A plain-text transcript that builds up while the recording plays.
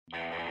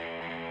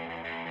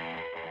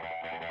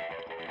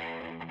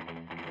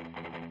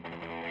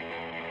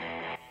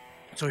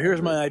So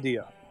here's my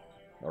idea.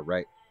 All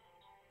right.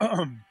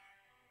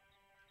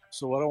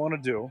 So what I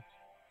want to do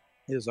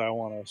is I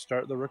want to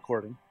start the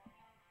recording,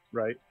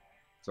 right?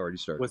 It's already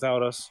started.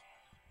 Without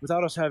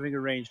us having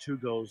arranged who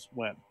goes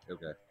when.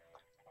 Okay.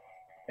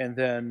 And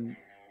then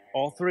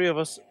all three of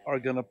us are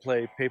gonna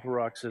play paper,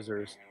 rock,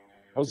 scissors.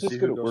 How's to this see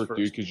who gonna goes work, first.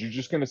 dude? Because you're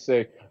just gonna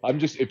say,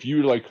 if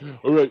you're like,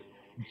 all right,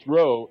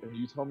 throw, and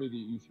you tell me that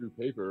you threw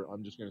paper,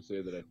 I'm just gonna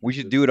say that I. We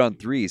should do it on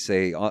three.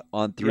 Say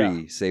on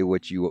three. Yeah. Say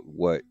what you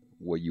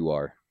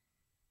are.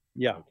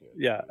 Yeah, Okay.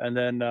 yeah, and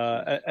then You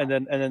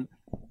know,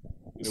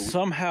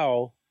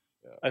 somehow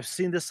Yeah. I've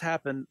seen this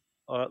happen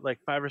like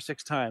 5 or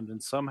 6 times,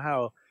 and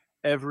somehow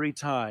every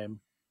time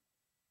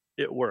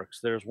it works.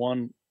 There's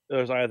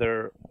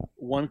either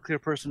one clear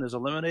person is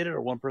eliminated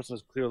or one person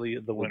is clearly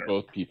the We're winner.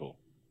 both people.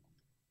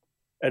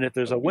 And if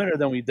there's a winner,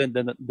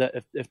 then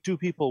if two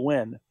people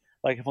win,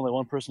 like if only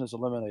one person is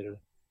eliminated,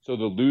 So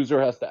the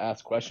loser has to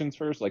ask questions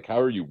first. Like, how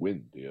are you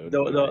win, dude?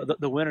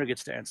 the winner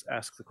gets to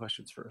ask the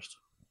questions first.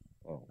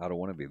 Oh. I don't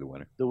want to be the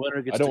winner. The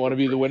winner gets. I don't want to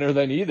be the winner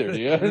then either,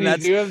 dude.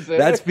 That's- You know what I'm saying?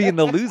 That's being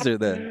the loser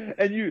then.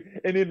 And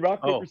in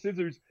rock paper Oh.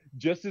 scissors,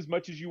 just as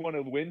much as you want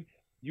to win,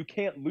 you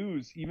can't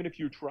lose even if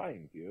you're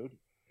trying, dude.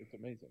 It's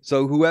amazing.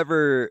 So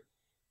whoever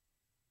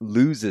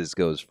loses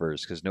goes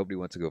first because nobody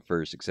wants to go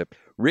first except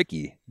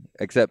Ricky.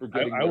 Except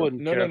I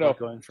wouldn't care about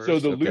going first. So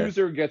the Okay.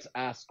 loser gets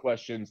asked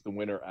questions, the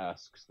winner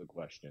asks the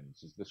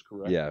questions. Is this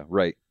correct? yeah,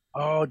 right.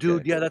 Oh,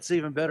 dude, Okay. yeah, that's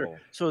even better. Oh.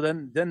 So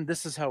then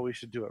this is how we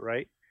should do it,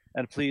 right?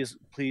 And please,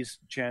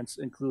 Chance,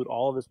 include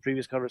all of this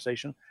previous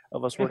conversation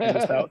of us working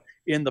this out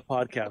in the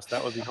podcast.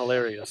 That would be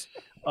hilarious.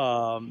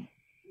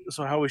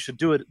 So how we should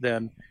do it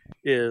then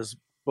is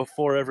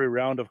before every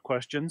round of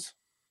questions,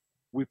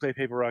 we play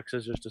paper, rock,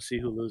 scissors to see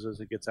who loses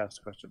and gets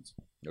asked questions.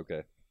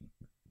 Okay.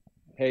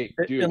 Hey,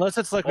 dude. Unless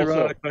it's like we run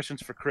also- out of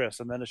questions for Chris,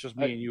 and then it's just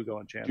me and you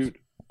going, Chance. Dude,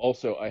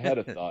 also, I had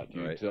a thought,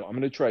 dude. Right. So I'm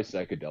gonna try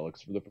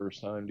psychedelics for the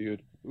first time,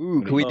 dude.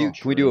 Ooh, can we do Oh.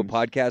 can we do a Shrooms.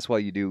 podcast while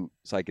you do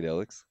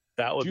psychedelics?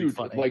 That would be Dude,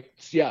 funny. like,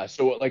 yeah.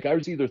 So, like, I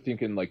was either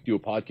thinking like do a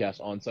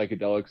podcast on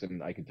psychedelics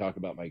and I can talk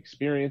about my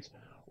experience,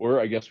 or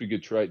I guess we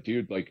could try,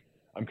 dude. Like,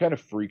 I'm kind of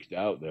freaked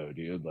out though,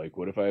 dude. Like,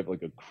 what if I have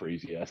like a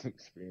crazy ass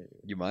experience?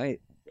 You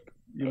might.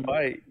 you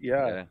might,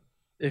 yeah.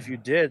 If you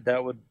did,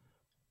 that would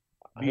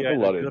I be have a either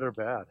lot good of or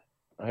bad.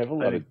 I have a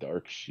lot of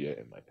dark shit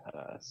in my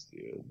past,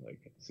 dude. Like,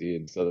 see,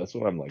 and so that's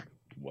what I'm like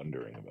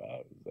wondering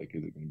about. Like,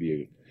 is it gonna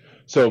be a...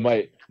 So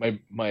my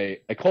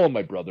I call him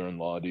my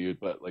brother-in-law, dude,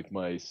 but like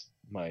my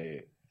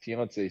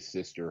fiance's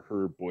sister,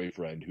 her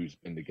boyfriend, who's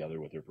been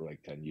together with her for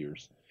like 10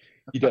 years,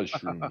 he does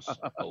shrooms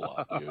a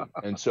lot, dude.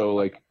 And so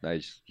like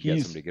Nice. You got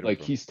he's somebody to get 'em like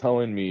from. he's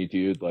telling me,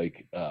 dude,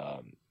 like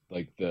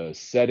the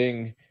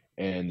setting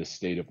and the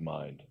state of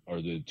mind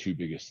are the two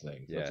biggest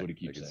things. Yeah, That's what he I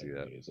keeps can see saying to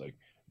that. me. Is like,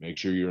 make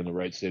sure you're in the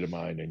right state of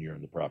mind and you're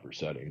in the proper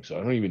setting. So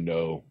I don't even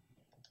know,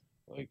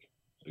 like,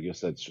 I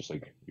guess that's just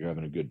like you're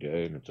having a good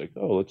day and it's like,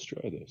 oh, let's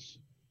try this.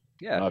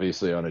 And Yeah.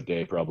 obviously on a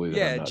day probably that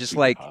Yeah, I'm not just super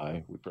like-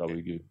 high would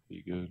probably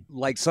be good.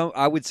 Like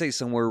I would say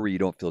somewhere where you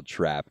don't feel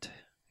trapped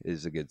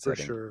is a good For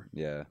setting. sure.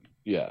 Yeah.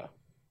 Yeah.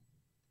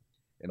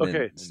 And then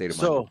Okay, state of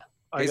so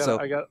mind.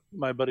 Okay, I got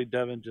my buddy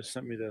Devin just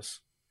sent me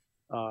this.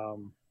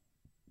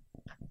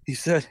 He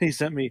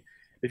sent me,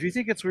 if you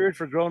think it's weird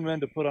for grown men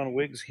to put on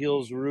wigs,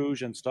 heels,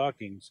 rouge, and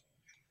stockings,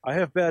 I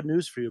have bad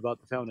news for you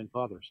about the founding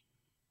fathers.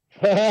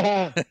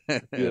 Yeah,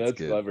 That's that's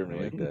good. clever, I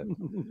man. like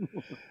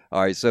that.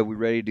 All right, so we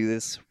ready to do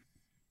this?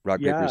 Rock,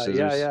 paper, scissors?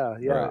 yeah. All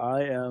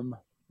right. I am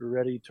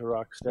ready to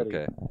rock steady.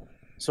 Okay.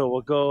 So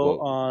we'll go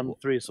Well, on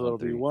 3. So on it'll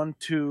be 3. 1,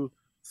 2,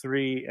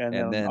 3, and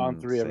And then on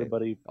then 3, say-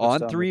 everybody. puts On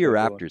down 3 what or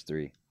they're doing. after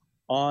 3?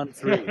 On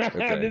 3.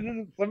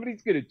 Okay.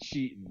 Somebody's gonna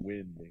cheat and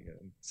win,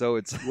 man. So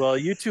it's Well,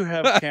 you two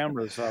have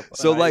cameras up.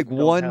 So, and I like, don't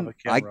one- have a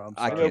camera, I'm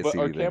I sorry. No, can't but see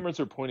our anything. cameras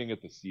are pointing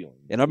at the ceiling.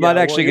 and I'm Yeah, not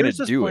well, actually going yours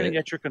to is do pointing it.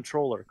 at your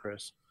controller,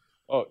 Chris.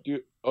 Oh,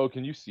 dude. Oh,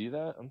 can you see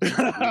that?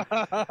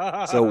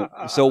 I'm so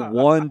So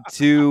 1,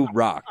 2,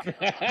 rock.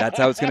 That's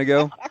how it's going to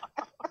go?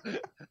 Dude,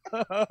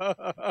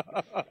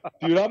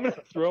 I'm gonna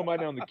throw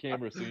mine on the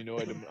camera so you know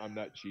I'm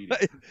not cheating.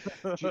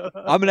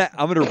 I'm gonna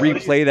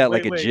replay that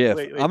like a wait, GIF.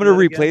 wait, I'm do gonna that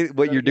again, replay do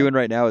what that you're again. doing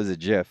right now as a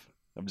GIF.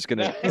 I'm just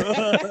gonna.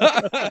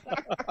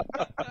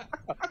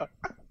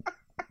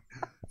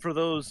 For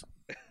those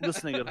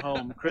listening at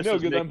home, Chris No,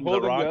 is because I'm making the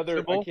holding rock the other. I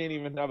symbol, can't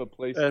even have a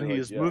place. and to,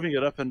 he's like, yeah. moving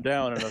it up and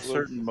down in a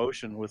certain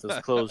motion with his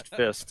closed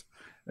fist,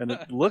 and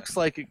it looks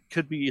like it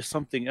could be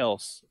something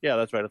else. Yeah,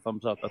 that's right. A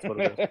thumbs up. That's what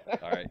it is.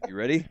 All right, you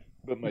ready?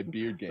 But my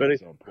beard game Ready?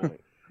 is on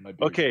point. My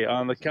beard Okay, game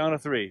on the is count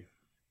of 3.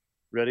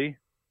 Ready?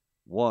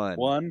 1,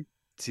 1,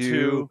 2,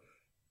 2,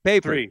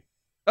 paper. 3.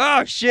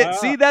 Oh shit! Ah,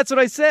 See, that's what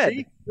I said.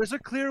 See, there's a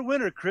clear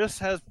winner. Chris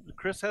has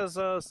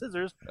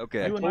scissors.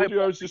 Okay. I You and told you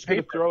I was both just did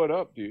gonna paper. throw it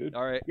up, dude.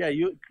 All right.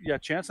 Yeah,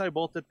 Chance and I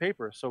both did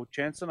paper. So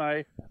Chance and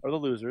I are the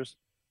losers.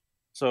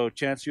 So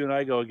Chance, you and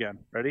I go again.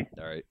 Ready?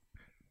 All right.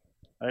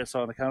 All right.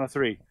 So on the count of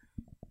 3.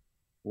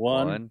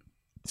 1, 1,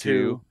 2,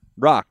 2,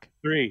 rock.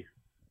 3.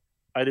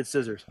 I did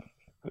scissors.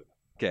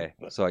 Okay,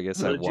 so I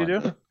guess What I did won. you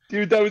do?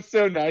 Dude, that was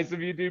so nice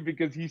of you, dude,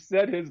 because he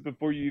said his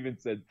before you even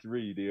said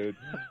 3, dude.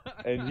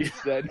 And he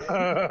said,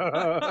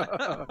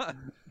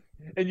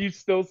 and you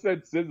still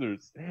said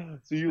scissors.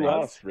 So you I'm-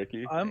 lost,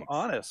 Ricky. I'm Thanks.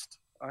 honest.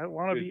 I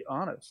want to Dude, be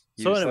honest.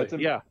 you So just- anyway,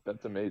 That's yeah,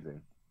 that's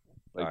amazing.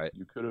 Like, All right.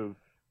 you could have.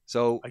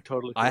 So I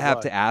totally. I could have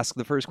lie. to ask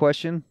the first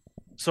question.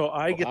 So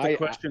I get the I-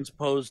 questions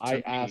posed to I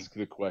me. ask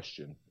the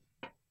question.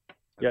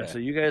 Yeah. Okay. So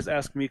you guys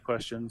ask me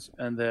questions,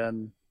 and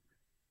then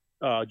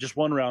just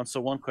one round,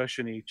 so one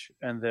question each,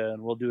 and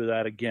then we'll do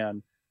that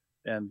again,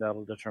 and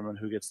that'll determine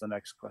who gets the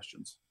next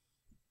questions.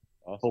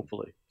 Awesome.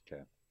 Hopefully.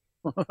 Okay.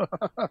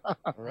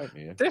 All right,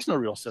 man. There's no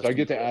real So system. I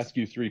get to for this. ask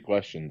you 3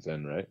 questions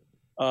then, right?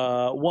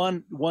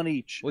 One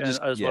each. We'll and,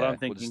 just- is what yeah, I'm we'll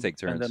thinking. just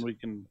take And then turns. we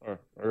can. All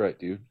right,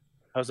 dude.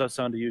 How's that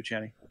sound to you,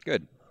 Channy?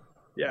 Good.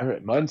 Yeah. All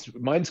right,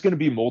 mine's gonna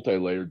be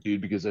multi-layered,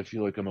 dude, because I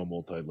feel like I'm a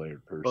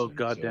multi-layered person. Oh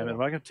god damn it! so-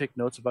 Am I gonna take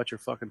notes about your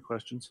fucking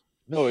questions?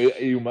 No,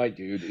 you might,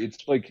 dude.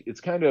 It's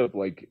kind of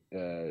like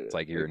It's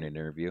like you're in an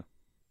interview.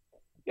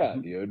 yeah,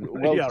 dude.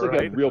 Well, Yeah, it's like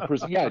right. a real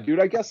person. Yeah, dude.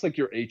 I guess like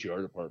your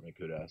HR department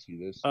could ask you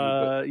this. Dude,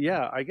 but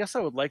Yeah. I guess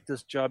I would like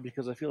this job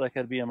because I feel like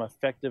I'd be an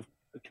effective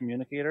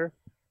communicator,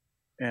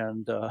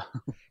 and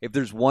If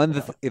there's one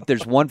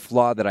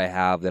flaw that I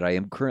have that I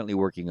am currently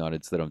working on,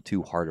 it's that I'm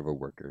too hard of a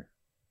worker.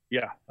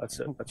 yeah, that's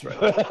it. That's right.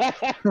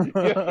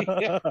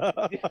 yeah.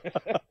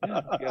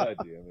 God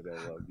damn it,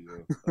 I love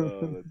you. Oh,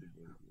 that's amazing.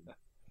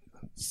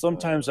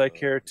 Sometimes I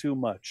care too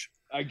much.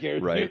 I care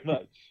Right. too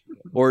much.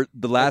 Or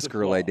the last a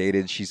girl I flaw.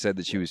 dated, she said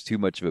that she was too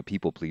much of a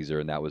people pleaser,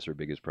 and that was her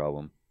biggest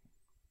problem.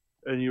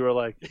 And you were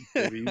like,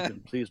 "Baby, you can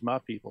please my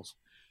peoples."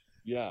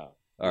 Yeah.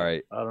 All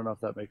right. I don't know if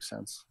that makes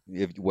sense.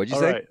 What'd you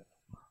All say? right.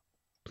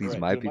 Please, All right,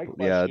 my so my people.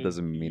 Yeah, it question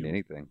doesn't to mean you-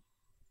 anything.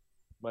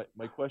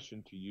 My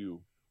question to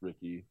you,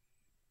 Ricky,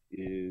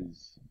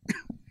 is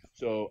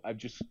so I've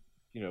just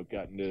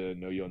gotten to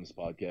know you on this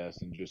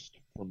podcast, and just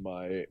from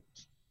my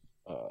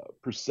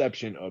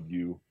perception of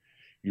you,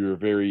 you're a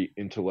very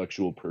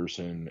intellectual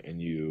person,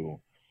 and you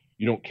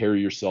don't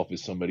carry yourself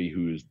as somebody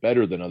who is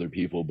better than other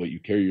people, but you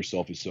carry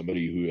yourself as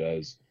somebody who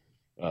has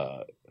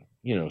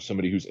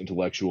somebody who's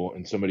intellectual,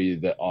 and somebody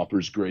that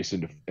offers grace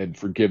and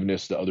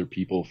forgiveness to other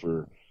people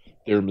for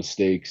their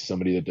mistakes,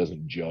 somebody that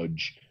doesn't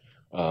judge.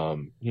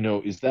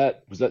 Was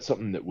that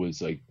something that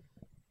was like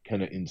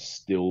kind of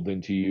instilled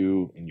into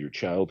you in your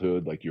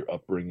childhood, like your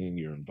upbringing,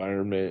 your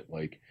environment,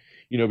 like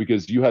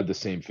because you had the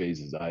same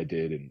phase as I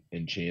did,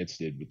 and Chance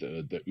did, with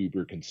the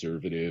uber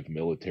conservative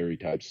military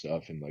type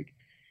stuff, and like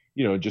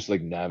just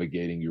like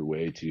navigating your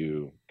way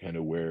to kind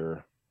of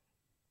where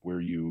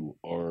you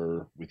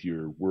are with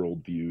your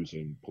world views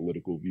and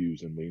political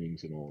views and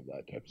leanings and all of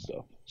that type of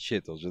stuff.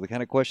 Shit, those are the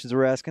kind of questions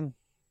we're asking.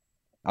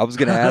 I was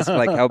gonna ask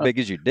like, how big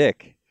is your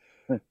dick?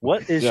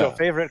 What is your Yeah.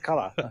 favorite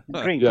color?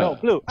 Green? Yeah. No,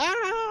 blue.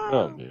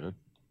 Oh man.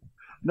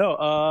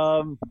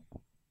 No,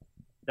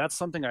 that's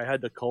something I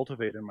had to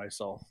cultivate in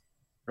myself,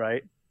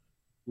 right?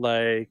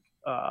 Like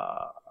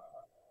Paul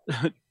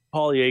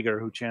Yeager,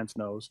 who Chance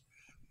knows,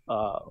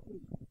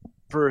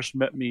 first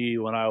met me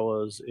when I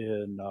was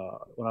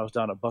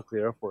down at Buckley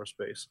Air Force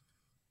Base,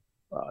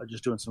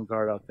 just doing some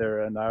guard out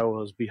there, and I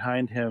was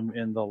behind him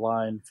in the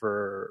line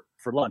for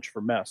lunch,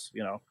 for mess,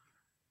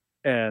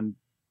 and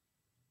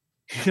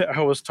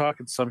I was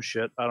talking some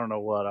shit. I don't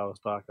know what I was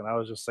talking. I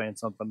was just saying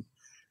something.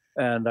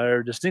 And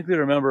I distinctly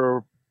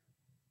remember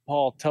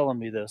Paul telling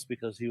me this,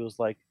 because he was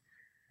like,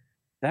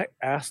 that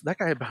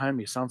guy behind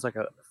me sounds like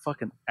a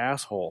fucking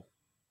asshole.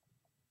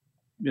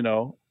 I guess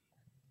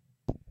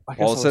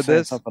Paul I was said saying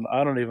this? something.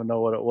 I don't even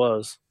know what it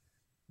was.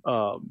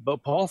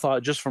 But Paul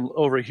thought, just from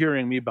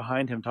overhearing me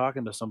behind him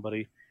talking to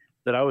somebody,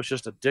 that I was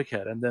just a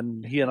dickhead. And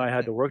then he and I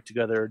had to work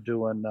together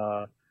doing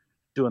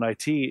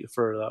IT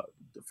for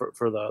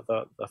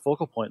the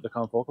focal point, the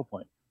comm focal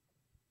point,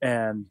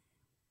 and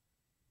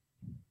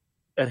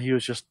he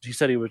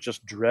said he was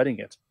just dreading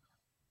it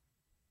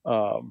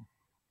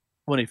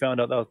when he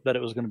found out that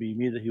it was going to be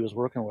me that he was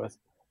working with.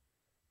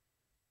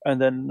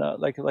 And then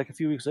like a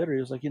few weeks later, he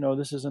was like,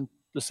 this isn't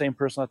the same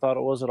person I thought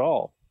it was at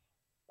all.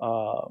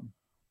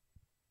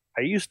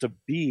 I used to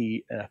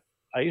be a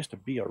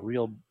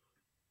real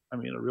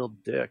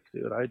dick,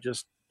 dude. I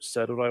just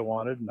said what I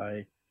wanted, and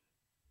I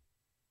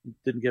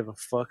didn't give a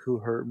fuck who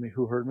hurt me,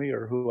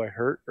 or who I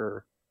hurt,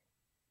 or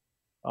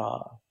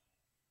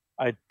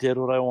I did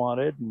what I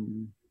wanted,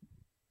 and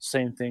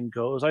same thing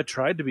goes. I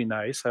tried to be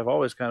nice. I've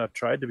always kind of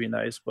tried to be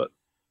nice, but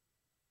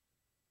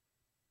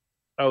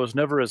I was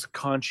never as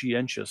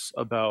conscientious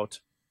about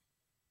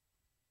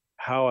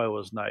how I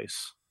was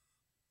nice,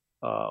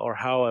 or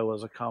how I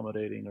was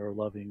accommodating or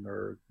loving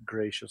or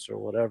gracious or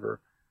whatever,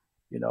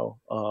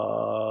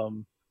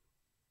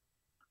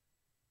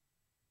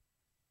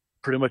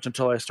 pretty much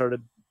until I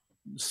started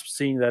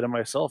seeing that in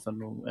myself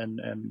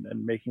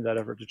and making that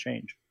effort to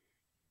change.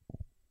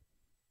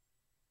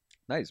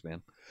 Nice,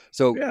 man.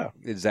 So Yeah.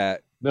 is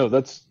that No,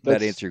 that's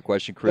that answer your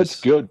question, Chris?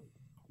 That's good.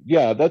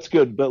 Yeah, that's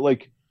good. But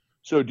like,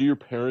 so do you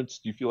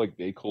feel like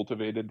they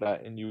cultivated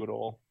that in you at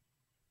all?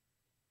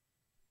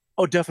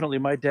 Oh, definitely.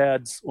 One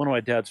of my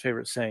dad's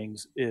favorite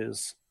sayings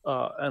is,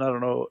 and I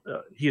don't know.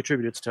 He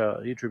attributes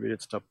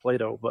to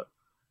Plato, but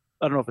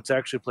I don't know if it's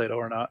actually Plato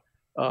or not.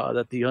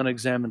 That the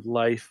unexamined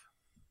life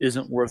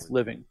isn't worth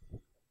living.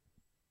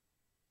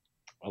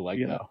 I like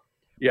You that. know. What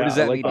Yeah, does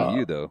I that like mean to Uh,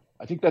 you, though?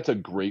 I think that's a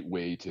great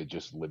way to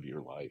just live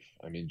your life.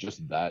 I mean,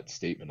 just that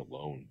statement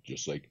alone,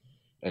 just like,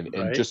 and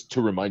right. just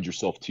to remind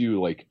yourself too,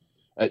 like,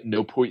 at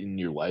no point in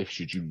your life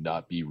should you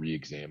not be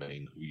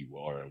re-examining who you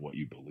are and what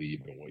you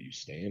believe and what you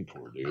stand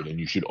for, dude. And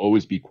you should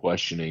always be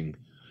questioning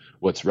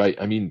what's right.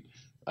 I mean,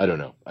 I don't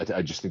know.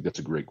 I just think that's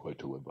a great quote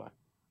to live by.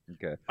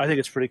 Okay. I think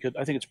it's pretty good.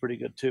 I think it's pretty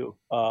good too.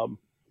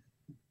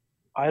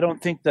 I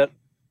don't think that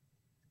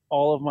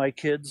all of my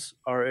kids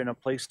are in a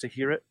place to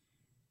hear it,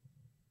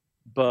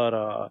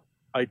 but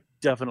I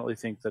definitely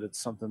think that it's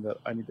something that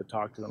I need to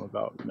talk to them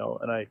about.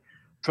 And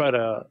try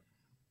to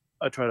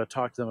I try to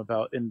talk to them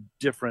about in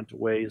different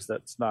ways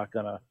that's not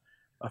gonna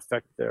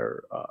affect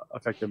their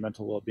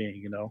mental well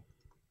being.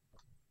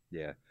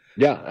 Yeah.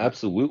 Yeah, I,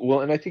 absolutely.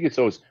 Well, and I think it's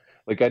always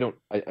like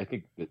I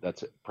think that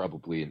that's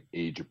probably an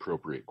age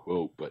appropriate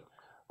quote, but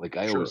like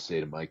I always Sure. say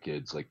to my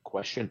kids, like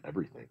question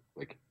everything,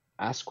 like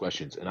ask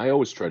questions, and I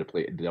always try to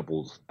play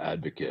devil's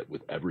advocate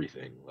with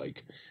everything.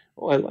 Like,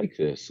 oh, I like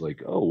this.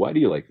 Like, oh, why do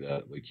you like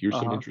that? Like, here's Uh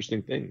some huh.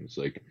 interesting things.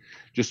 Like,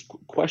 just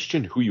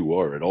question who you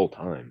are at all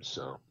times.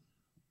 So,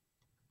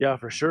 Yeah,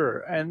 for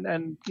sure. And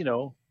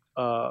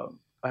uh,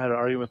 I had an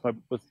argument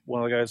with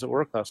one of the guys at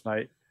work last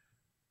night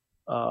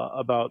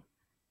about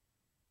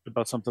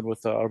something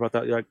with about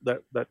that like,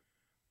 that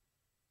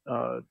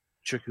uh,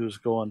 chick who's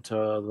going to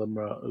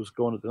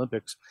the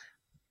Olympics,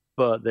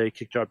 but they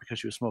kicked her out because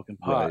she was smoking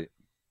pot, right.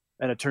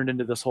 and it turned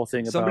into this whole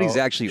thing Somebody's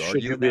about actually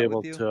should you arguing be that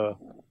with able you? to.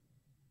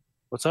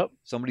 What's up?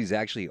 Somebody's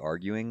actually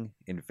arguing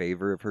in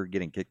favor of her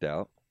getting kicked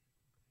out?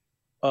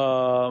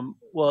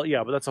 Well,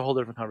 yeah, but that's a whole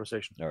different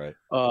conversation. All right.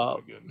 oh Uh,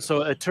 my so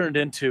goodness. it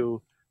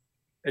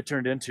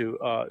turned into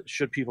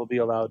should people be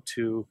allowed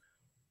to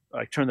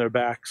like turn their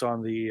backs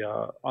on the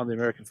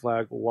American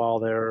flag while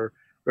they're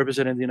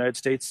representing the United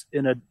States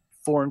in a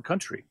foreign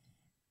country?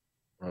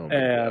 Oh my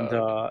And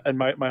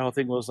God. my whole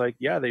thing was like,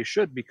 yeah, they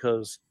should,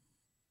 because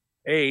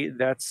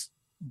that's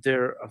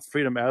their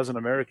freedom as an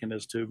American,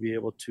 is to be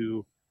able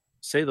to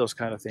say those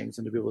kind of things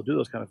and to be able to do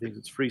those kind of things.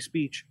 It's free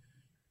speech.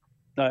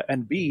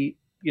 And B,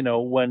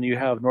 when you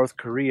have North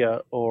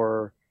Korea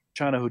or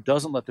China who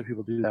doesn't let their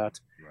people do that,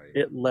 Right.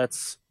 it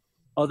lets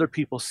other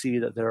people see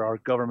that there are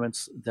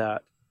governments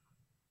that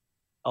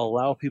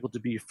allow people to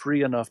be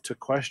free enough to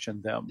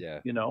question them.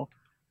 Yeah.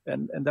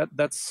 And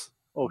that's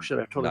oh shit,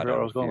 I totally Not forgot out where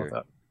I of was going with fear.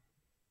 that.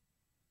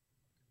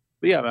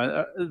 But yeah,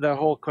 man, that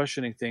whole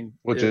questioning thing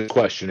Well, is, just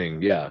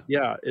questioning. Yeah.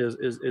 yeah,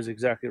 is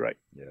exactly right.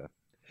 Yeah.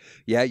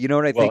 Yeah. You know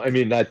what I Well, I think?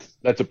 mean,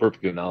 that's a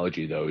perfect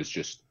analogy though, is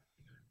just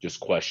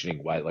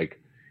questioning why,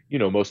 like,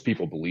 most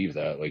people believe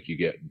that, like, you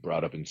get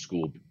brought up in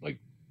school, like,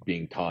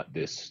 being taught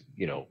this,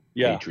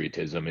 Yeah,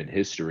 patriotism and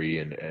history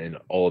and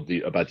all of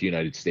the about the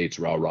United States,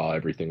 rah rah,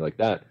 everything like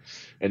that.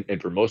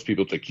 And for most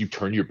people, it's like, you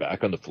turn your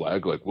back on the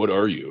flag, like, what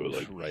are you?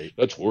 Like, Right.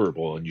 that's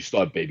horrible. And you still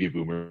have baby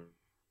boomers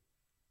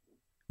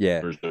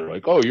Yeah. that are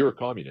like, oh, you're a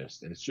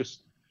communist. And it's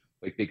just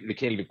like they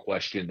can't even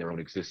question their own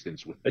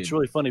existence it's within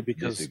really funny this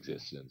because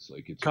existence.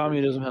 Like, it's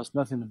communism crazy. has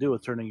nothing to do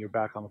with turning your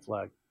back on the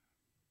flag.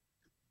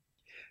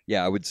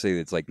 Yeah. I would say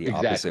it's like the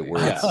opposite Exactly.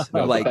 where Yeah. it's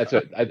No, but like,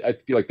 I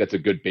feel like that's a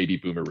good baby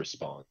boomer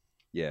response.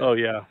 yeah. Oh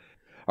yeah,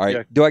 All right.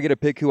 yeah. Do I get to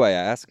pick who I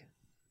ask?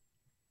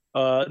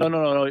 No, no,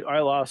 no, no. I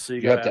lost, so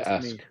you You got have to to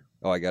ask ask. me.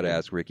 Oh, I got to Yeah.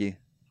 ask Ricky.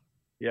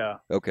 Yeah,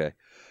 Okay.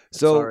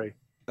 So, sorry.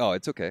 oh,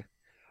 it's okay.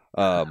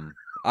 Um,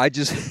 I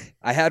just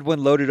I had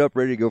one loaded up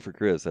ready to go for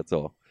Chris. That's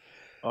all.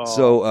 Oh,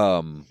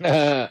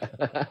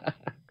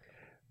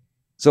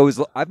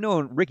 So, I've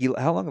known Ricky.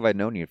 How long have I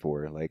known you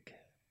for? Like,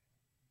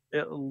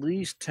 at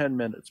least 10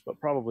 minutes, but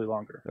probably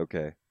longer.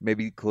 okay,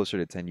 maybe closer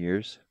to 10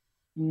 years.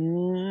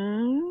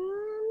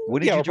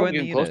 When did Yeah, you we're probably join the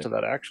getting close to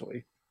unit? that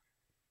actually.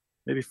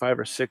 Maybe 5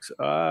 or 6.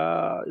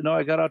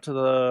 I got out to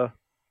the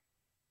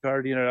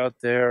guard unit out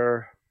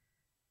there.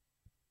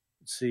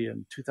 Let's see,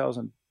 in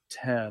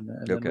 2010,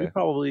 and then we Okay.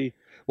 probably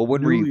Well,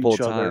 when were knew you full each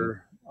time?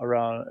 other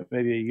around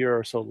maybe a year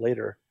or so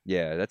later.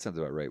 Yeah, that sounds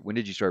about right. When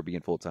did you start being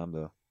full time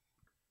though?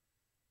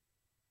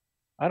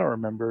 I don't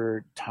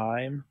remember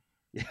time.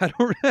 Yeah, I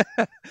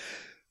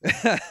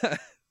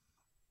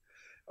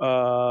don't.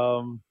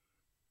 Um,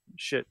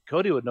 Shit,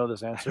 Cody would know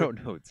this I answer.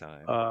 don't know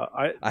time.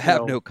 I, I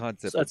have no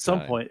concept at of some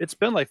time. point, it's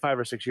been like 5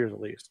 or 6 years at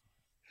least.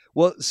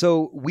 Well,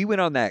 so we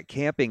went on that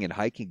camping and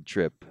hiking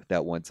trip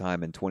that one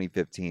time in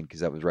 2015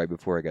 because that was right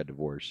before I got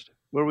divorced.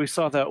 Where we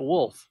saw that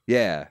wolf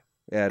Yeah,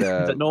 at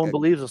that no one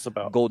believes us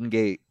about. Golden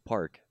Gate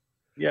Park,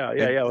 Yeah,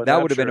 yeah, and yeah. With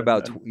that would have been Absher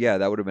about and yeah,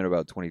 that would have been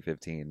about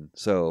 2015.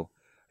 So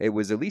it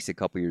was at least a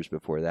couple years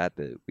before that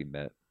we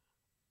met.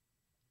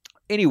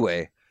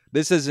 Anyway,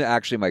 this isn't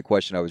actually my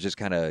question. I was just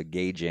kind of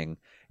gauging,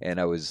 and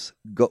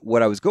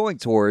what I was going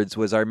towards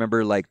was I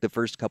remember like the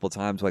first couple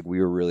times like we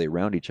were really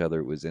around each other,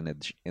 it was in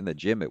the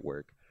gym at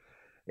work,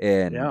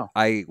 and yeah,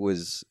 I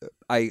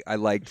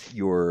liked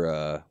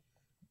your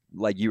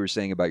like you were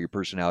saying about your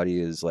personality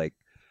is like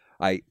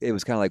it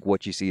was kind of like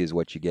what you see is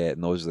what you get,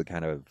 and those are the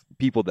kind of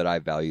people that I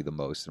value the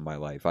most in my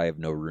life. I have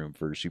no room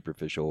for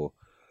superficial,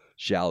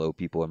 shallow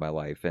people in my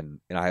life, and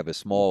I have a Well,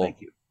 small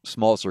thank you.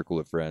 small circle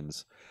of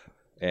friends,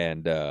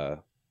 and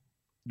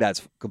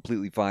that's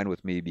completely fine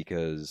with me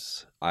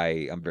because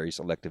I am very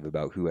selective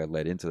about who I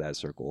let into that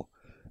circle.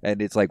 And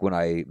it's like when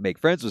I make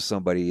friends with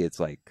somebody, it's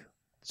like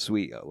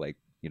sweet, like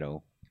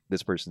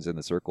this person's in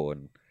the circle,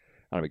 and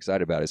I'm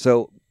excited about it.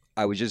 So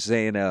I was just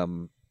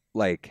saying,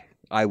 like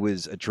I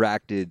was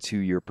attracted to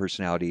your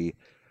personality,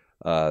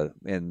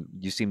 and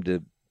you seem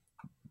to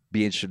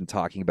be interested in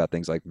talking about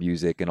things like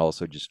music and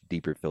also just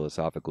deeper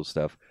philosophical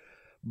stuff.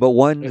 But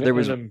one, And there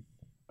was, I'm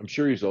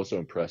sure he's also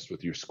impressed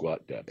with your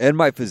squat depth and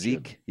my at the gym.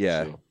 physique,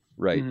 yeah, So,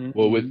 right, Mhm,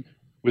 well, mhm.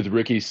 with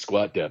Ricky's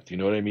squat depth, you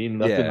know what I mean?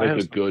 Nothing yeah, I like have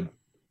a some, good,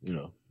 you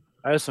know,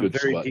 I have some good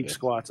very squat deep depth.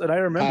 squats, and I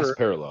Pass remember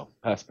parallel,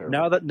 pass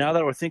parallel. now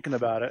that we're thinking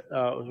about it,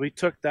 we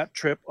took that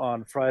trip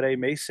on Friday,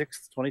 May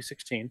 6th,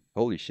 2016.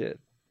 holy shit.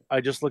 I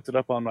just looked it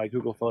up on my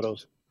Google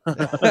Photos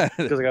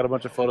because I got a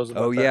bunch of photos Oh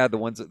about that. yeah, the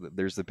ones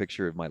there's the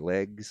picture of my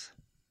legs.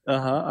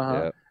 Uh-huh.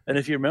 Yeah, And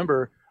if you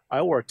remember,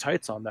 I wore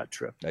tights on that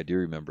trip. I do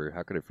remember.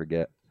 How could I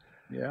forget?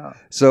 Yeah.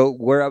 So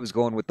where I was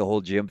going with the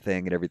whole gym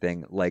thing and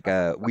everything, like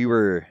we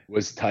were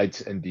Was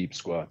tights and deep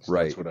squats.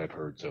 right. That's what I've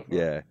heard so far.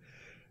 Yeah,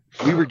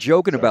 we were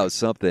joking Sorry. about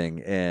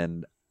something,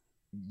 and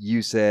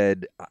you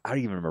said I don't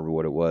even remember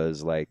what it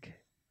was. Like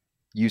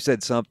you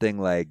said something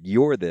like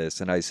you're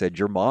this, and I said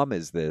your mom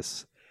is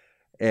this,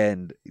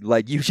 and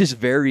like you just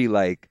very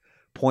like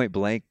point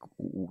blank,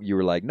 you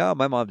were like, no,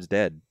 my mom's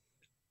dead,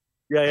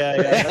 Yeah.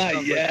 That sounds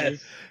like me.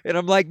 Yes. and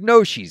I'm like,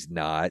 no, she's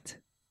not.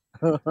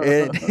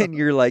 And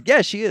you're like,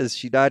 yeah, she is.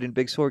 She died in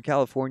Big Sur,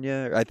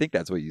 California. I think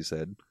that's what you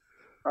said.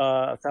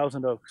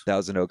 Thousand Oaks.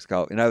 Thousand Oaks,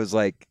 Cal. And I was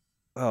like,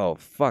 oh,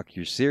 fuck,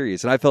 you're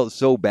serious. And I felt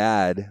so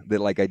bad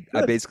that, like, I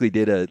Good. basically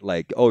did a,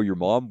 like, oh, your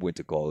mom went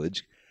to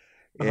college.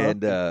 Uh-huh.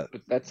 And, But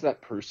that's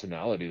that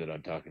personality that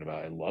I'm talking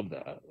about. I love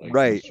that. Like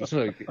right. it's just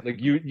like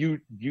you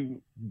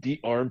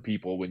de-arm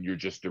people when you're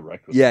just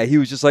direct with Yeah, them. he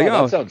was just like, Oh,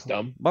 oh, that sounds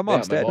dumb. my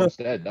mom's Yeah, my dead. mom's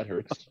dead. That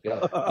hurts. Yeah.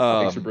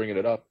 Thanks for Um, bringing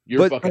it up.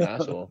 You're a but fucking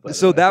asshole. By the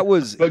so way. that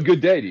was, But good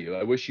day to you.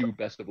 I wish you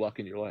best of luck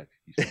in your life.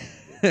 You son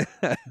of a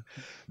bitch.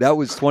 that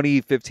was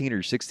 2015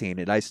 or 16.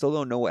 And I still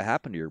don't know what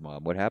happened to your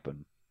mom. What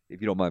happened? If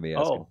you don't mind me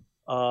asking.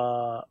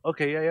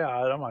 Okay, yeah.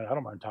 I don't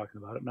mind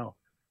talking about it. No.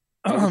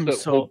 That was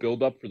the whole So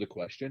build up for the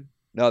question.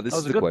 No, this that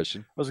is was a the good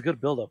question. that was a good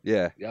build-up.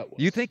 Yeah. Yeah, it was.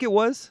 You think it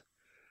was?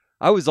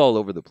 I was all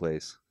over the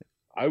place.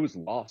 I was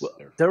lost Well,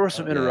 there. For there a were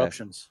some while.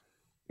 interruptions.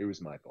 It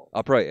was my fault.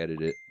 I'll probably edit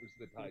it. It was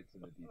the tights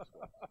and the deep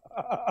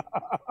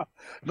squat.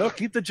 No,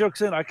 keep the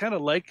jokes in. I kind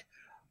of like.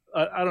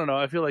 I don't know.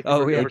 I feel like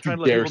Oh, if yeah. we're trying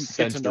to let Dare people get to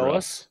censor know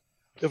us.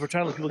 us, if we're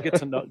trying to let people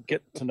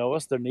get to know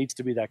us, there needs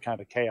to be that kind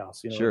of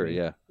chaos. You know what I Sure, mean?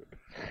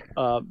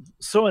 yeah.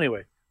 So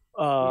anyway,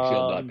 We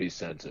shall not be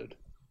censored.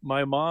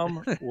 my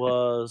mom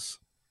was.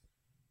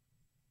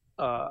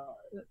 All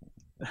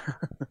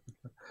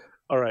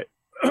right.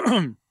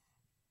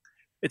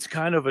 It's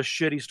kind of a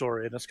shitty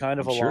story, and it's kind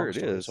of I'm a sure long it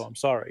story, is. so I'm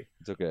sorry.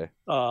 It's okay.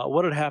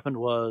 What had happened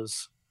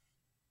was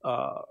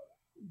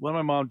when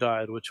my mom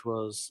died, which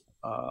was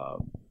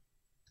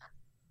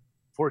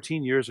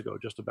 14 years ago,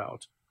 just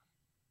about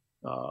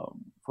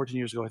 14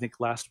 years ago, I think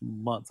last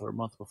month or a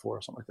month before,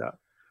 or something like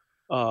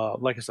that.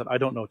 Like I said, I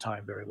don't know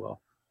time very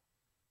well.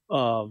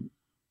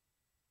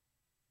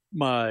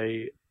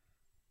 My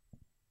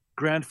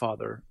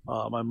grandfather,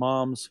 my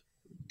mom's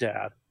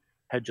dad,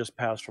 had just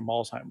passed from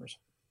Alzheimer's.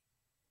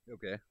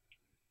 Okay.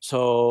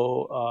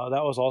 So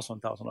that was also in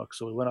Thousand Oaks.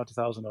 So we went out to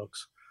Thousand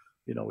Oaks.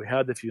 You know, we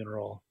had the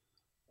funeral.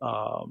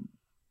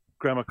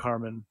 Grandma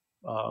Carmen,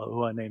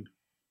 who I named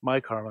my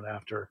Carmen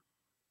after,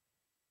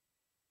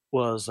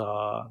 was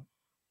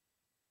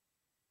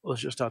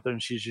just out there,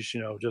 and she's just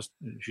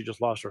she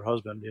just lost her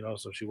husband. You know,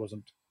 so she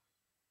wasn't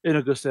in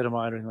a good state of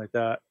mind or anything like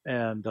that,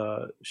 and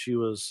she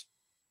was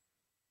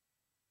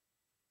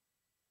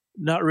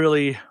not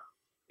really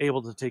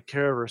able to take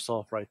care of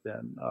herself right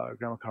then.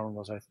 Grandma Carmen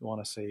was, I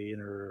want to say, in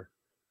her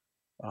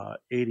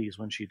 80s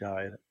when she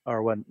died,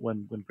 or when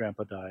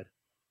Grandpa died.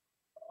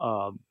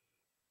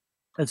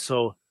 And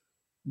so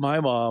my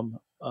mom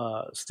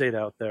stayed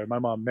out there. My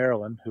mom,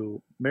 Marilyn,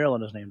 who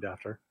Marilyn is named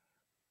after,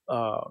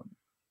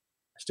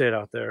 stayed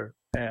out there.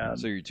 And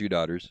So your two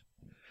daughters,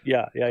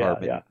 yeah.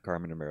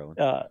 Carmen and Marilyn.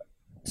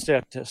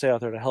 Stay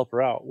out there to help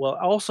her out. Well,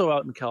 also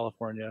out in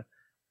California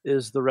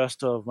is the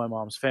rest of my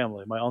mom's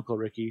family. My uncle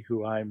Ricky,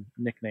 who I'm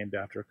nicknamed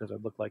after because I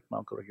looked like my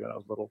uncle Ricky when I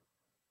was little.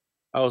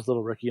 I was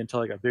little Ricky until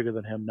I got bigger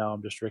than him. Now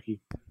I'm just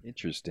Ricky.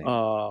 Interesting.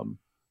 And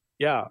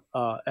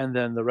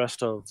then the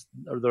rest of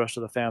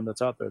the fam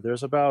that's out there.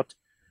 There's about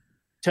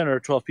 10 or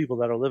 12 people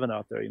that are living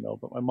out there, you know.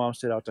 But my mom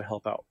stayed out to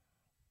help out.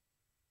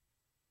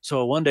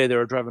 So one day they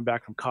were driving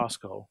back from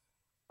Costco,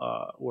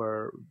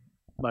 where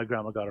my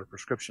grandma got her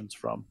prescriptions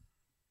from,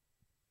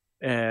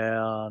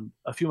 and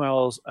a few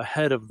miles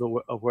ahead of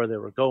where they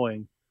were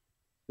going,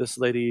 this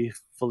lady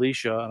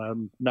Felicia, and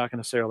I'm not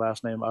going to say her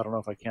last name. I don't know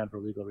if I can for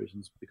legal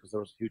reasons because there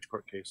was a huge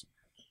court case.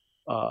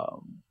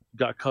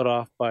 Got cut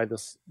off by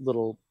this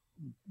little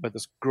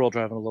this girl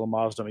driving a little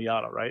Mazda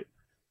Miata, right?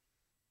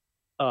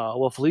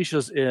 Well,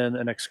 Felicia's in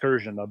an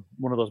Excursion,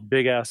 one of those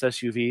big ass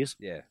SUVs,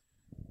 Yeah.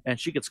 and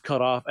she gets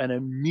cut off, and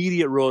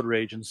immediate road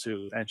rage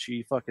ensues, and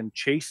she fucking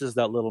chases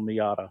that little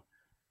Miata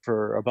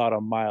for about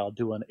a mile,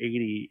 doing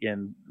 80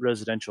 in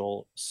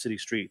residential city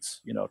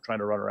streets, trying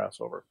to run her ass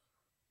over.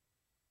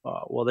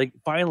 Well, they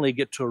finally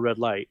get to a red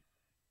light,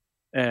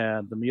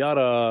 and the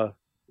Miata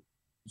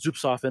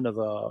zoops off into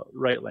the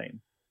right lane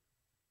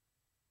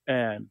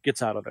and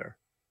gets out of there.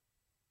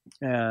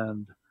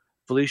 And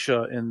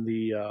Felicia in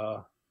the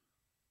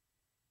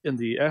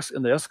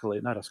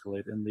Escalade, not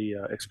Escalade, in the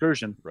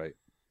Excursion, Right.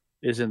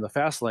 is in the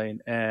fast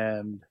lane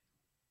and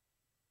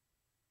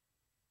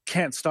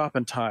can't stop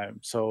in time.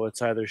 So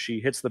it's either she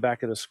hits the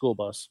back of the school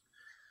bus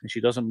and she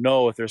doesn't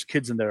know if there's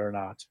kids in there or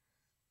not,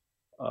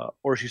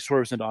 or she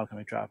swerves into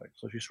oncoming traffic.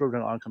 So she swerved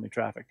into oncoming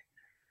traffic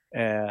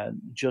and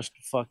just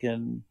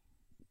fucking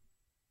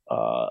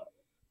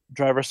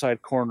driver's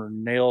side corner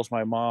nails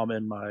my mom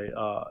in my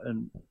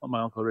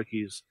Uncle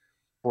Ricky's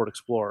Ford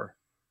Explorer,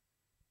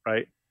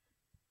 right?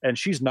 And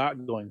she's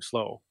not going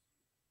slow.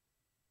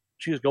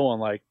 She's going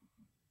like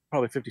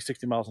probably 50,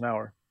 60 miles an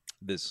hour.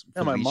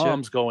 And my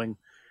mom's going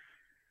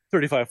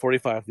 35,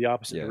 45 the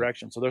opposite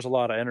direction. So there's a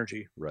lot of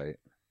energy. Right.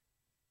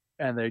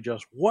 And they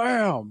just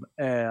wham,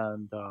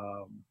 and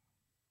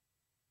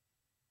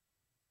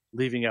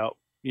leaving out,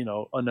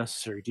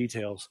 unnecessary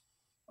details.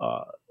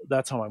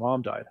 That's how my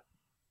mom died.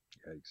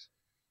 Yikes.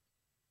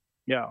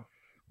 Yeah.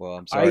 Well,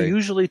 I'm sorry. I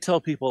usually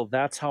tell people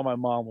that's how my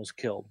mom was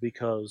killed,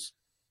 because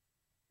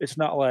it's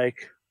not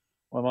like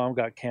my mom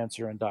got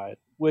cancer and died,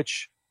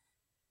 which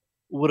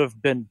would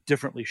have been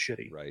differently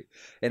shitty. Right.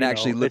 And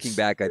actually, looking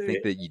back, I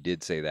think that you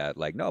did say that.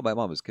 Like, no, my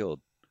mom was killed.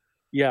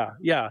 Yeah.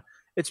 Yeah.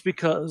 It's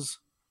because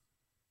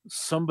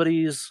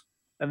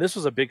and this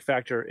was a big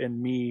factor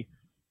in me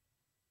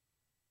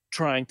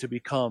trying to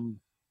become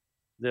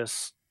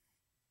this,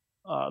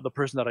 the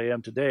person that I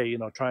am today,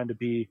 trying to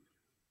be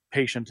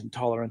patient and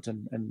tolerant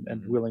and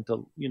Mm-hmm. willing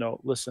to,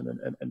 listen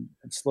and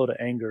slow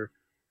to anger.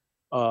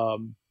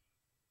 Even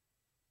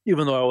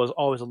though I was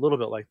always a little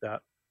bit like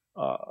that,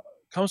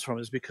 comes from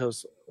is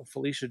because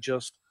Felicia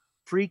just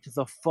freaked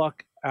the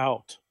fuck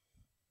out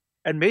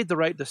and made the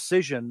right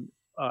decision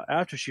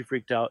after she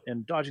freaked out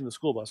in dodging the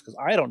school bus, because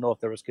I don't know if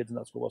there was kids in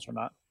that school bus or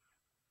not,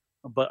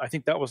 but I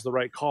think that was the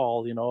right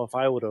call.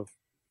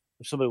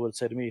 If somebody would have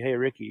said to me, "Hey,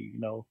 Ricky,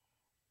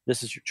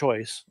 this is your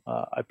choice,"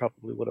 I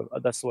probably would have.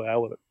 That's the way I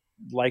would have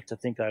liked to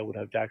think I would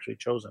have actually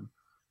chosen.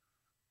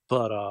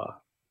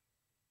 But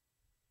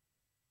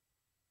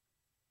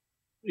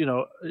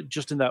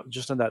just in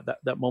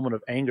that moment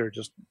of anger,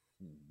 just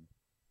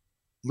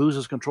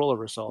loses control of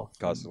herself.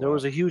 There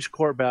was a huge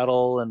court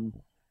battle, and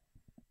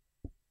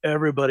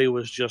everybody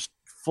was just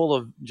full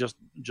of just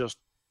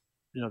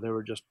they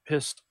were just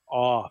pissed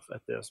off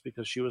at this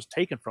because she was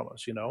taken from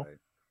us, Right.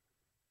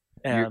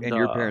 And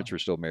your parents were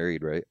still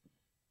married, right?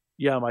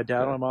 Yeah, my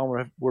dad and my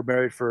mom were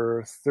married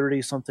for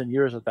 30-something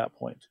years at that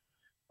point.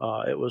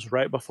 It was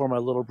right before my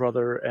little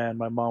brother and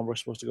my mom were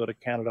supposed to go to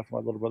Canada for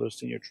my little brother's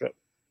senior trip.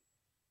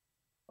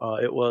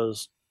 It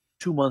was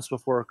 2 months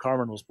before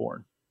Carmen was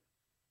born.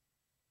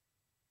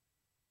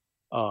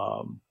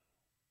 And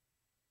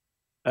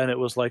it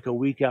was like a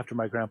week after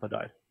my grandpa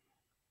died.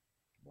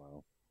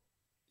 Wow.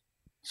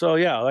 So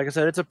yeah, like I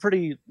said, it's a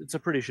pretty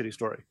shitty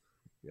story.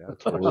 Yeah,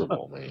 that's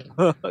horrible, man.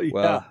 Yeah.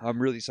 Well,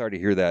 I'm really sorry to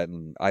hear that,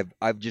 and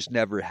I've just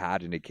never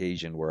had an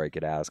occasion where I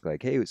could ask,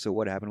 like, "Hey, so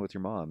what happened with your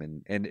mom?"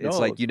 And it's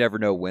like you never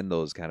know when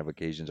those kind of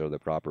occasions are the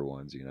proper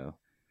ones, No,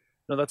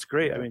 that's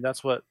great. Yeah. I mean,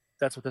 that's what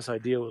this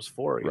idea was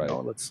for. Right.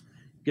 Let's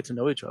get to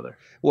know each other.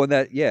 Well,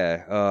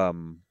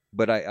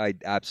 but I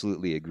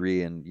absolutely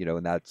agree, and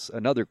and that's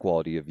another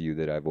quality of you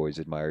that I've always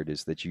admired,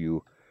 is that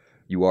you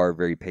are a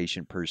very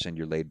patient person.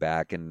 You're laid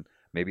back, and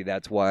maybe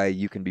that's why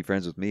you can be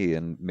friends with me,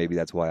 and maybe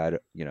that's why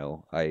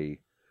I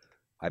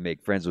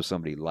make friends with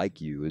somebody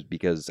like you, is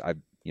because I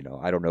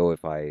don't know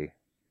if I'm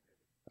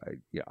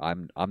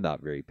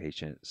not very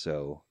patient,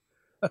 so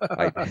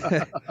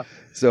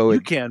so you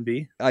can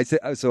be. I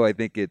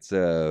think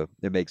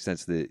it makes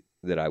sense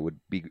that I would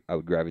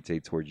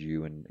gravitate towards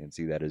you and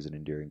see that as an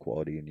endearing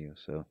quality in you.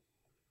 So,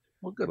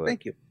 well, good.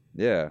 Thank you.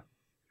 Yeah.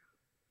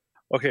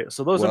 Okay,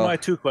 so those are my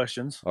two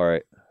questions. All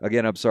right.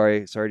 Again, I'm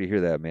sorry to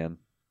hear that, man.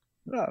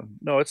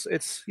 No, it's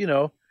it's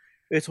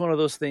one of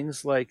those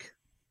things, like,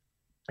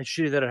 it's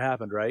shitty that it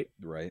happened, right?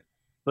 Right.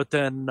 But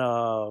then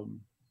a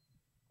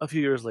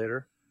few years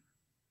later,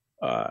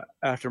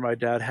 after my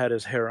dad had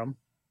his harem,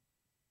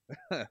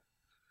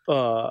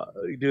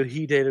 dude,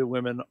 he dated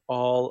women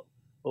all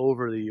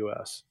over the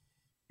U.S.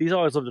 He's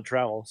always loved to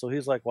travel, so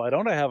he's like, "Why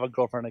don't I have a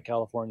girlfriend in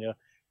California,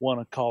 one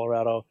in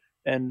Colorado,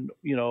 and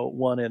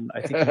one in,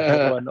 I think he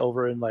had one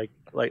over in like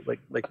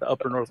the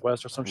upper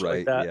Northwest or some shit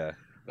like that." Yeah.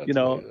 That's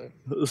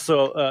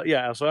So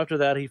so after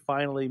that, he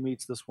finally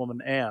meets this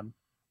woman, Anne.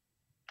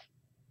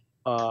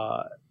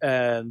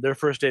 And their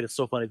first date, it's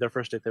so funny. Their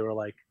first date, they were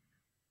like,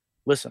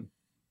 "Listen,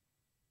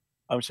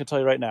 I'm just gonna tell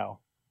you right now,"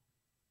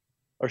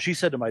 or she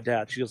said to my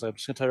dad, she goes, "I'm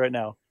just gonna tell you right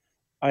now,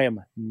 I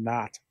am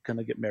not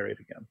gonna get married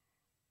again.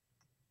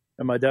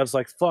 And my dad's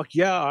like, fuck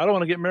yeah, I don't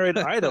want to get married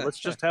either. Let's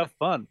just have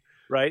fun,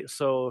 right?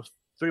 So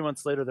 3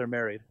 months later, they're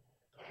married.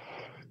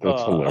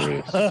 That's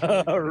hilarious.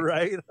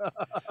 Right?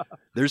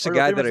 There's a Or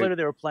guy 3 months that later,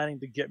 they were planning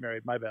to get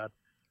married. My bad.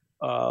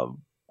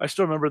 I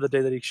still remember the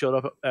day that he showed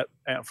up at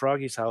Aunt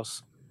Froggy's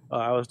house.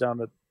 I was down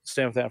to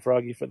stand with Aunt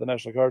Froggy for the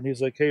National Guard, and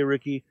he's like, "Hey,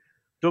 Ricky,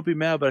 don't be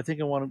mad, but I think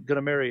I'm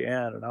gonna marry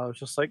Ann." And I was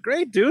just like,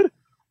 "Great, dude.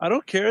 I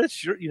don't care.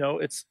 It's your,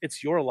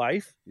 it's your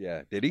life."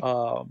 yeah, did he?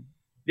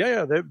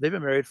 Yeah. They've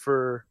been married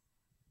for,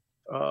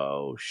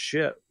 oh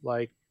shit,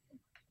 like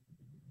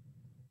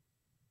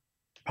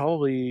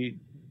probably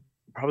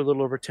a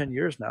little over 10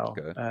 years now.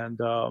 Okay. And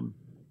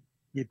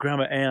your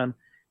Grandma Ann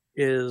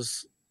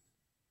is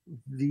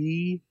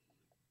the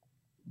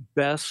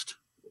best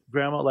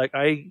grandma. Like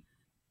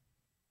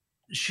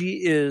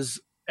she is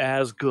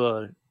as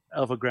good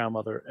of a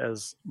grandmother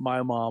as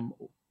my mom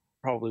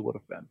probably would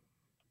have been.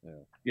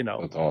 Yeah.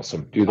 That's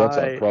awesome, dude.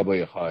 That's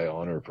probably a high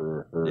honor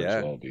for her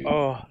as well, dude.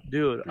 Oh,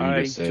 dude, For you to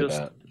I say just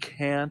that.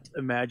 can't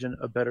imagine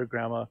a better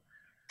grandma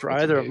for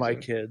That's either of my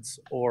amazing. kids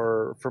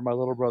or for my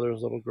little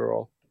brother's little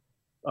girl,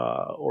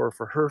 or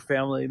for her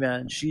family.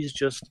 Man, she's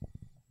just,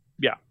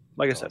 yeah,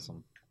 like I said,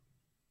 Awesome.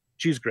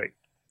 she's great.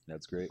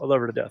 That's great. I love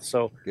her to death.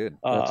 So Good.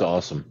 That's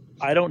awesome.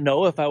 I don't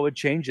know if I would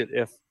change it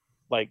if,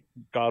 like,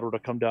 God were to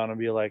come down and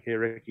be like, "Hey,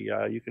 Ricky,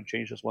 you can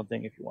change this one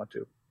thing if you want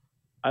to."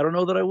 I don't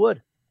know that I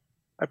would.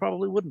 I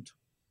probably wouldn't.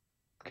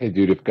 Okay,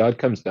 dude, if God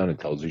comes down and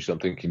tells you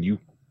something, can you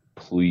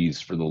please,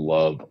 for the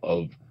love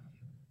of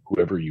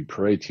whoever you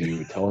pray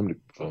to, tell him to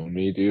phone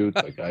me, dude?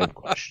 Like, I have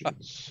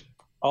questions.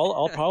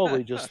 I'll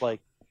probably just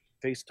like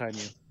FaceTime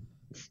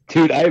you.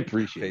 Dude, I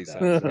appreciate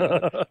FaceTime.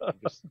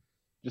 that.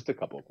 Just a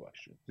couple of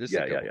questions. Just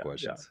Yeah, a yeah, couple yeah,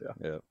 questions.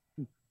 yeah.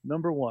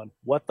 Number one,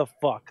 what the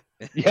fuck?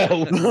 Yeah,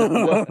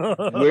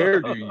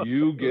 where do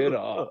you get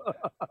off?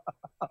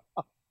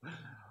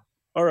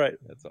 All right,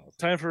 That's awesome.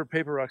 time for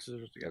paper, rock,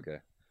 scissors again. Okay.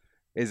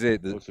 Is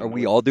it? Oh, so Are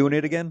we no- all doing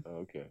it again?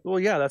 Okay. Well,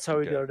 yeah, that's how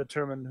we Okay. gotta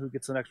determine who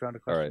gets the next round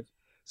of All right. questions.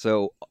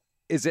 So,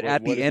 is it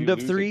at What the if end you of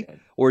lose 3, again?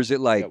 or is it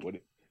like? Yeah,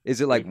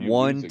 Is it what like if you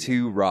 1, lose again?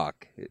 2,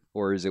 rock,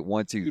 or is it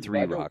 1, 2, Dude,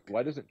 3, rock?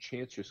 why doesn't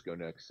Chance just go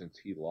next since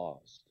he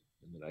lost,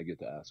 and then I get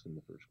to ask him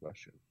the first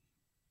question?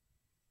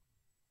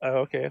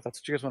 Okay, if that's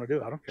what you guys want to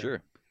do, I don't care.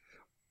 Sure.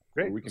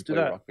 Great, Or we can let's do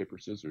play that. rock paper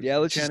scissors. Yeah,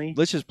 let's Kenny?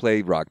 just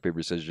play rock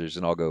paper scissors,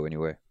 and I'll go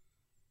anyway.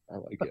 I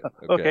like it.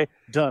 Okay,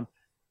 done.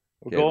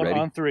 We're Okay, going ready?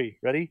 on 3.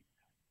 Ready?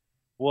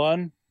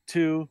 1,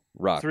 2,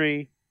 Rock.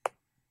 3.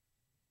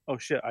 Oh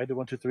shit! I did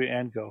 1, 2, 3,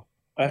 and go.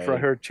 After I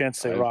have- heard Chance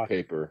I say have rock,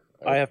 paper.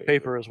 I have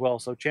paper as well.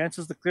 So Chance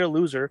is the clear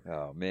loser.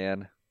 Oh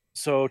man,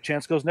 So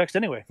Chance goes next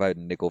anyway. if I had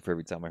a nickel for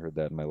every time I heard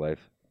that in my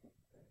life.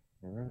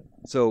 All right.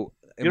 So,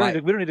 We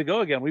don't need to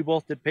go again. We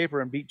both did paper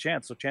and beat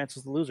Chance, so Chance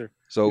is the loser.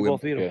 We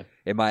both beat him. Okay.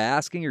 am I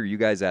asking, or are you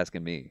guys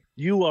asking me?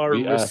 You are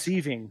We asked-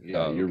 receiving.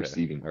 Yeah, Oh, you're okay.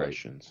 receiving All right.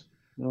 questions.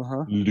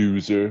 Uh-huh.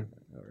 Loser.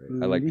 All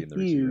right. I like being the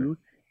receiver.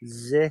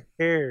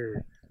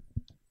 Loser.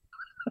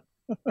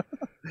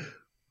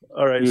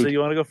 All right, so Dude. you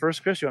want to go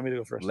first, Chris? You want me to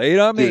go first? Lay it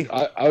on me. Dude,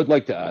 I would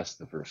like to ask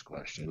the first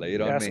question. Lay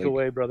it on Ask me.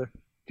 away, brother.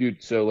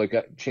 Dude, so like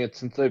Chance,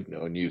 since I've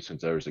known you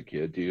since I was a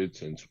kid, dude,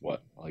 since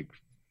what, like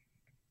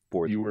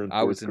Fourth. you were in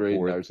I was fourth in grade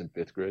fourth. and I was in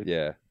 5th grade?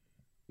 Yeah.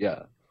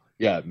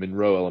 Yeah,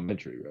 Monroe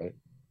Elementary, right?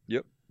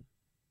 Yep.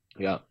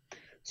 Yeah.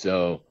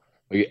 So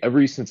like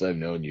ever since I've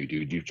known you,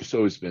 dude, you've just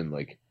always been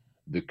like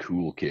the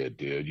cool kid,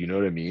 dude. You know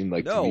what I mean?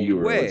 Like No to me, you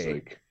were always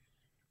way.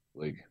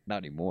 like Not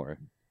anymore.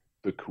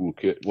 the cool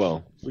kid.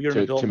 Well, Well, you're an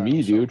to adult now,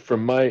 me, so- dude,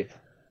 from my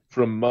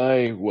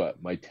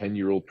my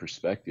 10-year-old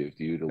perspective,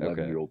 dude,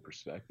 11-year-old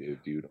perspective,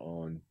 dude,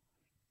 on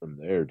from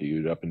there,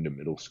 dude, up into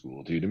middle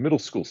school, dude. And middle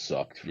school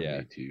sucked for Yeah,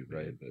 me too,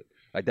 man. right.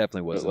 I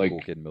definitely was But, a cool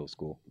kid in middle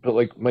school. But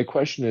like my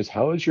question is,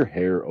 how has your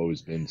hair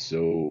always been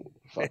so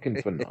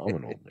fucking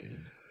phenomenal,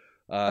 man?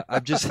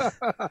 I've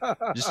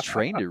just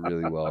trained it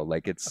really well.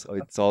 Like it's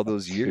all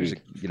those years,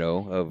 Dude. you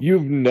know. Of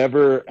You've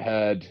never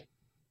had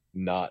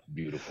not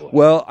beautiful hair.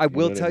 well, I You know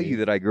will what tell mean? you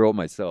that I grow it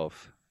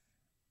myself.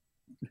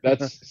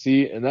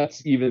 And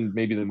that's even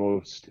maybe the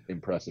most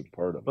impressive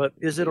part of it. But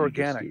is it that you just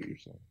do organic? it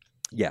yourself.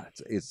 Yeah,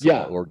 it's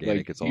Yeah, all organic.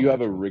 Like, It's all do you have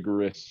a natural.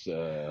 rigorous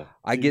I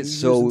You get use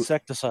so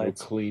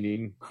insecticides.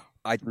 cleaning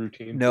I-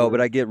 routine? no, for but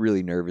it? I get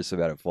really nervous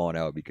about it falling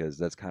out because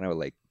that's kind of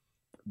like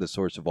the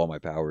source of all my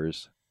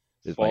powers.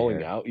 Is my falling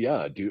hair. out.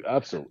 Yeah, dude,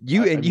 absolutely.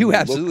 You I and mean, you look-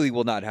 absolutely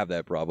will not have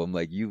that problem.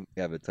 Like you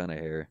have a ton of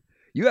hair.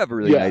 You have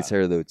really Yeah. nice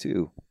hair though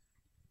too.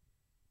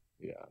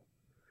 Yeah.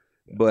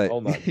 Yeah, But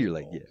all not you're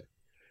like, involved.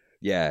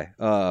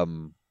 yeah.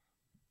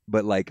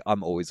 But like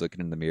I'm always looking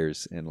in the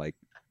mirrors and like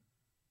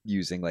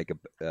using like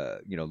a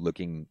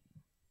looking.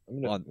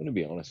 I'm on- gonna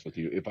be honest with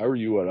you. If I were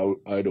you,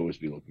 I'd always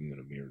be looking in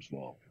a mirror as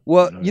well.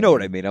 Well, know you what know I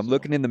what I mean? mean. I'm So-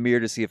 looking in the mirror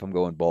to see if I'm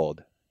going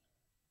bald.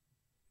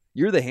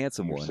 You're the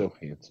handsome You're one. so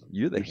handsome.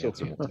 You're the You're so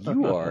handsome. handsome.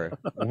 You are.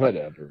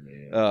 Whatever,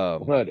 man.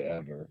 Um,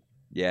 Whatever.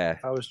 yeah.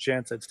 If I was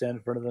Chance, I'd stand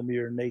in front of the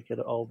mirror naked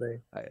all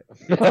day.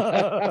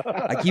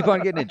 I keep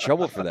on getting in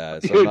trouble for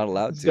that, so I'm Dude, not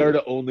allowed Start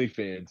to. a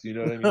OnlyFans. You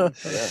know what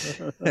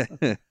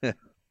I mean? Yeah.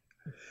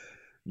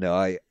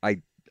 No,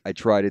 I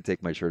try to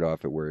take my shirt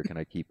off at work, and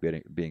I keep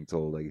being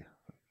told like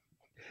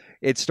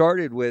it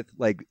started with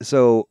like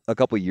so a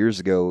couple years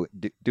ago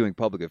doing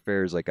public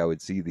affairs. Like I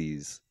would see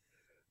these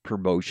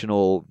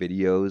promotional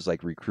videos,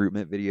 like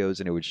recruitment videos,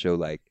 and it would show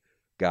like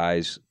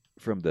guys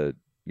from the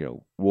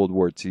World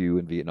War II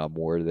and Vietnam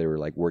War. They were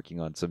like working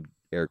on some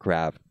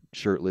aircraft,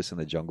 shirtless in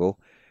the jungle,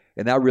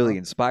 and that really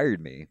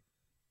inspired me.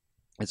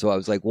 And so I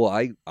was like, well,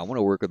 I want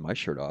to work with my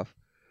shirt off.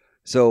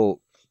 So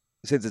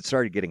since it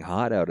started getting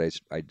hot out,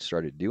 I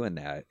started doing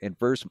that. And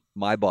first,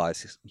 my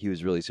boss, he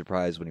was really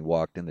surprised when he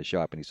walked in the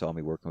shop and he saw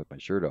me working with my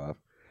shirt off.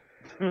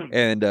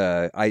 And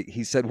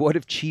he said, "What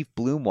if Chief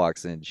Bloom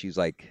walks in?" She's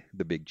like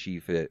the big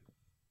chief at,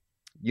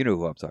 you know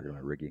who I'm talking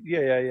about, Ricky.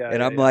 Yeah.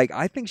 And I'm like,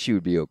 I think she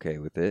would be okay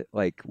with it.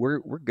 Like we're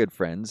good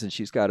friends, and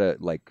she's got a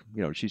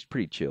she's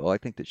pretty chill. I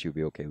think that she would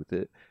be okay with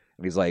it.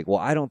 And he's like, well,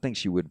 I don't think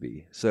she would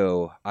be.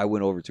 So I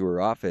went over to her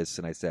office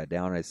and I sat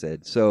down and I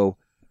said, so.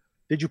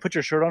 Did you put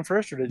your shirt on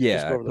first, or did you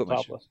just go over the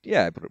topless?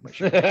 I put up my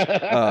shirt.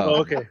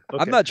 Okay.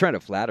 I'm not trying to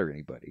flatter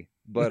anybody,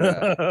 but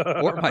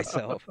or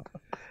myself.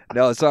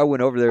 No, so I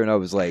went over there and I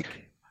was like,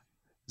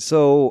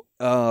 so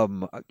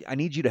I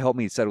need you to help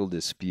me settle a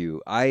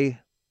dispute. I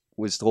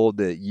was told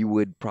that you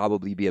would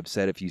probably be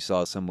upset if you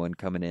saw someone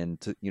coming in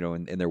to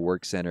in their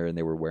work center and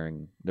they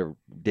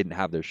didn't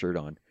have their shirt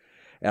on.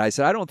 And I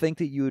said, I think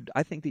that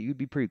you'd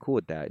be pretty cool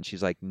with that. And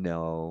she's like,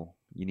 no,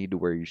 you need to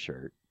wear your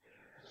shirt.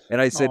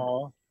 And I said,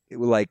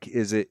 like,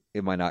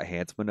 am I not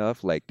handsome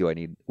enough? Like,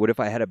 what if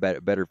I had a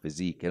better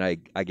physique? And I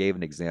gave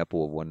an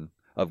example of one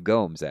of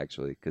Gomes,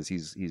 actually, because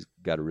he's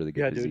got a really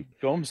good physique.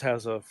 Dude, Gomes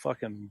has a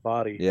fucking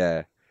body.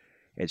 Yeah.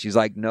 And she's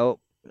like, nope.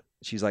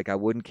 She's like, I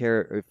wouldn't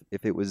care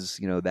if it was,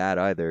 that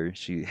either.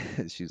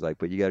 She's like,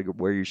 but you got to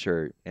wear your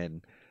shirt.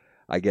 And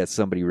I guess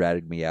somebody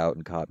ratted me out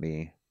and caught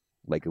me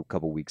like a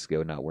couple weeks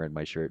ago not wearing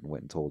my shirt and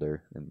went and told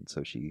her. And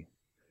so she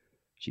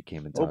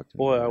came and talked to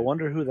me. Oh boy, I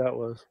wonder who that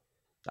was.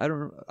 I don't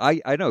know.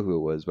 I know who it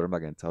was, but I'm not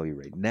going to tell you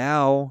right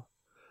now.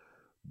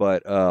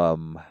 But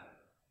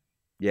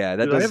yeah,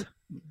 that does.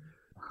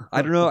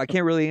 I don't know. I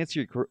can't really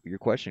answer your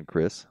question,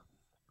 Chris.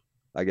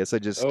 I guess I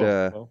just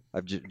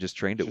I've just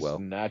trained it well.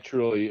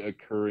 Naturally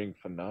occurring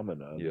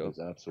phenomena. Yep. It was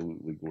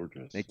absolutely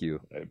gorgeous. Thank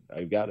you.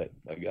 I got it.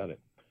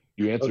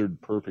 You answered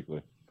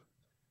perfectly.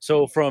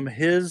 So from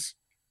his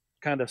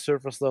kind of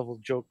surface level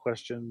joke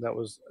question,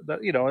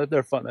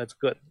 they're fun. That's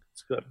good.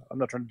 It's good. I'm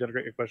not trying to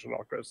denigrate your question at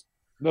all, Chris.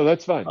 No,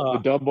 that's fine. The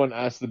dumb one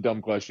asks the dumb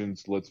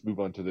questions. Let's move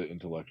on to the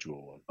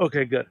intellectual one.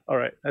 Okay, good. All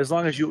right. As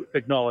long as you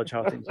acknowledge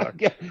how things are.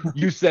 Yeah,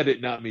 you said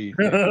it, not me.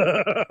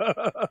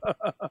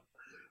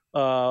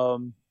 I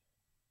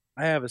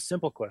have a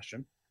simple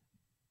question.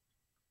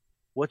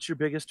 What's your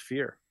biggest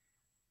fear?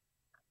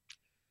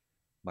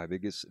 My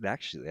biggest,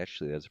 actually,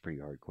 that's a pretty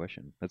hard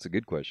question. That's a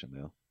good question,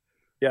 though.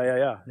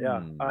 Yeah.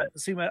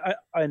 See, man,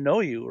 I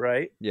know you,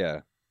 right? Yeah.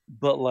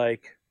 But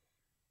like,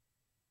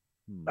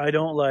 I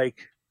don't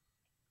like,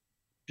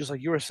 just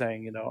like you were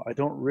saying, I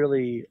don't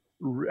really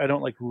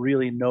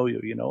know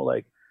you,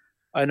 like,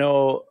 I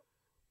know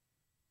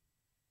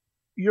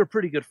you're a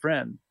pretty good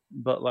friend,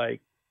 but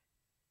like,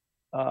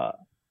 I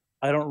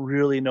don't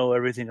really know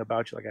everything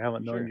about you. Like I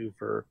haven't known you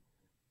for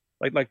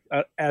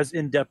as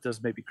in depth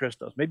as maybe Chris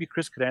does. Maybe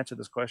Chris could answer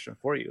this question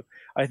for you.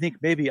 I think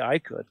maybe I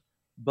could,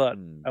 but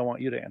I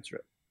want you to answer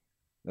it.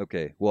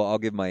 Okay. Well, I'll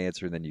give my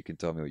answer and then you can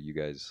tell me what you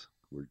guys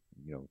were,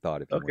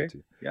 thought if you want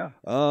to. Yeah.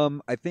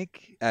 I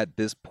think at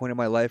this point in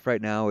my life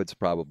right now, it's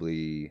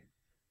probably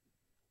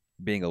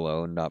being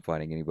alone, not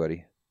finding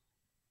anybody.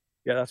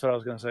 Yeah, that's what I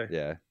was going to say.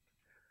 Yeah.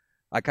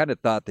 I kind of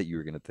thought that you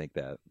were going to think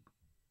that.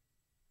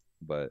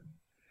 But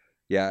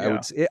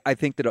yeah. I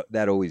think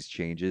that always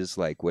changes,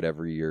 like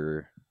whatever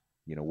you're,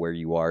 where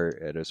you are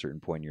at a certain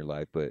point in your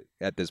life. But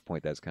at this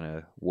point, that's kind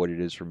of what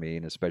it is for me.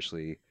 And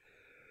especially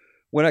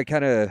when I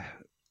kind of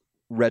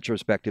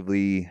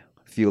retrospectively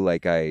feel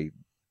like I,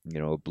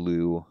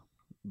 blew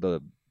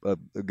a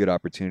good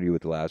opportunity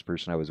with the last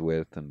person I was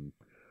with. And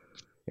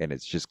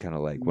it's just kind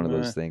of like one of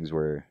those things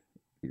where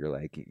you're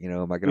like,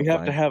 am I going to We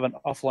have to have an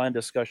offline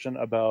discussion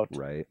about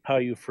how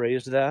you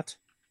phrased that.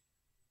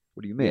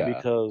 What do you mean?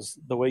 Because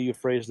the way you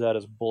phrased that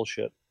is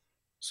bullshit.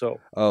 So.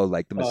 Oh,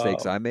 like the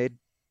mistakes I made?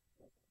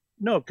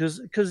 No, because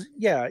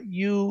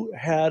you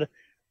had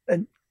a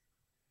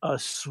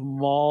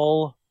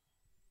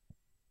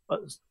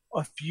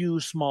few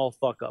small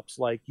fuck ups.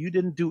 Like you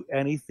didn't do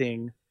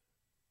anything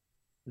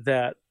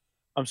that.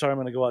 I'm sorry, I'm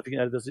going to go out.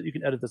 You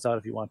can edit this out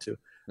if you want to.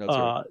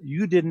 Right.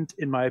 You didn't,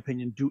 in my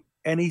opinion, do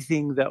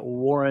anything that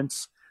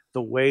warrants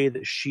the way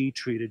that she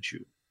treated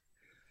you.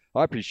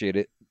 I appreciate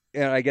it.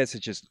 And I guess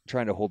it's just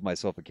trying to hold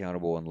myself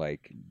accountable and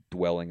like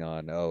dwelling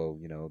on,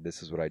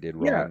 this is what I did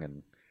wrong.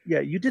 And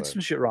you did some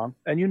shit wrong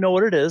and you know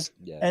what it is.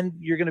 Yeah. And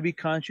you're going to be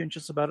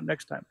conscientious about it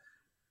next time.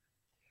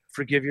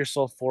 Forgive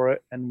yourself for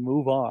it and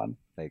move on.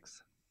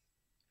 Thanks.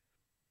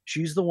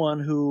 She's the one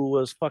who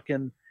was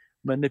fucking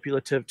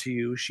manipulative to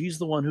you. She's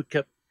the one who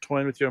kept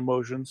toying with your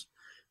emotions.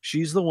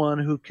 She's the one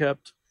who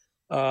kept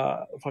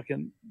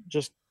fucking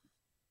just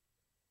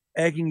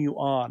egging you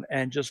on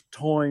and just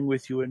toying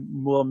with you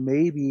and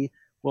maybe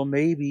well,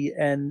 maybe,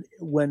 and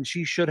when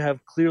she should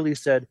have clearly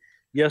said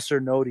yes or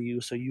no to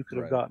you, so you could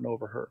have Right. gotten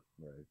over her.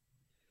 Right.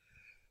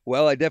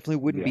 Well, I definitely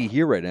wouldn't be Yeah.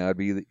 here right now. I'd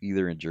be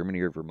either in Germany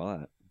or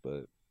Vermont.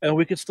 But And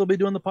we could still be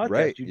doing the podcast.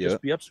 Right, You'd yeah.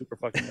 just be up super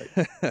fucking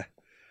late.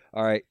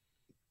 all right,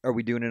 are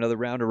we doing another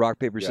round of rock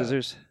paper Yeah.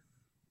 scissors?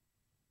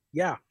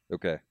 Yeah.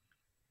 Okay.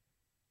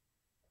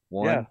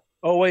 One. Yeah.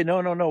 Oh wait, no.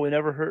 We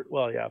never heard.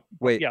 Well, yeah.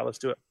 Wait. Yeah, let's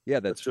do it. Yeah,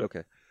 that's Let's do it.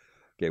 okay.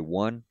 Okay,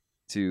 1,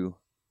 2,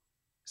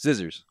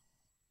 scissors.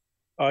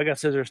 Oh, I got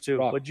scissors too.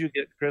 Rock. What'd you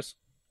get, Chris?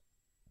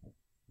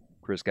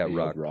 Chris got You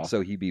rock, got rock.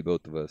 so he beat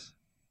both of us.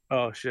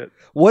 Oh shit.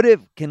 What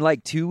if can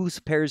like two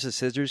pairs of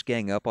scissors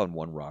gang up on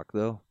one rock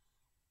though?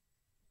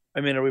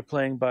 I mean, are we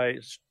playing by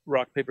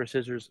rock paper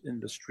scissors in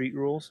the street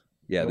rules?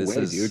 Yeah, No this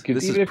way, is dude, 'cause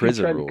this even is if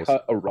prison you try rules. to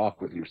cut a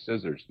rock with your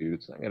scissors, dude,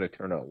 it's not gonna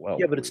turn out well.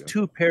 Yeah, but for it's you.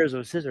 2 pairs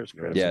of scissors,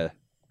 Chris. Yeah.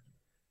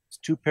 It's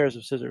 2 pairs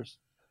of scissors.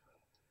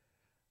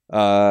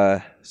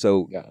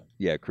 So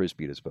Yeah. Chris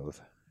beat us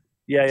both.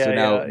 Yeah. So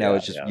now yeah,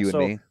 it's just yeah. you and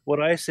So me?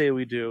 what I say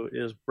we do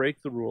is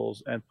break the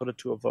rules and put it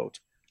to a vote.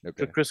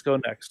 Okay. Should Chris go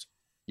next?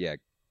 Yeah,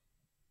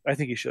 I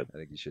think he should. I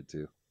think you should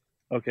too.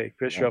 Okay,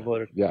 Chris, you're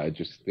uploaded. Yeah, I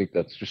just think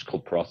that's just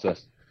called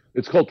process.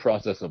 It's called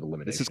process of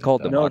elimination. This is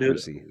called That's No, dude.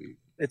 democracy.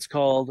 It's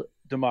called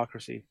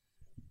democracy.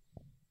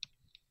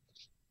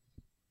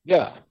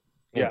 Yeah.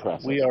 Yeah,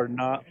 process we of are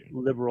not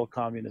elimination. liberal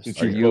communists.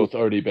 Since Are you've you- both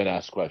already been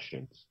asked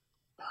questions.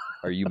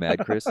 Are you mad,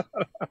 Chris?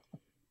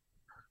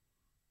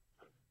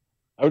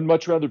 I would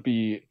much rather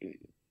be,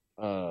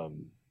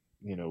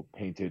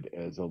 painted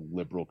as a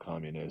liberal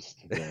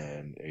communist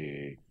than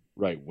a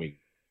right wing.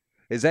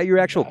 Is that your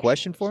actual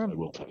question for I him?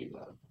 will tell you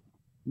that.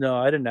 No,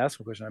 I didn't ask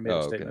a question. I made a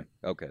okay. statement.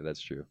 Okay,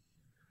 that's true.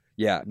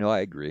 Yeah, no, I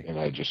agree. And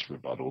I just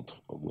rebutted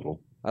a little.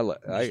 I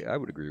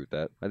would agree with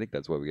that. I think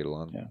that's why we get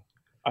along. Yeah.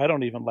 I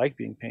don't even like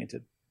being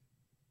painted.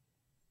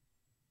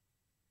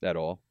 At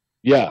all.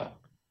 Yeah.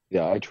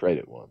 Yeah, I tried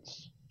it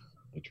once.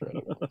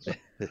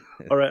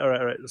 All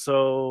right.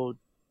 So,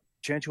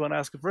 Chance, you want to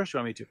ask it first? Or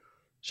you want me to?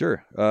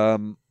 Sure.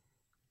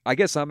 I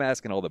guess I'm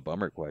asking all the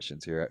bummer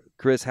questions here.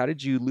 Chris, how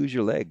did you lose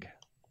your leg?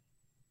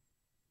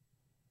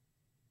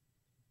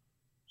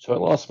 So I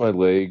lost my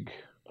leg.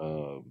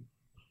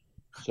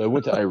 So I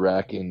went to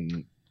Iraq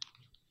in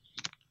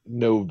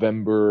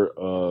November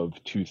of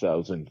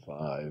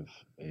 2005,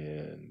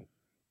 and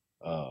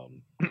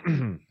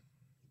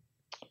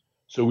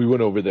so we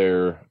went over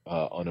there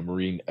on a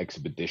Marine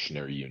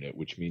Expeditionary Unit,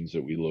 which means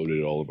that we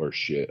loaded all of our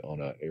shit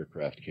on an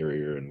aircraft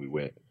carrier, and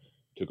we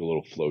took a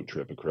little float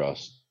trip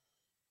across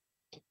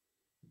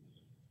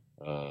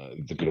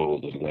the good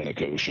old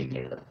Atlantic Ocean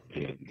there,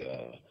 and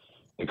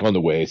like on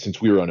the way,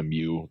 since we were on a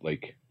MEU,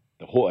 like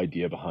the whole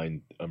idea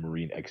behind a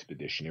Marine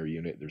Expeditionary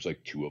Unit, there's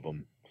like 2 of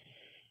them,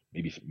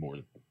 maybe more.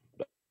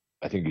 But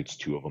I think it's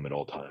 2 of them at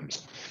all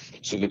times,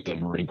 so that the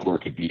Marine Corps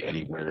could be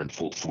anywhere in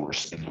full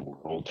force in the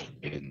world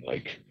in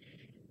like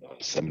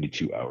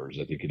 72 hours,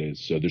 I think it is.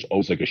 So there's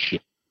always like a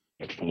ship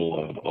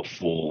full of a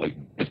full like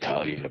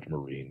battalion of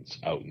Marines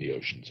out in the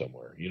ocean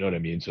somewhere. You know what I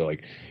mean? So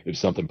like if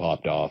something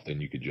popped off, then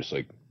you could just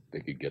like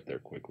they could get there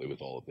quickly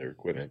with all of their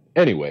equipment.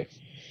 Anyway,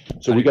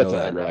 so I we didn't got know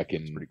to that. Iraq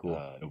That's in pretty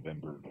cool.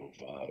 November of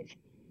 2005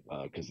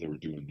 because they were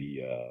doing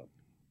the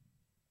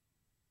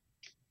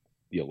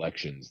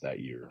elections that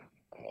year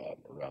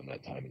around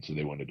that time, and so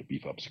they wanted to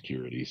beef up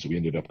security. So we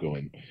ended up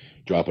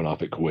dropping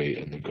off at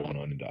Kuwait, and then going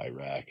on into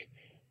Iraq.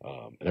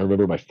 And I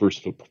remember my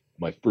first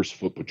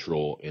foot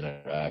patrol in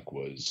Iraq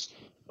was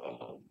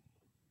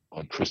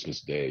on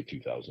Christmas Day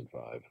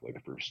 2005, like the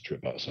first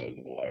trip outside of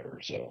the wire.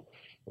 So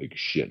like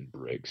shitting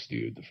bricks,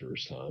 dude, the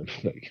first time,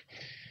 like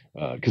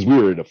because we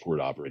were in a forward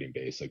operating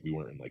base, like we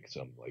weren't in like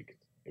some like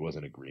it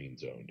wasn't a green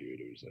zone, dude.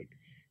 It was like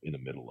in the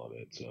middle of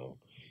it. So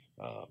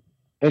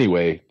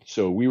anyway,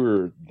 so we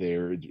were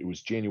there. It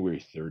was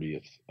January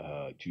 30th,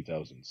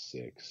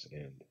 2006,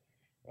 and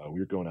we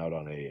were going out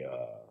on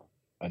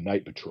a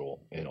night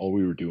patrol, and all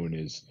we were doing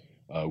is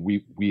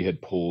we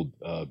had pulled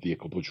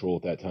vehicle patrol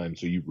at that time,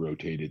 so you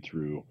rotated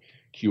through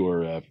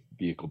QRF,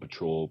 vehicle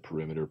patrol,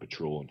 perimeter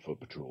patrol, and foot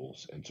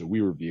patrols, and so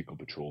we were vehicle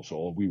patrol. So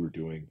all we were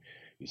doing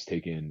is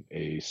taking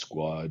a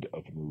squad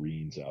of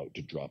Marines out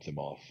to drop them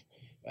off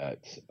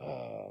at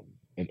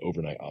an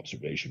overnight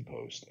observation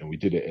post, and we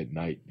did it at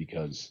night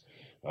because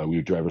we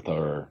would drive with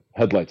our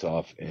headlights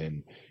off,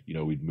 and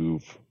we'd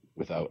move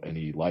without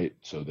any light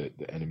so that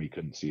the enemy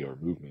couldn't see our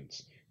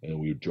movements. And then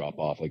we would drop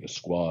off like a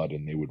squad,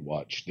 and they would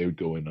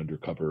go in under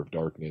cover of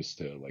darkness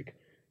to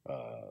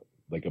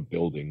like a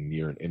building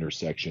near an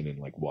intersection, and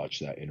like watch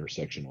that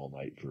intersection all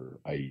night for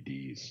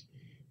IEDs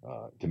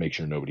to make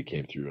sure nobody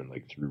came through and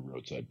like threw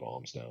roadside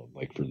bombs down,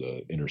 like for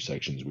the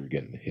intersections we were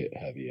getting hit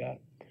heavy at.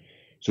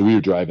 So we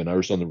were driving, I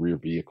was on the rear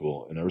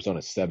vehicle, and I was on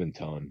a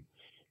 7-ton.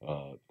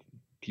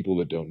 People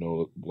that don't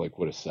know like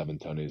what a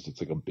 7-ton is,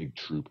 it's like a big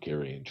troop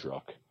carrying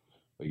truck.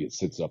 Like it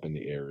sits up in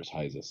the air as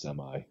high as a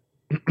semi.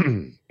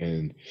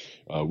 And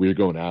we were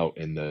going out,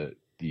 and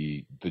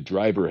the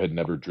driver had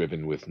never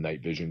driven with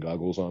night vision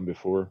goggles on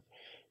before,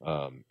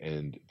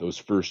 and those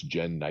first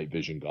gen night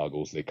vision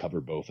goggles, they cover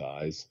both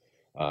eyes,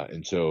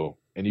 and so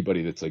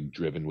anybody that's like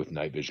driven with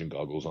night vision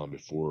goggles on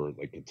before,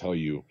 like can tell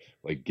you,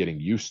 like getting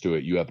used to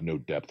it, you have no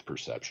depth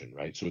perception,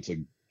 right? So it's like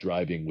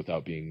driving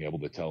without being able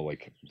to tell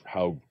like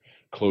how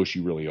close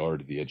you really are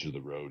to the edge of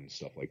the road and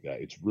stuff like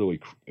that. It's really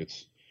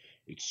it's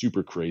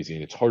super crazy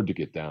and it's hard to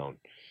get down.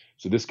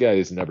 So this guy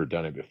has never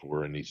done it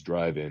before, and he's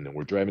driving, and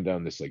we're driving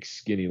down this like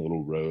skinny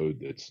little road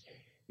that's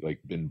like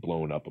been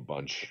blown up a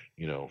bunch,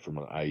 you know, from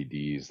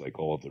IEDs. Like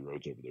all of the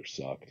roads over there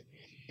sucked.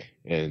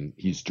 And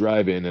he's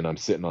driving, and I'm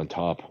sitting on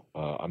top.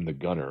 I'm the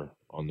gunner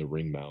on the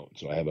ring mount,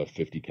 so I have a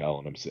 50 cal,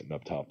 and I'm sitting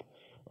up top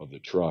of the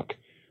truck.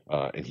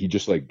 And he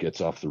just like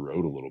gets off the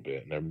road a little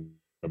bit, and I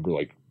remember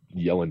like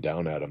yelling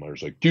down at him. I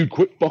was like, "Dude,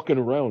 quit fucking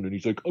around!" And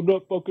he's like, "I'm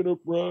not fucking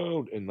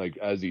around." And like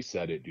as he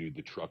said it, dude,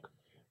 the truck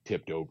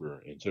tipped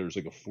over, and so there's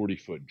like a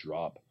 40-foot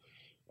drop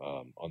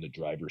on the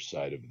driver's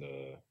side of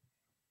the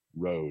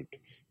road,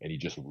 and he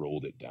just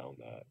rolled it down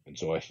that. And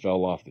so I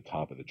fell off the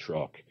top of the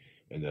truck,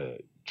 and the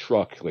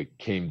truck like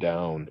came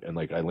down, and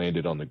like I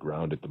landed on the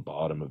ground at the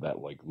bottom of that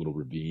like little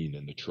ravine,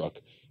 and the truck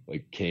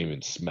like came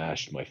and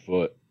smashed my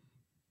foot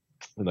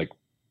and like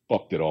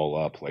fucked it all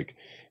up. Like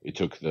it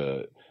took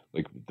the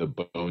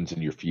bones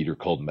in your feet are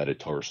called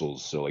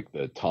metatarsals. So like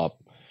the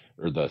top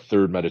or the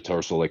third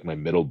metatarsal, like my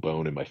middle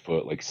bone in my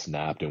foot, like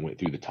snapped and went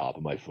through the top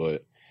of my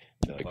foot.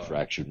 And like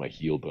fractured my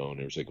heel bone.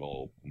 It was like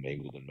all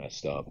mangled and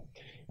messed up.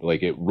 But,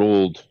 like it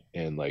rolled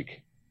and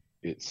like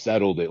it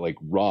settled. It like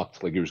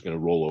rocked like it was gonna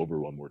roll over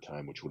one more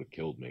time, which would have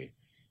killed me.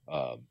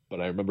 But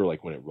I remember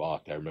like when it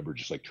rocked, I remember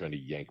just like trying to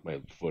yank my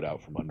foot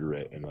out from under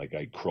it, and like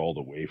I crawled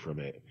away from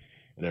it.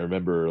 And I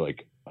remember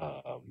like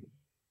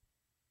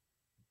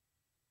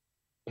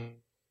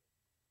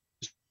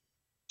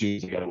soon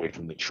as I got away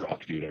from the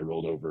truck, dude, I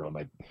rolled over on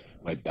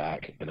my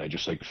back, and I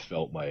just like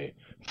felt my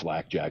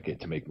flak jacket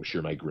to make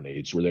sure my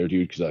grenades were there,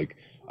 dude. Because like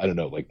I don't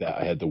know, like that,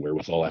 I had the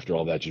wherewithal after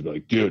all that to be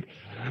like, dude,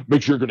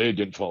 make sure your grenade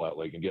didn't fall out,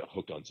 like, and get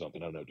hooked on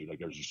something. I don't know, dude.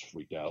 Like I was just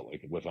freaked out.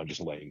 Like, what if I'm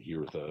just laying here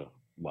with a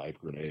live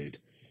grenade?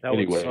 That would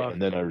Anyway, suck.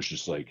 and then I was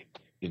just like,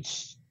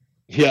 it's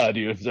yeah,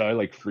 dude. So I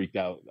like freaked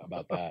out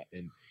about that,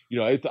 and you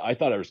know, I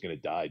thought I was gonna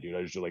die, dude.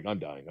 I was just like, I'm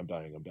dying, I'm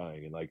dying, I'm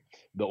dying, and like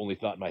the only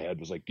thought in my head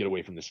was like, get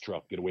away from this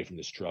truck, get away from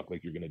this truck.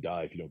 Like you're gonna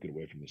die if you don't get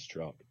away from this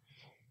truck.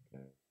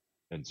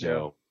 And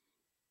Yeah.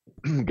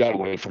 so got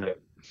away from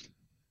it,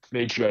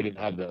 made sure I didn't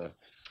have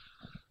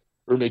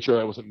or made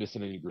sure I wasn't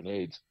missing any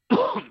grenades.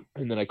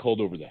 And then I called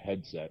over the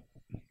headset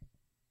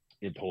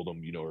and told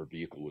them, you know, our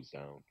vehicle was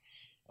down.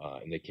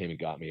 And they came and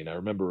got me. And I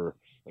remember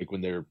like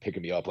when they were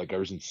picking me up, like I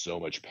was in so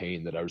much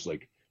pain that I was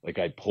like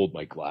I pulled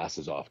my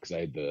glasses off because I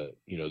had the,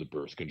 you know, the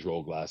birth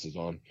control glasses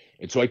on.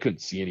 And so I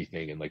couldn't see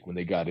anything. And like when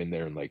they got in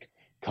there and like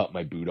cut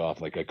my boot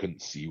off, like I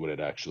couldn't see what it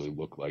actually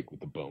looked like with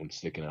the bone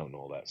sticking out and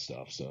all that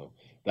stuff. So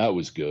that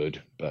was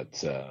good. But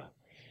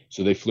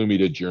so they flew me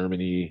to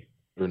Germany,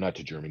 or not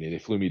to Germany. They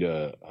flew me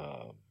to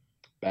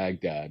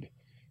Baghdad,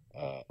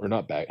 or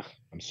not Bag.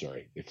 I'm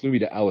sorry. They flew me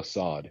to Al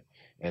Assad,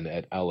 and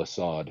at Al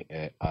Assad, Is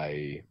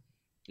that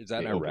they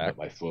in opened Iraq? up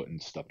my foot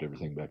and stuffed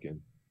everything back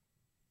in.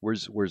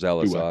 Where's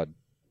Al Do what? Assad?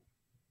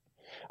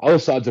 Al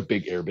Assad's a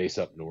big air base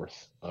up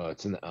north.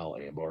 It's in the Al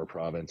Anbar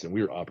province, and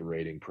we were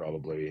operating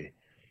probably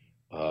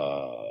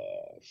uh,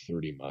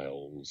 30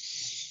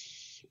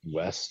 miles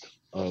west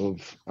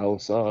of Al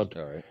Assad.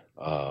 All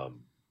right.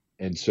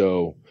 And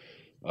so,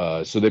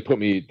 so they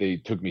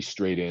took me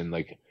straight in,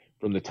 like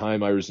from the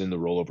time I was in the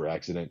rollover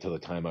accident till the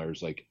time I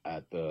was like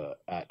at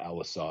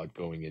Al Assad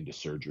going into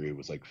surgery, it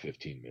was like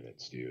 15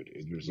 minutes, dude.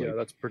 It was Yeah, like,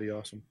 that's pretty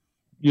awesome.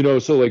 you know,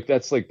 so like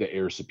that's like the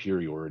air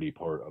superiority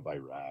part of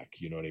Iraq.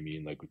 You know what I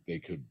mean? Like they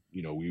could,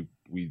 you know,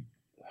 we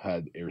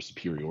had air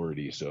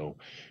superiority, so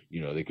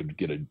you know they could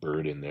get a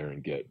bird in there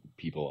and get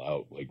people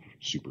out like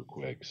super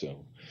quick.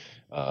 So,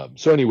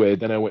 so anyway,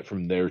 then I went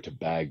from there to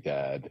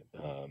Baghdad.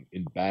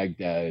 In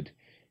Baghdad,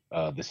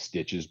 the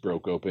stitches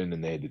broke open,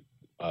 and they had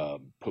to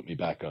put me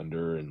back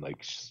under and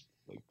like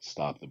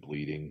stop the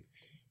bleeding.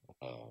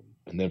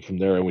 And then from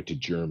there, I went to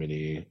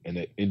Germany,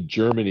 and in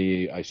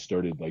Germany, I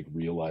started like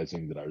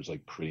realizing that I was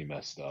like pretty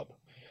messed up.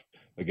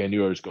 Like I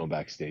knew I was going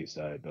back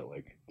stateside, but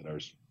like that I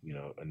was, you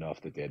know,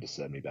 enough that they had to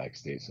send me back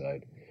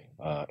stateside.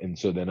 And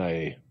so then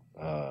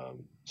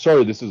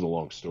sorry, this is a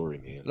long story,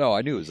 man. No,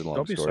 I knew it was a long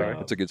Don't be story. sorry.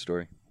 It's a good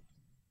story.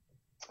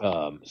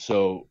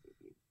 So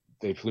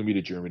they flew me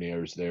to Germany. I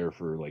was there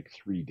for like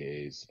 3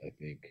 days, I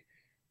think,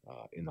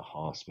 in the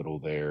hospital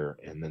there,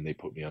 and then they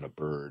put me on a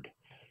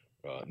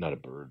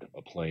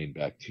plane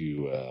back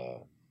to.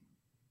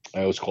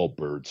 I always call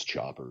birds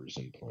choppers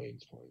and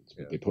planes, but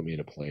Yeah. they put me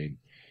in a plane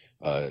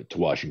to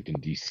Washington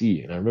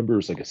D.C. And I remember it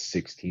was like a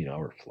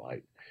 16-hour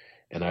flight,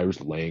 and I was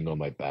laying on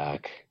my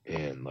back,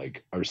 and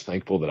like I was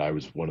thankful that I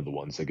was one of the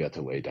ones that got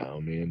to lay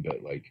down, man.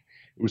 But like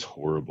it was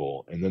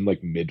horrible. And then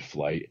like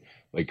mid-flight,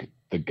 like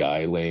the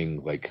guy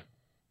laying like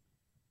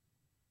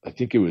I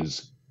think it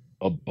was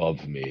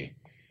above me,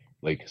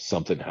 like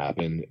something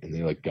happened, and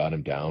they like got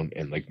him down,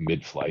 and like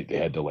mid-flight they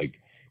had to like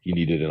he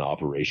needed an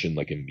operation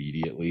like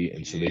immediately,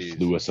 and so they Jeez.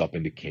 flew us up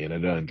into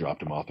Canada and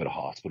dropped him off at a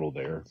hospital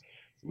there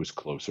it was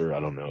closer. I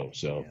don't know.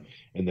 So, Man.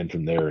 and then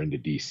from there into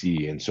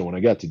DC. And so when I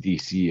got to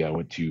DC, I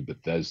went to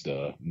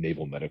Bethesda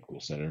Naval Medical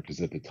Center because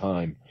at the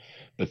time,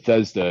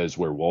 Bethesda is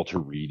where Walter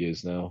Reed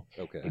is now.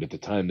 Okay. But at the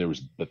time, there was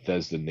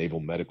Bethesda Naval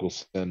Medical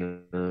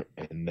Center,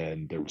 and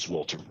then there was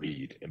Walter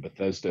Reed. And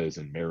Bethesda is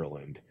in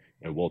Maryland,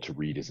 and Walter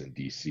Reed is in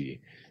DC.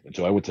 And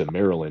so I went to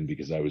Maryland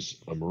because I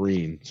was a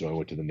Marine, so I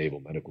went to the Naval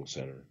Medical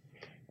Center.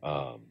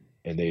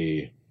 And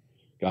they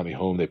got me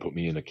home. They put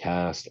me in a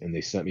cast, and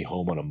they sent me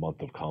home on a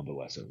month of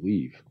convalescent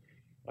leave.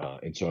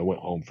 And so I went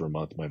home for a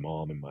month. My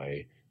mom and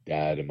my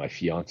dad and my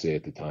fiance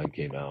at the time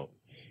came out.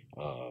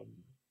 Um,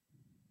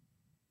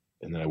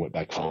 and then I went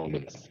back home.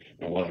 And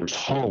while I was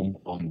home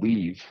on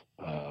leave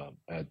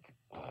at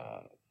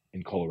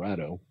in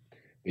Colorado,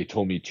 they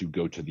told me to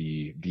go to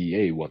the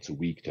VA once a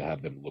week to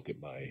have them look at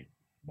my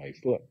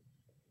foot.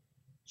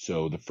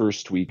 So the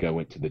first week I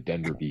went to the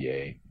Denver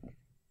VA,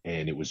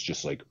 and it was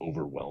just like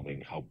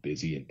overwhelming how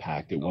busy and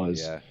packed it Oh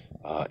was. yeah.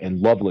 And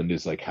Loveland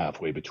is like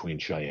halfway between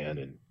Cheyenne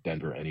and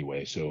Denver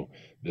anyway. So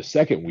the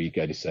second week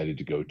I decided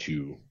to go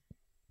to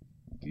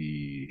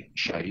the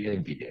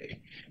Cheyenne VA,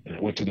 and I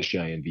went to the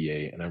Cheyenne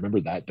VA, and I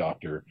remember that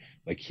doctor,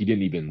 like he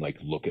didn't even like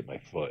look at my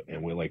foot,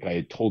 and we like I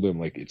had told him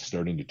like it's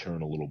starting to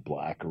turn a little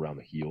black around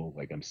the heel,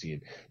 like I'm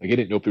seeing, like I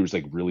didn't know if there was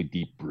like really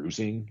deep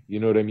bruising, you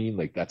know what I mean?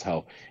 Like that's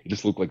how it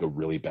just looked like a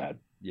really bad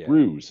Yeah.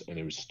 bruise, and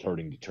it was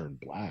starting to turn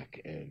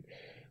black,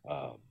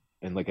 um,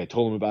 and like I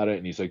told him about it,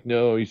 and he's like,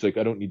 no, he's like,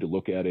 I don't need to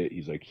look at it.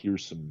 He's like,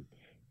 here's some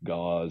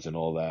gauze and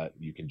all that.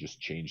 You can just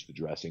change the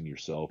dressing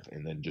yourself,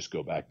 and then just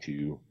go back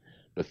to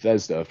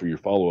Bethesda for your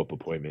follow-up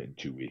appointment in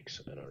 2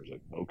 weeks. And I was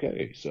like,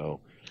 okay.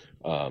 So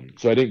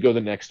I didn't go the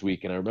next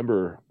week. And I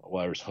remember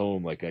while I was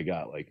home, like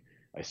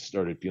I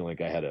started feeling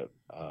like I had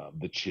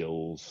the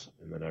chills,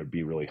 and then I'd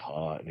be really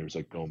hot, and it was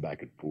like going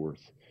back and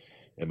forth.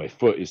 And my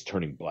foot is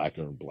turning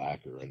blacker and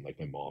blacker. And like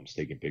my mom's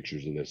taking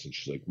pictures of this, and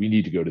she's like, we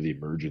need to go to the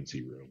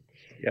emergency room.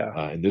 Yeah.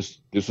 And this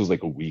was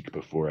like a week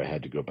before I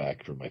had to go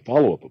back for my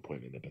follow-up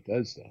appointment at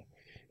Bethesda.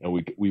 And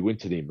we went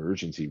to the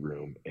emergency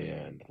room,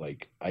 and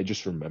like I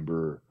just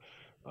remember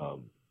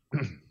um,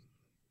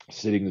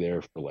 sitting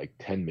there for like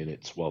 10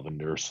 minutes while the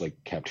nurse like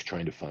kept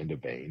trying to find a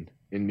vein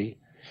in me.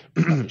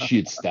 She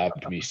had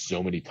stabbed me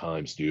so many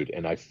times, dude,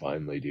 and I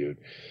finally, dude,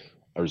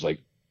 I was like,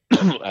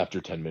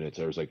 after 10 minutes,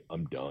 I was like,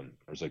 I'm done.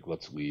 I was like,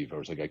 let's leave. I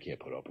was like, I can't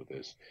put up with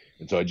this.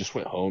 And so I just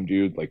went home,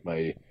 dude. Like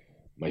my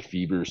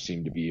fever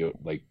seemed to be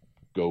like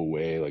go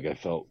away. Like I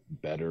felt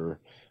better.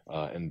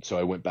 And so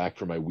I went back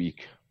for my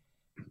week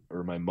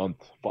or my month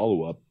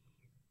follow up.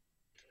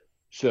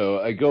 So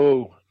I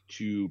go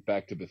to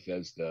back to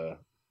Bethesda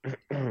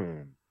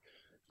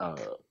uh,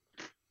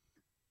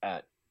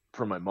 at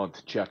for my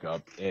month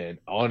checkup, and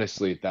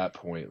honestly, at that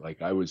point,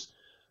 like I was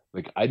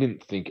like I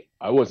didn't think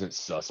I wasn't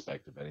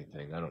suspect of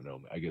anything. I don't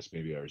know. I guess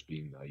maybe I was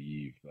being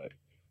naive, but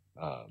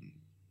um,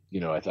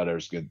 I thought I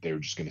was good. They were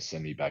just going to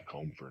send me back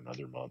home for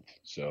another month.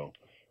 So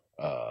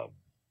uh,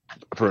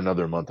 for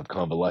another month of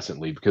convalescent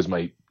leave because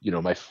my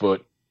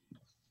foot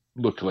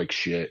looked like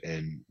shit,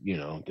 and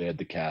they had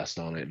the cast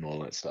on it and all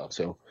that stuff.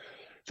 So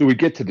we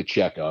get to the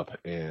checkup,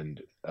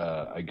 and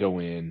I go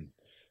in,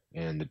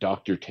 and the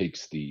doctor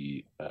takes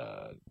the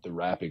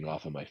wrapping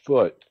off of my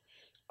foot,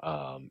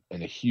 and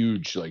a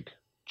huge like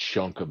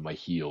chunk of my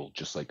heel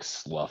just like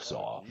sloughs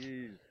off.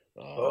 Jeez.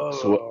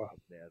 Oh,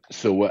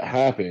 So what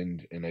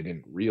happened, and I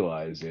didn't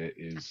realize it,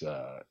 is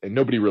and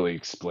nobody really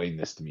explained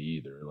this to me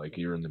either. Like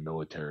you're in the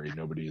military,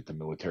 nobody at the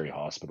military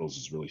hospitals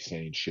is really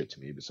saying shit to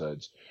me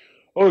besides,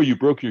 oh, you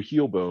broke your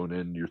heel bone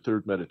and your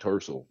third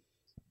metatarsal.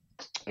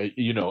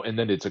 And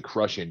then it's a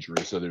crush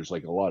injury, so there's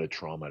like a lot of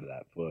trauma to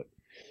that foot.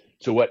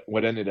 So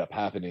what ended up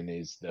happening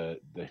is the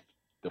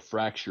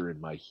fracture in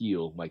my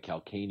heel, my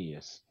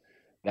calcaneus,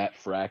 that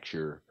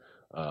fracture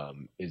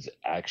is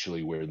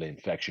actually where the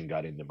infection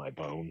got into my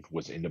bone,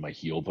 was into my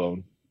heel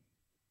bone.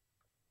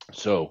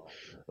 So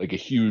like a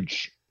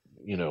huge,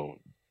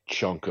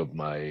 chunk of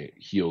my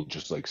heel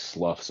just like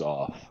sloughs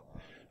off.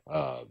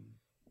 Um,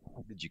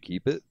 Did you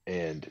keep it?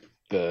 and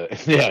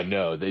yeah,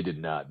 no, they did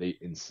not. They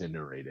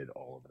incinerated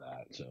all of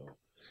that.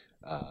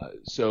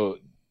 So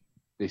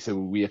they said,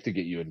 well, we have to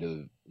get you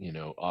into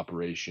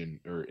operation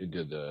or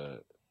into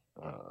the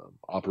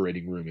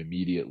operating room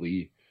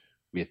immediately.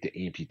 We have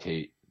to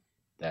amputate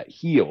that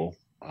heel,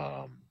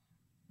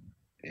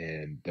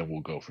 and then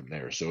we'll go from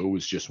there. So it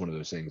was just one of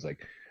those things.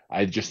 Like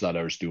I just thought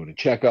I was doing a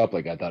checkup.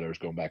 Like I thought I was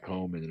going back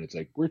home, and then it's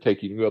like we're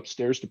taking you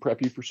upstairs to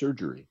prep you for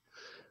surgery.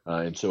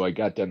 And so I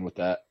got done with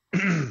that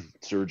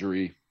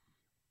surgery.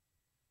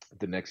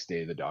 The next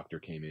day, the doctor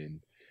came in,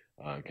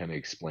 kind of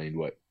explained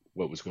what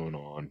was going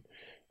on.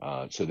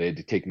 So they had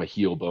to take my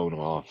heel bone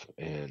off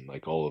and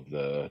like all of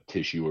the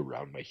tissue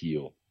around my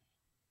heel,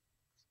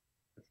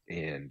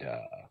 and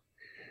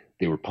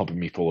they were pumping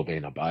me full of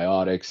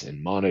antibiotics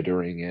and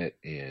monitoring it.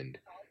 And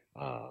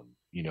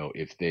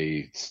if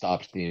they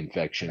stopped the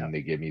infection,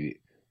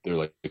 they're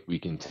like, we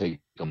can take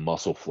a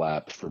muscle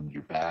flap from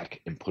your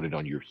back and put it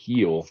on your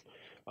heel.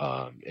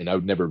 And I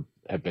would never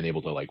have been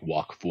able to like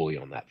walk fully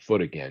on that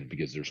foot again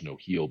because there's no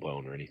heel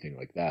bone or anything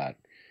like that.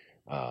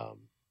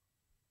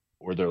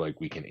 or they're like,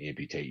 we can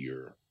amputate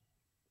your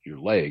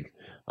leg.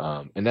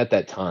 And at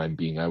that time,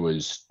 being I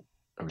was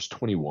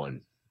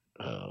 21,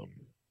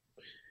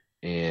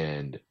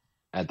 and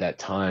at that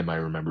time, I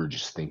remember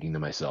just thinking to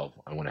myself,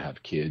 I want to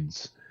have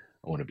kids.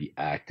 I want to be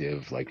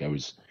active. Like I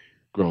was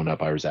growing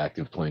up, I was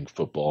active playing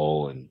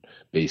football and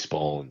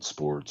baseball and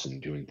sports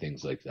and doing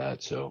things like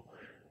that. So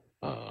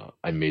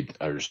I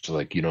was just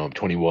like, I'm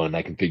 21,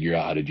 I can figure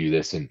out how to do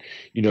this. And,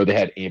 they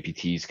had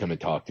amputees come and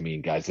talk to me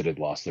and guys that had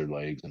lost their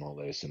legs and all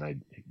this. And I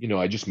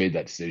just made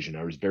that decision.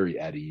 I was very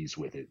at ease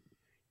with it,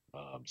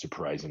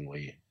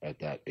 surprisingly, at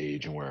that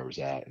age and where I was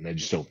at. And I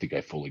just don't think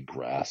I fully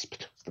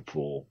grasped the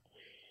full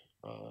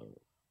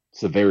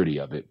severity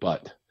of it.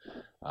 But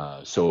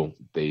so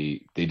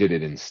they did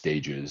it in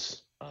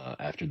stages.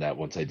 After that,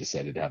 once I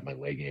decided to have my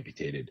leg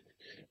amputated,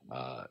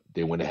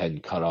 they went ahead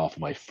and cut off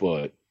my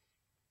foot.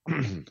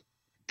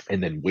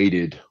 And then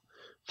waited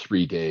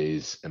 3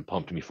 days and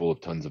pumped me full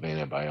of tons of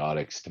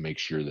antibiotics to make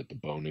sure that the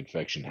bone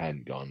infection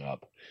hadn't gone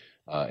up.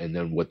 And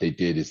then what they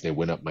did is they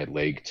went up my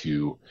leg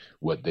to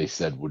what they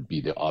said would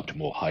be the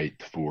optimal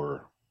height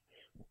for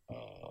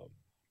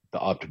the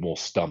optimal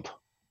stump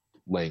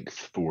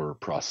length for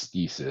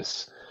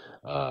prosthesis.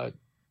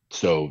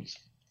 So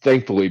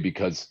thankfully,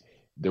 because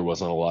there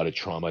wasn't a lot of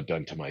trauma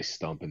done to my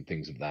stump and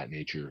things of that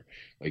nature,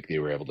 like they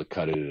were able to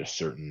cut it at a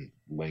certain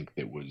length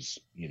that was,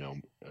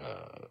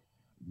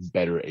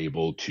 better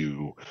able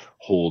to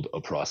hold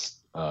a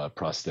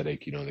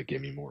prosthetic, that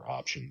gave me more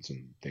options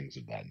and things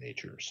of that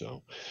nature.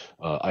 So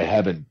I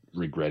haven't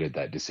regretted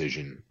that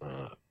decision,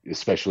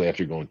 especially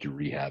after going through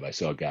rehab. I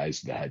saw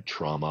guys that had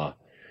trauma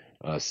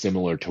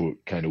similar to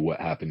kind of what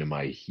happened to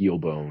my heel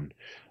bone,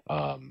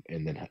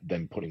 and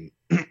then putting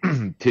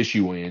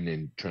tissue in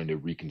and trying to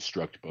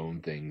reconstruct bone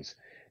things,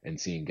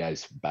 and seeing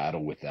guys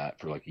battle with that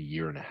for like a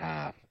year and a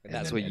half. And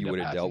that's what you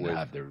would have dealt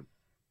with.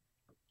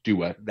 Do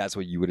what? That's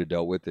what you would have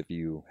dealt with if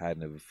you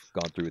hadn't have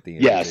gone through with the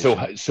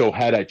amputation. So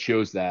had I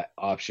chose that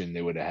option,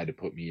 they would have had to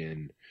put me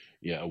in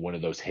one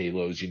of those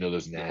halos,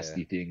 those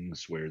nasty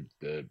things where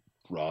the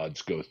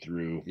rods go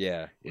through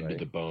into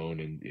the bone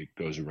and it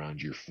goes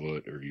around your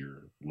foot or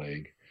your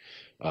leg.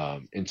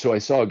 And so I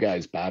saw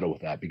guys battle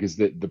with that, because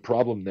the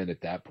problem then at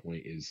that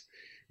point is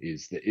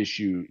the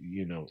issue,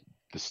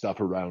 the stuff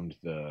around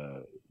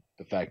the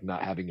fact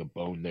not having a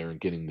bone there and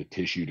getting the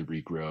tissue to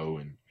regrow,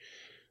 and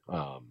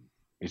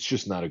it's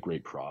just not a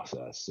great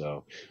process.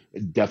 So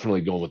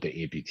definitely going with the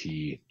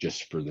amputee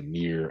just for the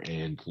near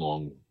and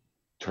long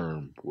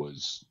term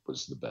was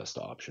the best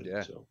option.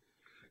 Yeah. So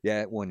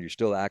yeah, when you're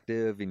still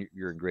active and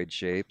you're in great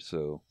shape.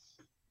 So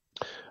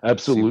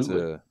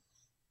absolutely.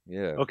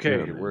 Okay.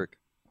 Good work.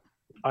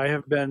 I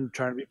have been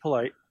trying to be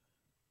polite.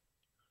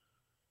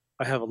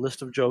 I have a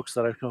list of jokes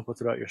that I've come up with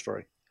throughout your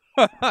story.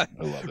 I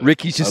love it.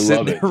 Ricky's just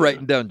sitting there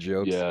writing down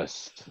jokes.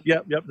 Yes.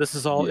 Yep. This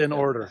is all in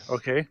order.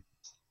 Okay.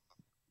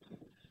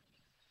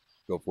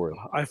 Go for it.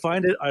 I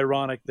find it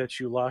ironic that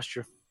you lost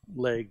your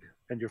leg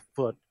and your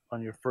foot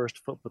on your first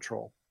foot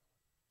patrol.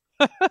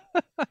 Foot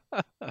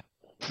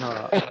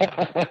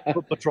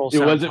patrol.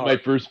 It wasn't my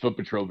first foot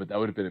patrol, but that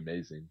would have been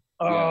amazing.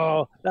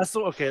 Oh, that's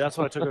okay. That's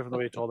what I took it from the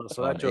way you told us.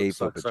 So that joke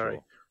sucks.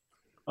 Sorry.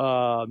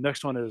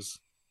 Next one is,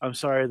 I'm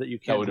sorry that you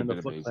can't join the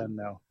Foot Clan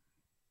now.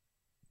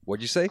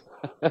 What'd you say?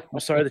 I'm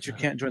sorry that you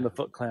can't join the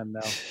Foot Clan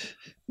now.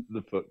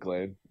 The Foot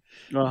Clan.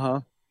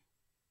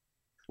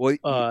 Well,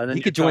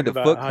 he could join the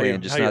Foot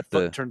Clan, just not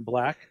the. Turned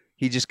black.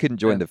 He just couldn't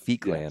join the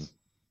Feet Clan.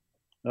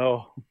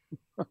 Oh.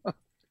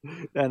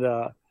 And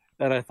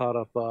I thought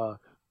of,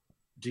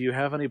 do you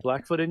have any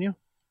Blackfoot in you?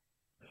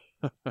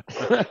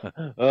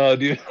 Oh,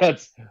 dude,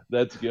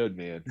 that's good,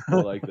 man. I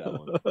like that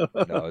one.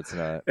 No, it's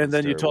not. And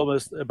then you told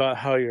us about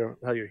how your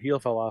heel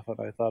fell off, and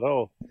I thought,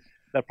 oh,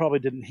 that probably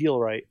didn't heal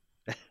right.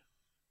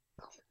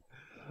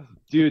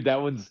 Dude,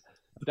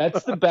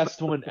 that's the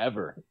best one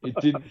ever. It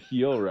didn't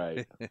heal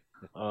right.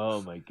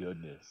 Oh my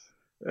goodness.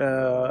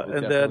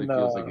 And then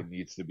feels then like it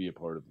needs to be a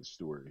part of the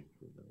story.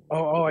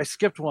 Oh, I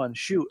skipped one.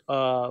 Shoot.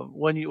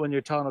 When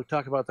you're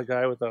talk about the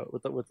guy with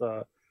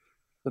the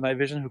night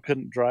vision who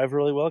couldn't drive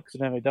really well because he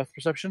didn't have any depth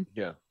perception.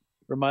 Yeah.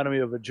 Reminded me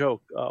of a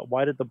joke.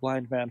 Why did the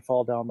blind man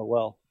fall down the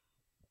well?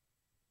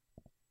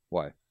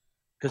 Why?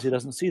 Because he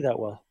doesn't see that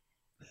well.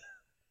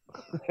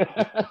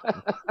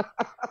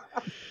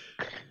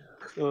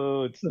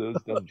 Oh, it's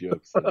those dumb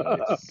jokes.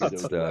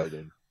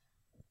 And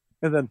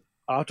then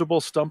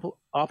optimal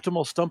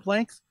stump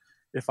length.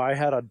 If I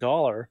had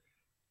 $1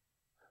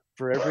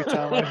 for every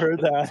time I heard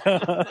that.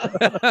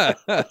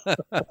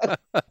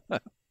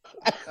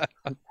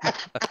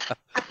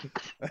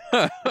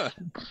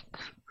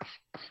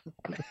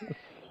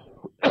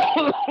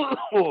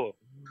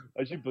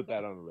 I should put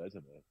that on a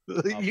resume.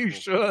 You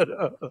should.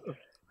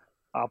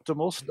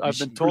 Optimal. I've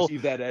been told.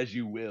 Perceive that as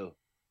you will.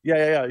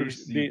 Yeah. You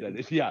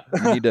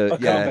need to.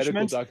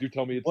 Medical doctor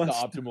told me it's the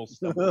optimal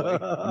stump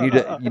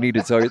length. You need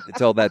to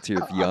tell that to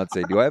your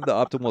fiance. Do I have the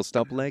optimal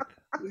stump length?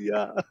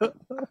 Yeah.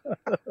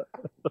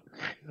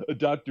 A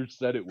doctor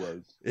said it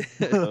was.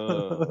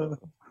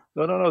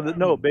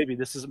 No, baby.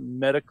 This is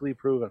medically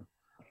proven.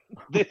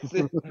 This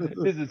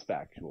is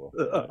factual.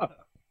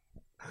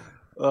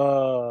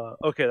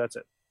 Okay, that's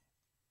it.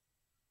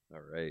 All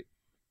right.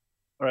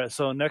 All right.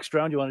 So next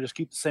round, you want to just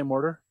keep the same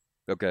order?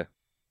 Okay.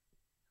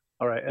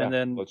 All right, Yeah, and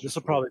then let's this just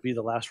will probably be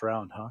the last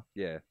round, huh?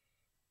 Yeah.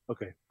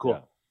 Okay, cool. Yeah.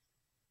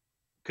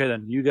 Okay,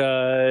 then you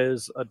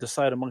guys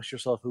decide amongst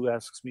yourself who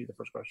asks me the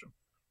first question.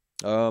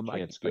 I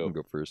Chance, can go.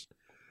 go first.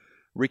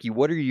 Ricky,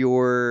 what is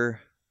your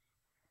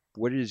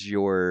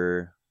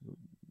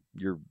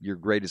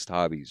greatest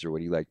hobbies, or what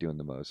do you like doing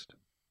the most?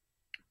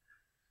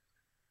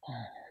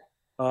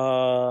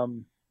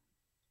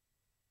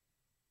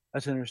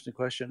 That's an interesting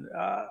question.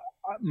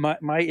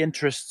 My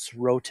interests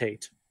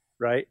rotate,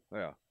 right?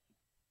 Yeah.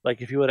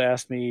 Like if you would have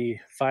asked me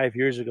 5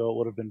 years ago, it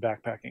would have been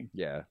backpacking.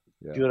 Yeah.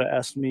 If Yeah. you would have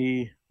asked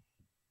me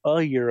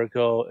a year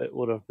ago, it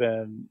would have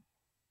been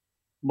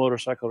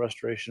motorcycle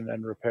restoration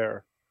and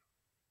repair.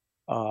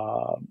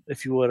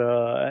 If you would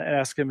have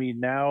asked me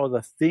now,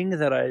 the thing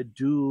that I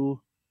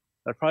do,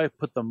 I probably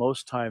put the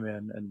most time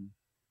in, and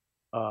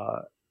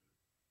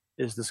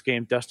is this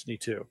game Destiny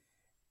 2.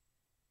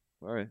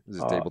 All right. Is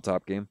it a Uh,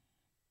 tabletop game?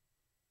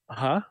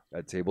 huh?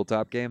 A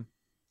tabletop game?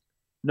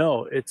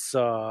 No, it's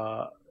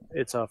a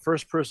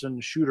first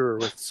person shooter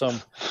with some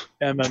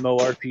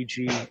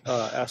MMORPG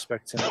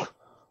aspects in it.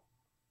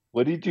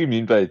 What did you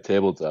mean by a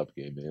tabletop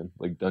game, man?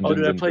 Like Oh, Dungeons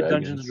dude, I and played Dragons?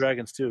 Dungeons and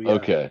Dragons too. Yeah.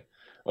 Okay.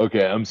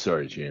 Okay, I'm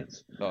sorry,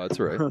 Chance. Oh, that's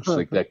all right. Just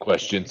like that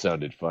question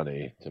sounded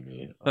funny to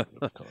me. Out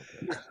of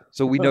context.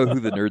 So we know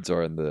who the nerds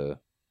are in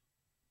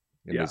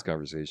Yeah. this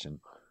conversation.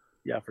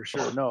 Yeah, for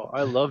sure. No,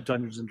 I love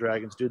Dungeons and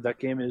Dragons, dude. That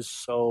game is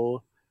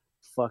so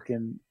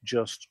fucking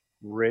just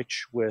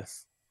rich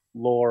with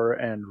lore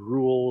and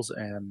rules,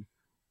 and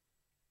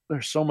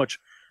there's so much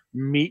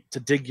meat to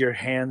dig your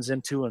hands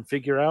into and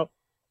figure out.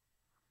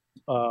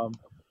 Um,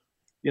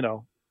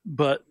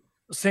 but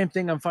same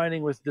thing I'm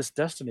finding with this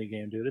Destiny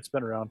game, dude. It's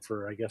been around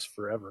for, I guess,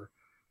 forever.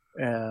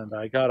 And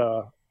I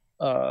got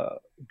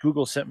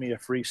Google sent me a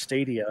free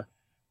Stadia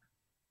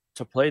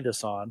to play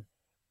this on.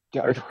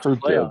 Yeah, I've heard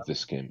play on. of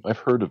this game. I've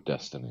heard of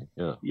Destiny.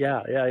 Yeah.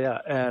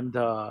 Yeah. And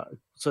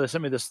so they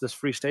sent me this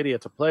free Stadia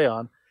to play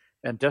on,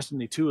 and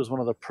Destiny 2 is one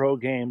of the pro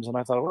games. And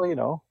I thought,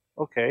 well,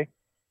 okay,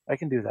 I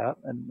can do that.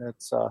 And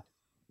it's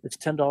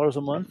 $10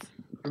 a month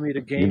for me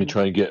to game. You gonna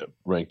try and get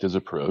ranked as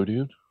a pro,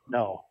 dude?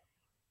 No,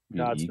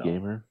 God's no.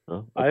 E-gamer?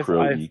 Huh?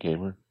 I've-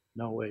 E-gamer?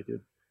 No way,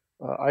 dude.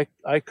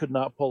 I could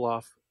not pull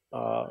off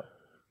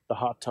the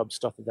hot tub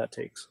stuff that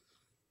takes.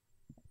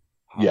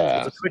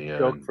 Yeah, It's a Twitch man.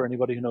 joke for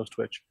anybody who knows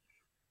Twitch.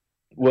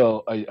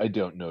 Well, I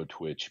don't know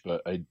Twitch,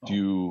 but I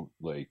do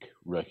like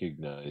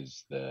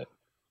recognize that.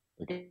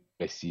 Like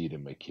I see it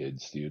in my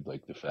kids, dude.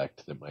 Like the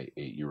fact that my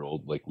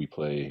 8-year-old, like we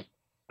play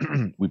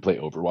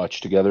Overwatch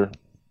together.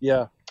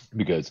 Yeah.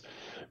 Because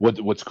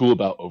what's cool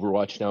about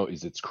Overwatch now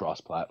is it's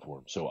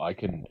cross-platform. So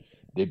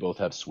they both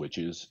have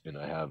Switches, and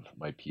I have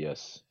my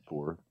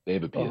PS4. They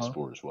have a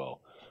PS4 as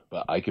well,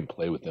 but I can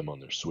play with them on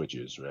their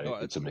Switches, right? Oh,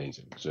 it's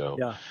amazing. So,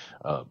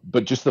 yeah.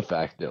 But just the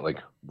fact that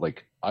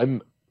like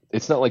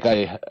it's not like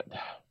I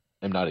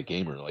am not a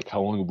gamer. Like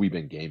how long have we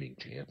been gaming,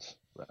 Chance?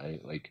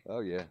 Right? Like, oh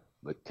yeah,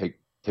 like take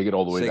it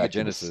all the way Sega back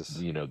Genesis.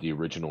 to the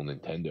original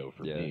Nintendo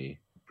for me.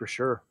 For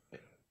sure.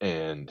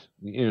 And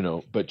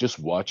but just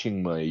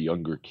watching my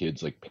younger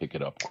kids like pick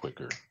it up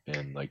quicker,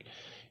 and like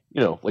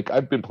like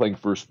I've been playing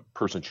first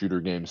person shooter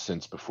games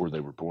since before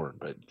they were born,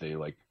 but they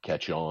like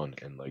catch on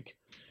and like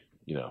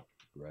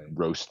right.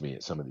 roast me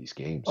at some of these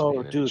games. Oh,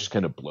 man. And dude. it just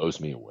kind of blows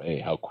me away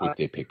how quick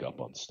they pick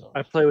up on stuff.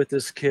 I play with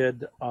this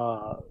kid,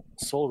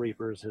 Soul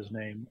Reaper is his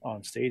name,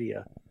 on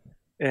Stadia,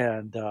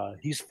 and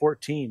he's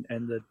 14,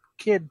 and the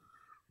kid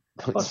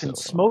fucking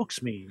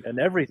smokes me and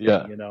everything.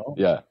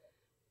 Yeah.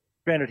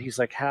 Granted, he's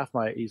like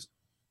he's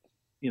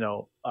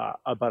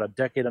about a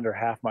decade under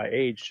half my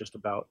age, just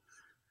about.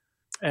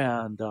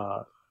 And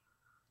I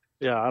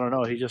don't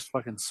know. He just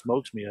fucking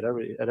smokes me at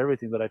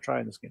everything that I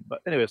try in this game.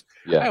 But anyways,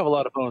 I have a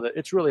lot of fun with it.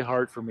 It's really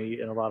hard for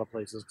me in a lot of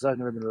places because I've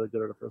never been really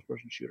good at a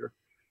first-person shooter.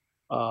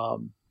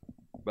 About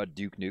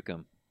Duke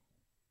Nukem?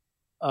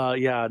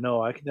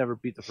 No, I can never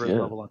beat the first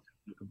level on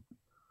Duke Nukem.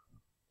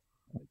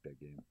 I like that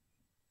game.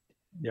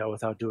 Yeah,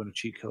 without doing a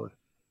cheat code.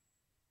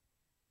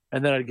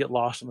 And then I'd get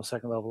lost on the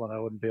second level, and I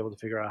wouldn't be able to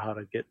figure out how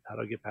to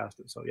get past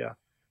it. So yeah,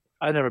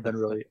 I've never been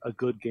really a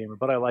good gamer,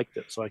 but I liked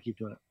it, so I keep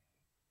doing it.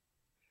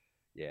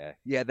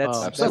 Yeah.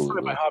 That's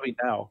probably my hobby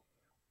now.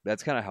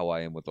 That's kind of how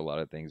I am with a lot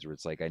of things, where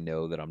it's like I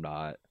know that I'm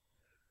not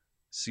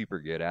super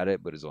good at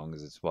it, but as long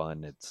as it's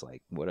fun, it's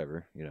like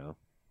whatever,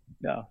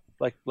 Yeah,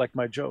 like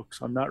my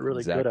jokes. I'm not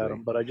really good at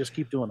them, but I just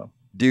keep doing them.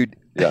 Dude,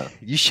 yeah.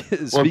 You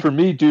should. Well, for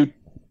me, dude,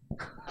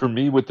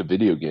 with the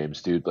video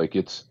games, dude, like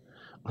it's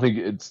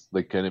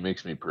like kind of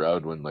makes me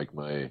proud when like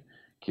my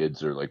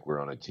kids are like we're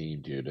on a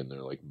team, dude, and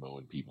they're like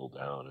mowing people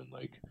down and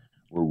like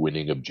we're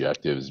winning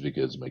objectives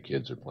because my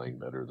kids are playing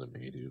better than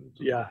me, dude.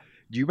 Yeah.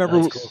 Do you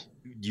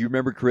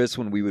remember Chris,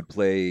 when we would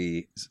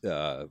play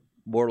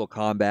Mortal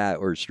Kombat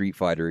or Street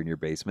Fighter in your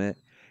basement,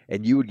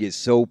 and you would get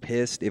so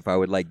pissed if I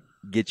would like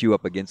get you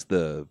up against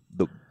the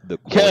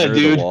corner of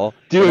the wall,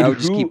 dude, and I would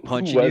just keep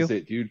punching who was you.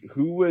 it, dude?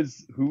 Who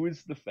was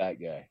the fat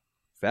guy?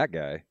 Fat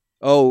guy.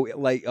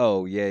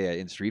 Oh, yeah,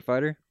 in Street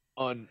Fighter,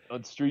 on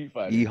Street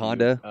Fighter. E dude.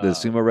 Honda, the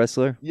sumo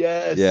wrestler.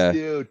 Yes, Yeah.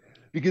 dude.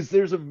 Because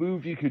there's a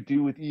move you could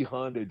do with E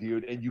Honda,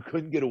 dude, and you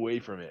couldn't get away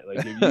from it.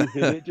 Like if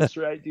you hit it just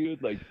right,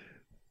 dude, like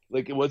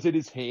was it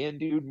his hand,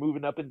 dude,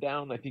 moving up and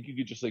down? I think you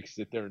could just like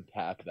sit there and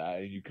tap that,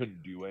 and you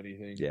couldn't do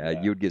anything.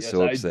 Yeah, you would get Yes,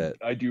 so upset.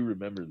 I do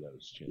remember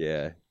those. Changes.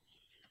 Yeah,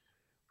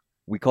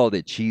 we called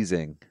it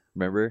cheesing.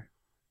 Remember?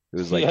 It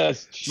was like,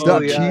 yes,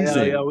 stop yeah,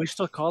 cheesing. yeah. We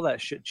still call that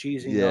shit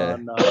cheesing Yeah.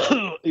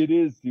 on. it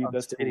is, dude. on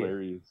That's Stadia.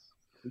 hilarious.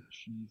 It's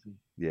cheesy.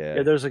 Yeah.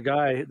 Yeah, there's a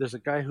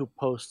guy who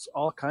posts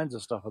all kinds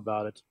of stuff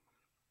about it.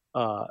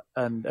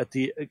 And at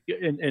the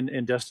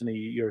in Destiny,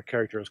 your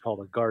character is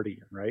called a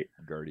guardian, right?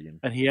 Guardian.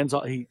 And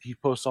he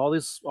posts all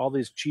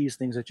these cheese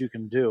things that you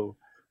can do.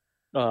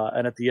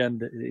 And at the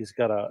end, he's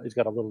got a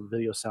little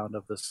video sound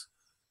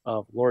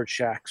of Lord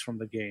Shaxx from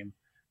the game,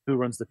 who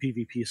runs the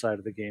PvP side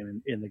of the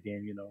game in the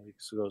game. You know, he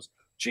goes,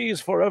 "Cheese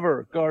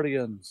forever,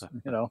 Guardians."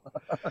 You know,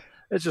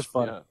 it's just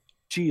fun. Yeah.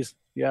 Cheese,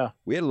 yeah.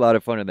 We had a lot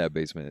of fun in that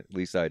basement. At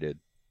least I did.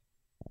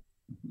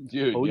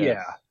 Dude, Oh,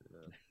 yes.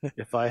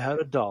 If I had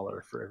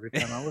 $1 for every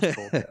time I was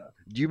told that.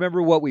 Do you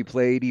remember what we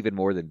played even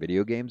more than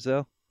video games,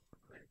 though?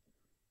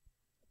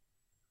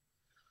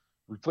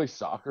 We play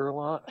soccer a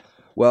lot.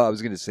 Well, I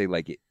was gonna say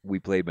we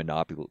played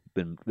Monopoly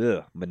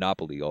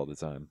all the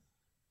time.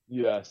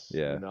 Yes.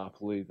 Yeah.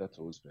 Monopoly. That's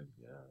always been.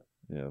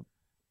 Yeah. Yeah.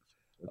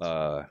 That's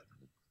fun.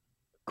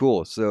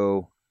 Cool.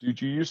 So,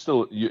 Dude, you used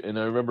to, and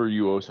I remember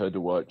you always had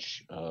to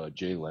watch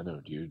Jay Leno,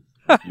 dude.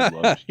 Like, you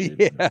loved Jay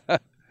Leno. yeah,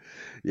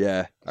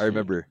 yeah, I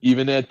remember.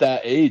 Even at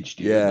that age,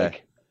 dude. Yeah.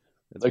 Like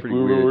That's pretty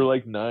we weird. were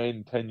like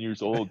 9, 10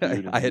 years old,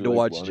 dude. I had to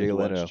watch Jay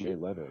Leno. Jay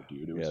Leno,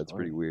 dude. It was Yeah, it's fun.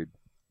 pretty weird.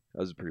 I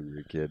was a pretty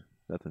weird kid.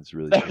 Nothing's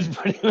really That was changed.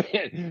 pretty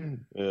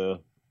weird. Yeah.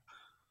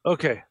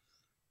 Okay,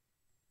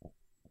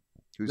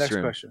 Who's next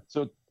turn? question.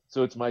 So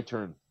it's my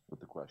turn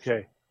with the question.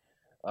 Okay,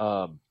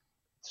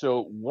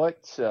 So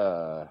what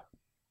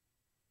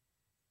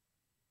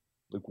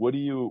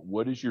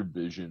what is your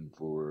vision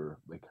for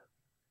like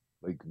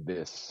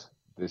this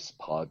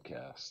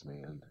podcast,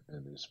 man?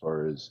 And as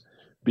far as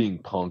being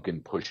punk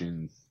and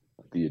pushing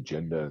the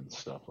agenda and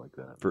stuff like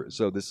that.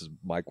 So this is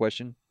my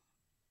question.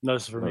 no,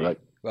 this is for me. Oh,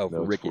 No,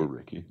 for it's Ricky. for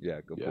Ricky.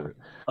 Yeah, go Yeah. for it.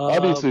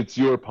 Obviously, it's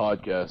your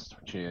podcast,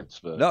 Chance.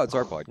 But No, it's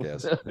our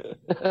podcast.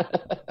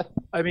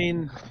 I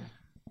mean,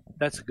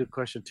 that's a good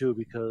question too,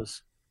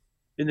 because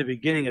in the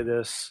beginning of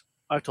this,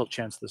 I've told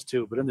Chance this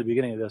too, but in the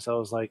beginning of this, I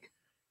was like,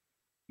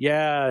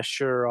 yeah,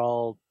 sure,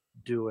 I'll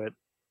do it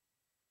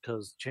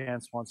because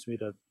Chance wants me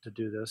to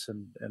do this,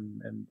 and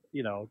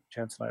you know,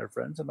 Chance and I are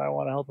friends, and I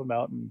want to help him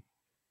out, and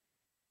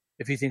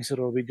if he thinks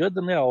it'll be good,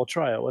 then yeah, we'll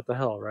try it. What the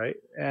hell, right?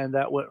 And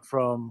that went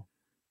from,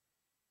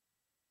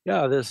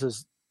 yeah, this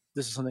is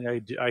something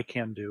I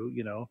can do,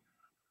 you know,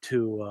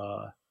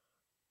 to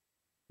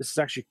this is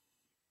actually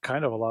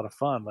kind of a lot of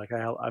fun. Like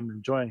I'm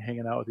enjoying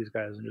hanging out with these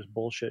guys and just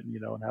bullshitting, you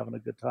know, and having a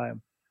good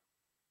time.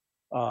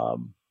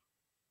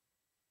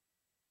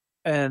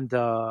 And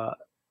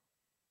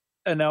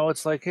now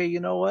it's like, hey, you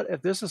know what?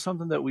 If this is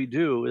something that we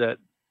do that,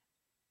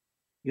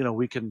 you know,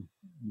 we can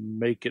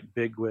make it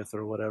big with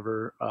or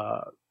whatever,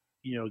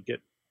 you know,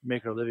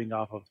 make our living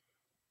off of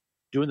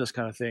doing this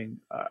kind of thing,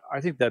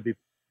 I think that'd be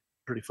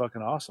pretty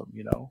fucking awesome,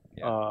 you know.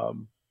 Yeah.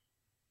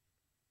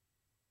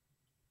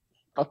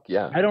 Fuck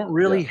yeah. I don't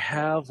really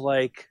have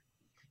like,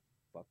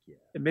 Fuck yeah.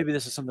 and maybe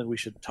this is something we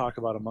should talk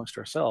about amongst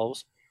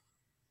ourselves.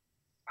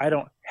 I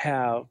don't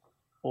have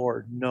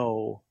or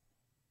know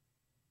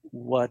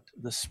what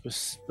the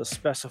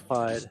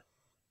specified,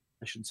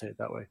 I shouldn't say it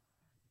that way.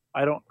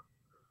 I don't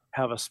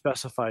have a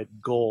specified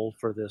goal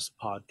for this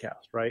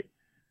podcast, right?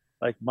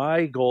 Like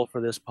my goal for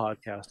this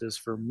podcast is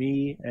for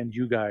me and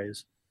you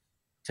guys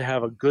to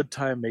have a good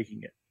time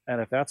making it.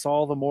 And if that's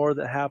all the more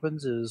that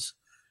happens is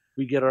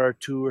we get our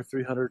 200 or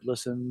 300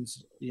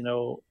 listens, you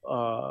know,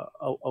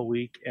 a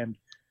week, and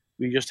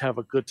we just have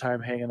a good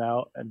time hanging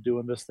out and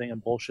doing this thing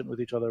and bullshitting with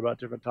each other about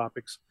different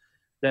topics,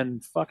 then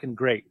fucking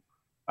great.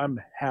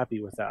 I'm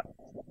happy with that.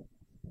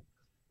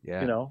 Yeah.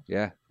 You know?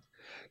 Yeah.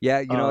 Yeah,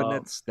 you know,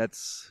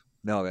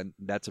 and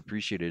that's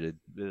appreciated.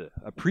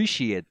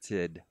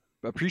 Appreciated.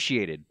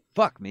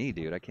 Fuck me,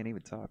 dude. I can't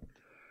even talk.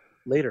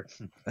 Later.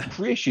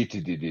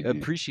 Appreciated.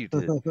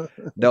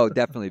 No,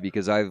 definitely,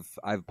 because I've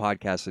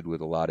podcasted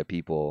with a lot of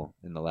people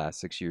in the last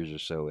 6 years or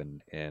so,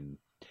 and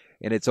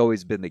it's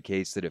always been the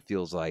case that it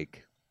feels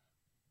like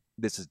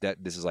this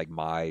is like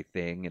my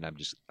thing, and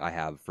I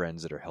have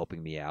friends that are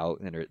helping me out,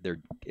 and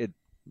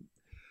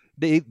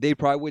they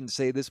probably wouldn't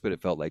say this, but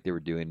it felt like they were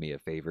doing me a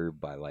favor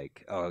by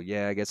like, oh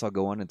yeah, I guess I'll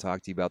go on and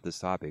talk to you about this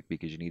topic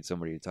because you need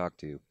somebody to talk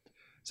to.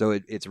 So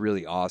it's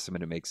really awesome,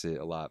 and it makes it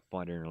a lot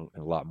funner and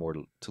a lot more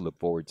to look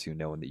forward to,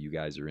 knowing that you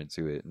guys are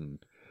into it, and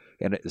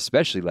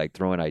especially like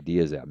throwing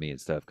ideas at me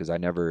and stuff, because I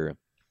never,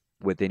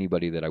 with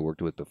anybody that I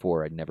worked with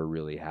before, I never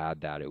really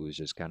had that. It was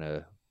just kind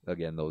of,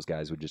 again, those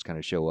guys would just kind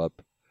of show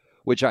up,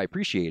 which I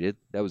appreciated.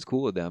 That was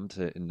cool of them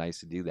and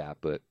nice to do that,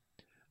 but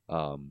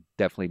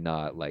definitely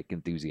not like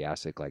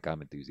enthusiastic like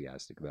I'm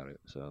enthusiastic about it.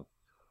 So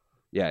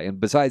yeah, and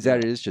besides that,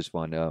 it is just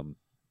fun.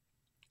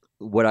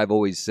 what I've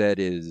always said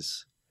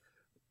is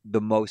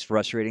the most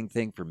frustrating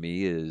thing for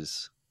me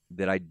is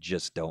that I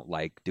just don't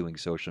like doing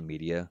social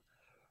media.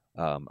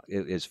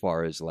 As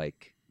far as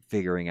like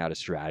figuring out a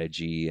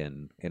strategy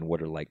and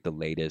what are like the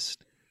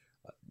latest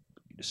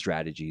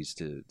strategies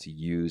to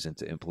use and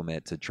to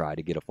implement to try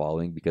to get a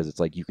following, because it's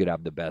like you could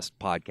have the best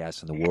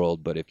podcast in the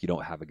world, but if you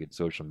don't have a good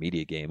social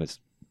media game, it's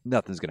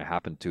nothing's going to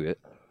happen to it.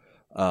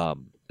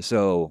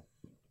 So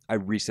I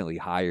recently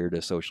hired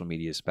a social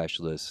media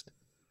specialist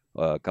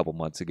a couple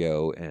months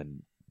ago,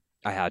 and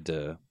I had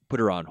to put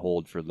her on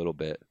hold for a little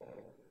bit,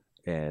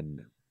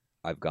 and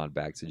I've gone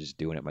back to just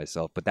doing it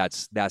myself. But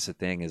that's the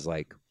thing is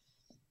like,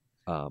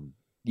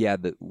 yeah,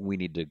 that we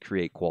need to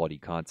create quality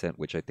content,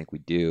 which I think we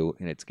do,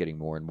 and it's getting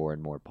more and more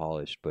and more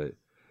polished. But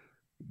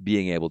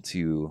being able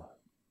to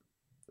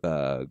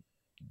uh,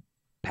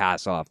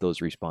 pass off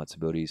those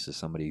responsibilities to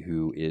somebody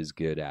who is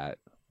good at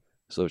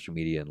social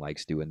media and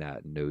likes doing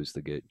that and knows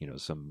the good,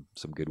 some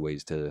good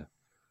ways to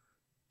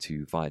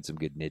find some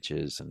good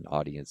niches and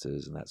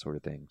audiences and that sort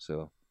of thing.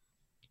 So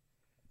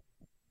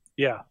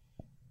Yeah.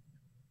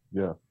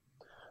 Yeah.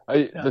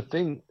 Yeah. The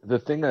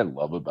thing I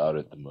love about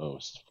it the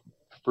most,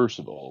 first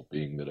of all,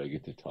 being that I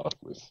get to talk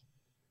with,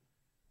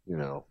 you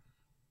know,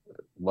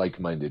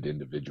 like-minded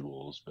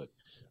individuals, but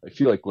I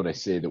feel like when I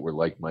say that we're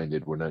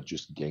like-minded, we're not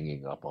just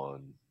ganging up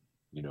on,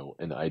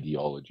 an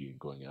ideology and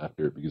going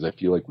after it, because I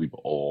feel like we've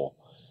all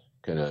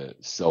kind of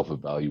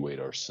self-evaluate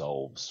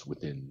ourselves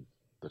within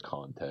the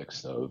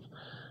context of,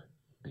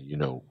 you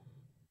know,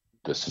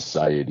 the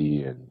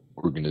society and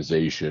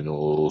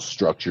organizational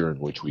structure in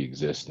which we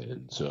exist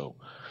in. So,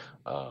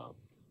 um,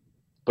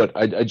 but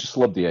I just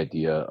love the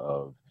idea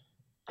of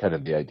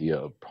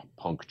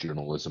punk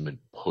journalism and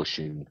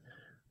pushing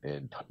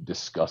and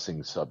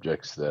discussing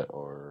subjects that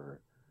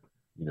are,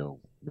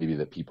 maybe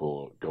that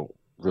people don't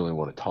really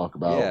want to talk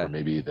about, or yeah,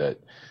 maybe that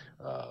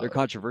they're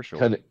controversial.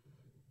 kind of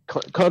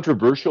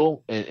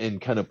controversial, and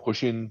kind of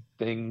pushing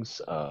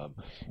things.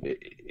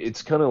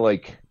 It's kind of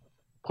like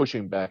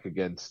pushing back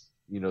against,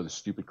 the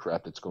stupid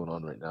crap that's going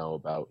on right now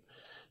about,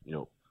 you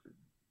know,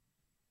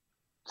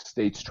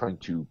 states trying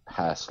to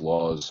pass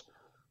laws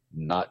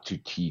not to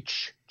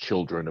teach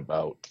children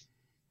about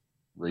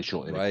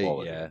racial Right?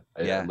 inequality. Yeah.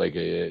 Yeah.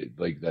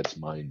 Like that's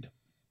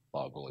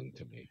mind-boggling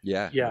to me.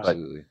 Yeah. Yeah. But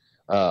Absolutely.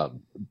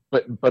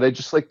 but I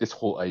just like this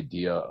whole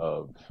idea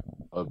of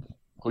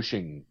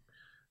pushing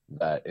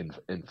that,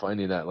 and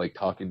finding that, like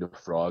talking to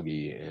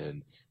Froggy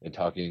and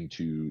talking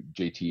to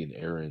JT and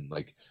Aaron,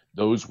 like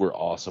those were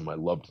awesome. I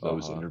loved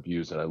those Uh-huh.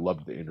 interviews, and I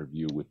loved the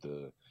interview with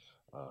uh,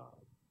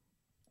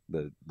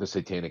 The the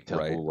Satanic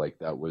right. Temple. Like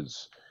that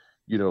was,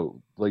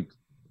 like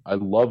I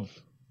love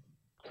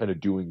kind of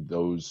doing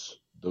those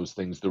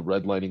things. The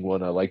redlining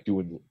one, I like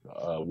doing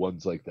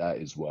ones like that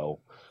as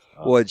well.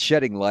 Well, Um, it's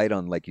shedding light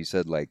on, like you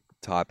said, like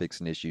topics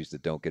and issues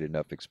that don't get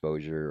enough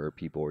exposure or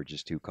people are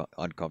just too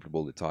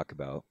uncomfortable to talk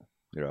about,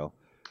 you know.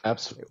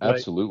 Right.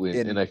 Absolutely,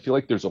 and And I feel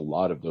like there's a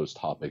lot of those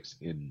topics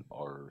in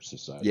our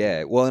society yeah,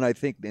 right well, and I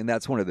think, and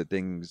that's one of the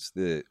things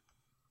that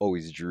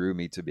always drew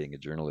me to being a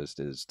journalist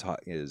is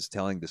is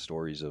telling the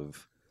stories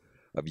of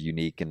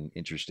unique and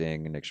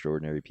interesting and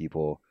extraordinary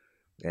people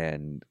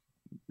and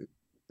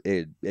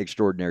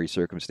extraordinary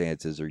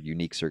circumstances or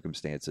unique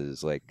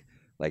circumstances, like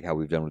how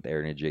we've done with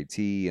Aaron and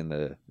JT and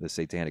the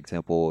Satanic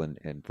Temple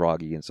and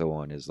Froggy and so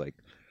on, is like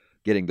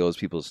getting those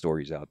people's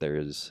stories out there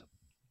is,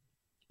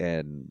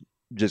 and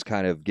just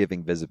kind of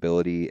giving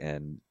visibility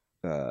and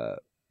uh,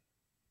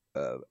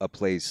 a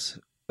place,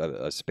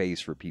 a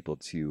space for people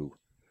to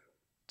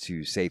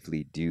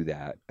safely do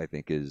that. I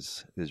think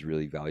is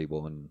really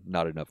valuable and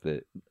not enough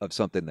that of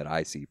something that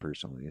I see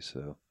personally.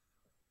 So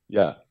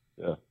yeah,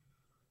 yeah.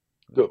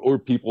 Or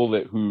people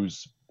that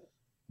whose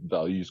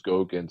values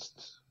go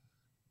against,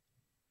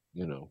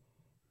 you know,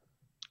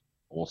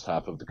 almost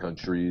half of the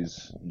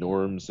country's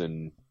norms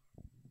and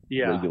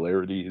Yeah.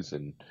 regularities,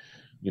 and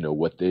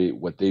what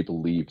they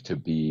believe to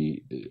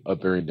be a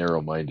very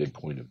narrow-minded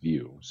point of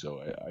view. So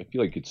I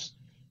feel like it's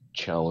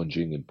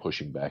challenging and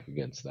pushing back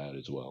against that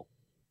as well.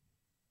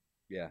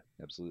 yeah,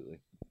 absolutely.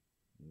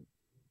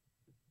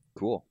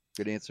 Cool.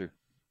 Good answer.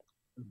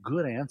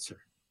 Good answer.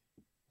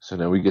 So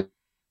now we get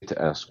to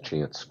ask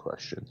Chance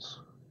questions.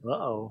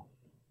 Uh-oh.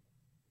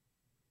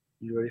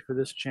 You ready for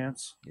this,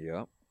 Chance?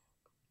 Yeah.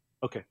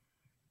 Okay.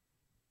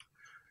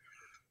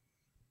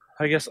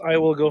 I guess I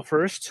will go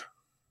first.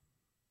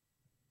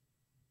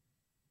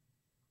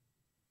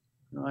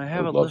 I I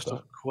have a would love list of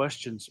that.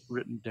 questions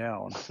written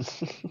down.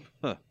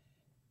 Huh.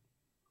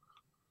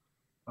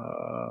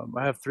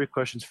 I have 3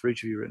 questions for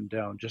each of you written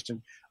down.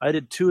 I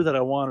did 2 that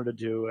I wanted to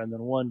do, and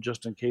then 1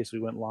 just in case we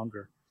went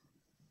longer.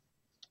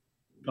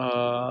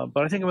 But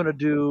I think I'm going to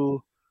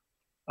do.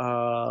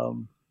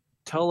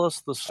 Tell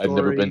us the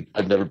story.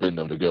 I've never been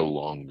known to go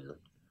longer.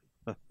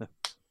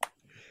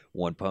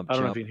 One pump I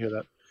don't know if jump. you can hear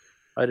that.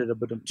 I did a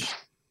bit of.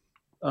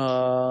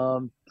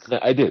 Um, No,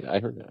 I did. I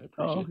heard that. I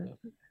appreciate okay.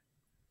 that.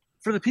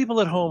 For the people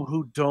at home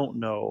who don't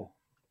know,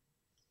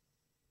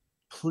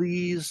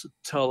 please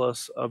tell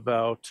us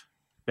about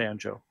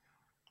Banjo,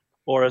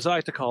 or as I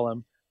like to call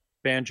him,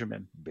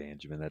 Benjamin.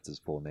 Benjamin, that's his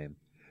full name.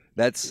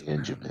 That's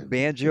Benjamin.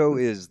 Banjo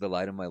is the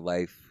light of my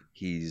life.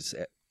 He's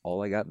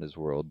all I got in this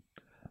world,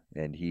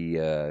 and he's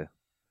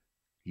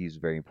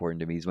very important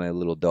to me. He's my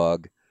little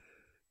dog.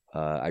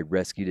 I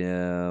rescued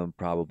him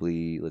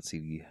probably, let's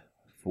see,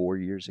 4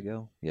 years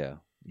ago. Yeah,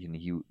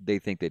 they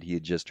think that he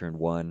had just turned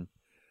 1.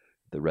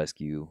 The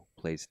rescue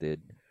place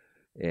did,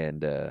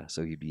 and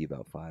so he'd be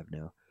about 5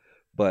 now.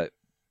 But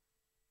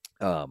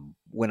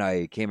when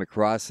I came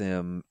across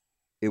him,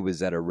 it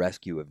was at a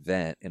rescue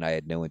event, and I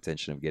had no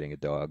intention of getting a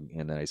dog.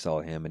 And then I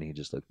saw him, and he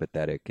just looked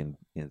pathetic and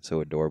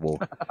so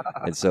adorable.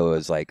 And so it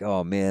was like,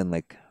 oh man,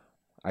 like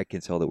I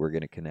can tell that we're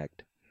gonna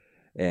connect.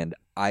 And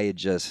I had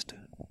just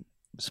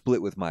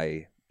split with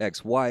my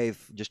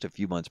ex-wife just a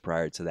few months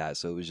prior to that,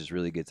 so it was just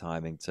really good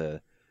timing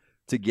to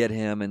get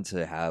him and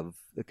to have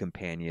a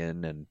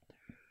companion.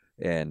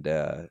 And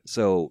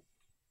so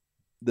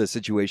the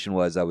situation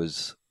was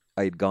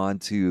I had gone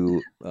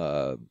to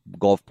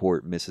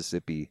Gulfport,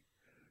 Mississippi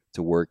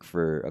to work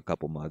for a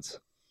couple months.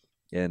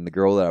 And the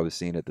girl that I was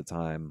seeing at the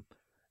time,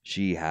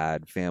 she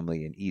had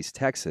family in East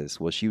Texas.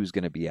 Well, she was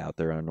going to be out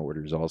there on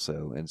orders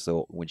also. And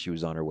so when she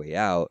was on her way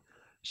out,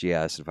 she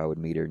asked if I would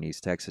meet her in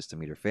East Texas to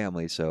meet her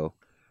family. So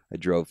I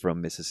drove from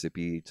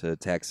Mississippi to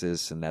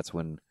Texas, and that's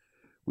when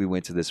we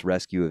went to this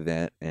rescue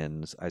event,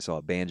 and I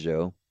saw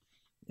Banjo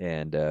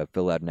and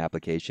filled out an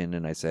application.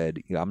 And I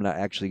said, I'm not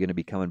actually going to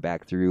be coming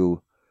back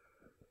through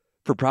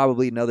for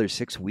probably another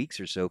 6 weeks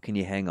or so. Can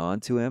you hang on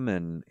to him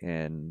and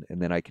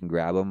then I can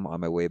grab him on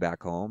my way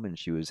back home? And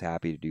she was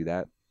happy to do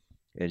that.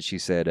 And she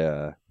said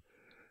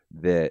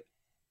that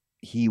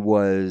he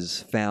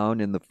was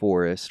found in the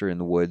forest or in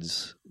the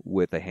woods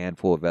with a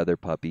handful of other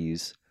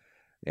puppies,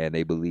 and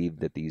they believed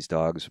that these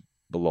dogs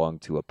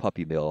belonged to a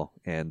puppy mill,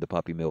 and the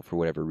puppy mill, for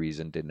whatever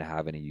reason, didn't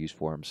have any use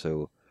for them,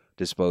 so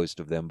disposed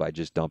of them by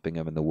just dumping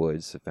them in the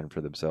woods to fend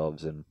for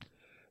themselves. And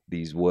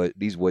these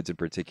woods in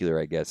particular,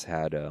 I guess,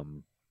 had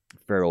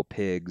feral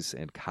pigs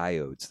and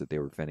coyotes that they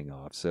were fending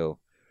off. So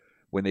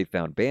when they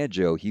found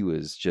Banjo, he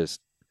was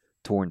just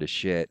torn to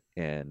shit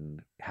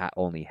and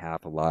only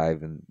half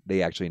alive. And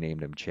they actually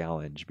named him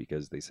Challenge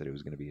because they said it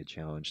was going to be a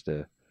challenge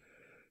to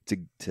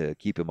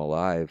keep him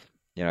alive.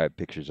 You know, I have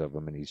pictures of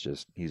him, and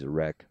he's a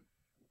wreck.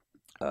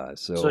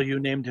 So you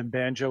named him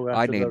Banjo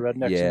after the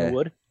rednecks in the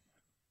wood?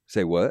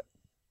 Say what?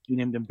 You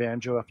named him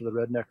Banjo after the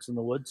rednecks in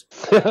the woods?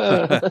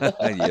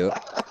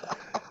 Yep.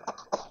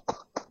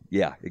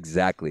 Yeah,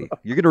 exactly.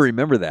 You're gonna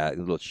remember that,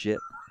 you little shit.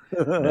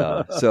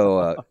 No.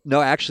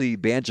 No, actually,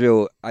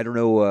 Banjo. I don't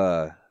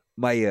know.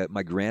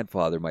 My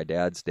grandfather, my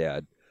dad's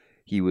dad,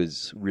 he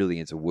was really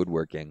into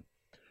woodworking,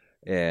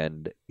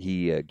 and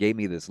he gave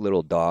me this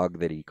little dog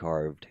that he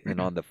carved,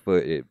 and on the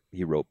foot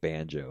he wrote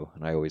Banjo,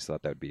 and I always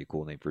thought that'd be a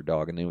cool name for a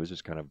dog, and it was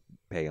just kind of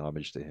pay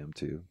homage to him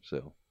too.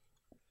 So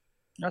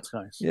that's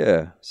nice.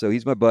 Yeah. So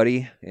he's my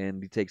buddy,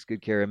 and he takes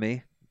good care of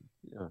me.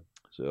 Yeah.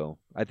 So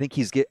I think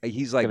he's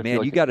like,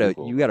 man, you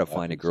gotta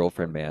find a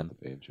girlfriend, man.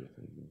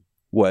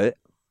 What?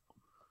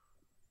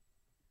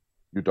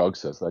 Your dog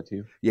says that to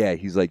you? Yeah,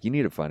 he's like, you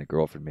need to find a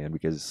girlfriend, man,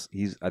 because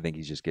I think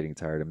he's just getting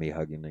tired of me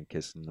hugging and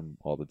kissing him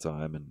all the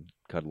time and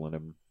cuddling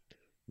him.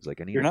 He's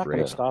like, I need You're a not break.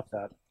 going to stop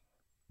that.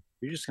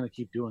 You're just going to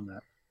keep doing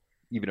that.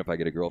 Even if I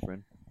get a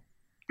girlfriend?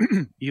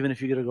 Even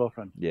if you get a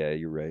girlfriend. Yeah,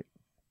 you're right.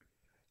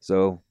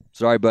 So,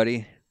 sorry,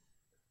 buddy.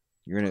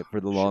 You're in it for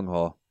the long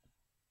haul.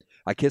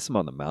 I kiss him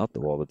on the mouth,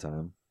 though, all the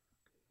time.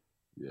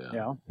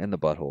 Yeah. And the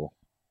butthole.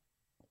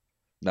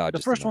 No, the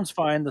first one's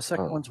fine. The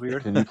second one's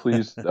weird. Can you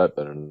please that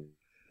better?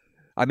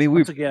 I mean,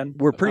 we're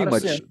pretty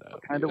much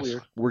kind of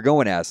weird. We're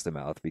going ass to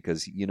mouth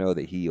because you know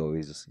that he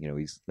always,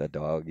 he's that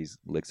dog. He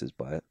licks his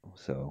butt,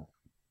 so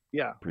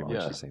yeah, pretty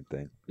much the same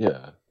thing.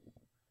 Yeah,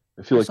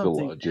 I feel like the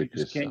logic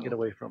you just can't get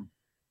away from.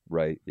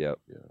 Right. Yep.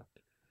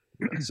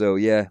 Yeah. So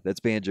yeah,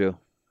 that's Banjo.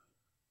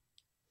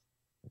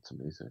 That's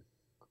amazing.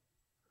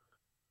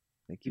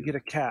 Thank you. You get a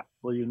cat.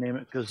 Will you name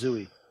it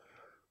Kazooie?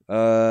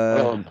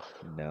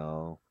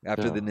 No.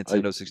 After the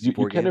Nintendo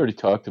 64 you kind of already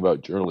talked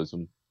about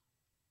journalism.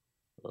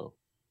 Oh.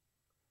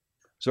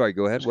 Sorry,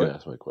 go ahead. I was going to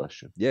ask my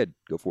question. Yeah,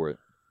 go for it.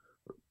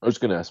 I was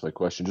going to ask my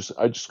question.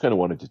 I just kind of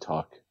wanted to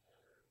talk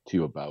to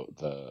you about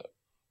the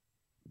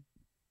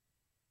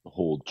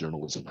whole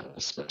journalism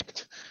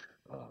aspect.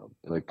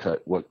 Like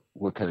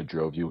what kind of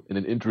drove you? And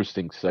an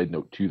interesting side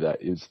note to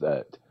that is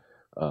that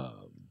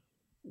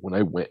when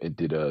I went and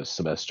did a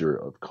semester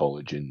of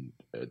college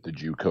at the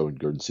JUCO in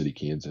Garden City,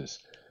 Kansas,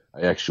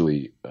 I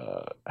actually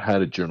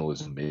had a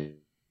journalism major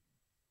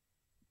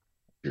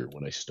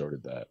when I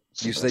started that.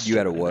 You said you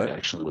had a what? I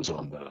actually was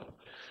on the.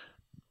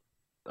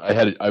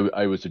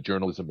 I was a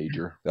journalism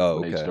major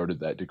when I started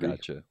that degree.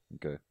 Gotcha.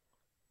 Okay.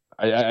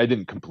 I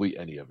didn't complete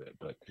any of it,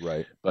 but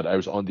right. But I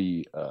was on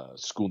the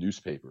school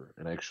newspaper,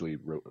 and I actually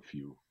wrote a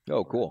few.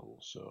 Oh, cool!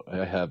 Articles. So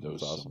I have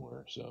those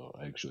somewhere. So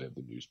I actually have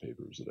the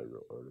newspapers that I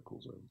wrote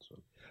articles in. So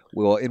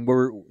well, and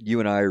you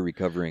and I are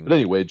recovering. But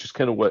anyway, just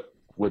kind of what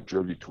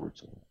drove you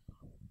towards it?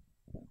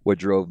 What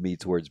drove me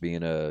towards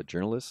being a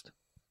journalist?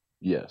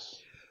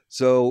 Yes.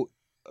 So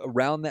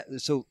around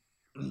that, so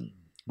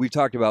we've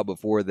talked about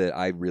before that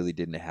I really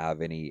didn't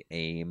have any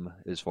aim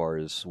as far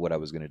as what I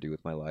was going to do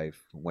with my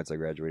life once I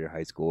graduated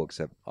high school,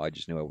 except I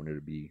just knew I wanted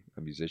to be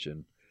a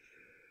musician.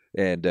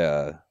 And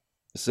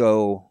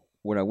so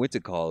when I went to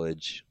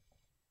college,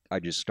 I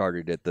just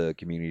started at the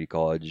community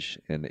college,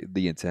 and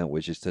the intent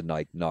was just to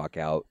like knock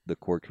out the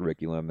core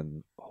curriculum,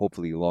 and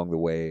hopefully along the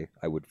way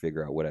I would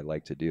figure out what I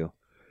like to do.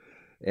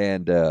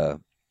 And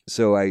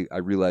so I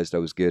realized I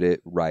was good at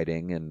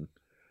writing,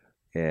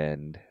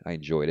 and I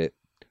enjoyed it,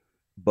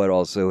 but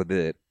also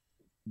that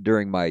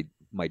during my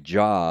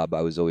job,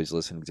 I was always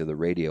listening to the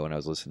radio, and I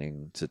was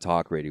listening to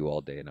talk radio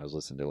all day, and I was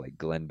listening to like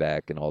Glenn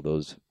Beck and all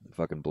those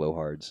fucking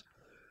blowhards.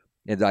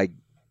 And I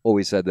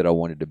always said that I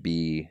wanted to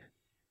be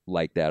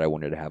like that. I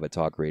wanted to have a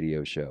talk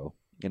radio show.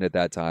 And at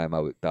that time,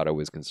 thought I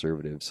was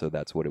conservative, so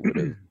that's what it would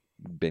have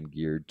been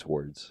geared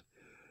towards.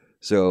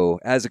 So,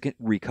 as a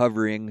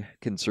recovering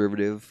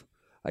conservative,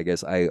 I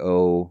guess I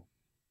owe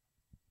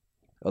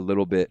a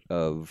little bit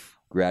of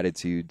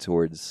gratitude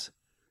towards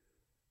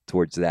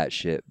that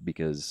shit,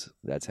 because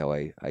that's how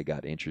I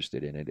got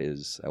interested in it.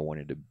 Is I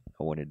wanted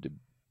to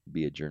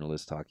be a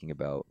journalist talking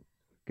about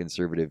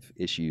conservative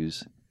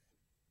issues.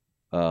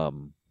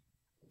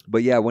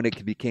 But yeah, when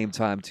it became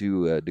time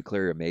to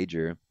declare a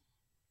major,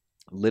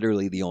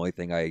 literally the only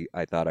thing I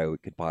thought I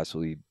could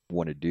possibly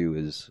want to do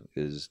is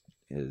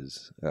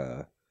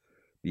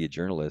be a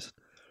journalist.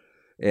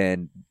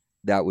 And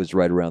that was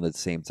right around the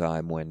same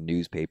time when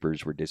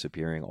newspapers were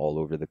disappearing all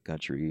over the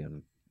country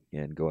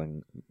and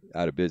going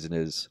out of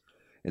business.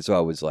 And so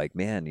I was like,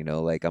 man,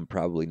 like I'm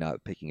probably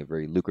not picking a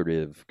very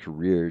lucrative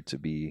career to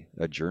be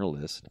a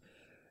journalist.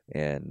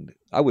 And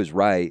I was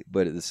right,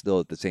 but it's still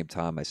at the same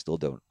time, I still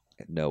don't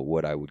know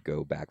what I would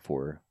go back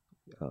for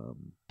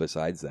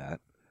besides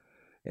that.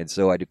 And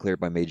so I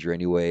declared my major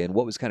anyway. And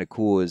what was kind of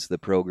cool is the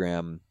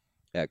program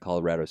at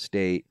Colorado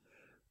State,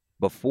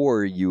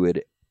 before you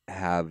would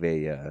have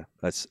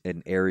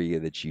an area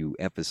that you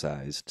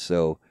emphasized.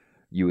 So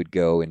you would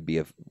go and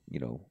be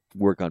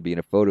work on being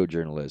a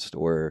photojournalist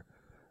or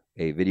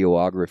a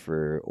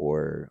videographer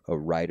or a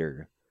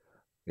writer.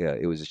 Yeah,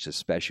 it was just a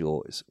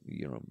special,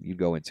 you'd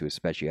go into a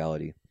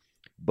speciality.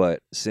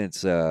 But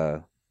since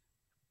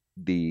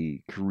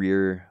the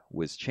career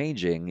was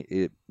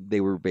changing,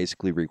 they were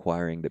basically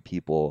requiring that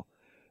people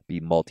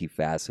be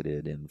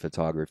multifaceted in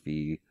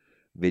photography,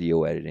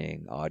 video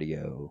editing,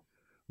 audio,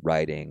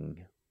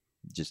 writing,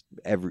 just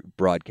every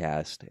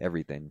broadcast,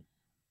 everything.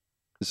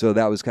 So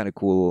that was kind of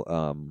cool,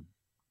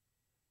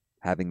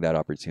 having that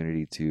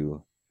opportunity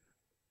to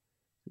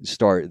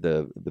start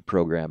the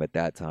program at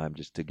that time,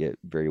 just to get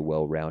very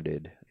well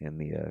rounded in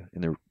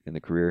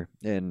the career.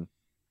 And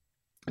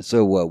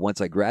so once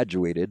I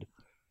graduated,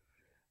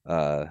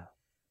 there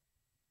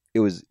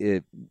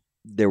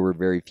were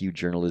very few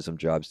journalism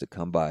jobs to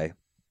come by,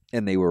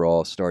 and they were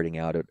all starting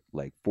out at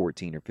like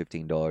 $14 or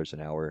 $15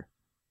 an hour.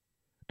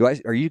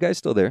 Are you guys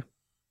still there?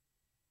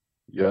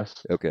 Yes.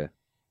 Okay.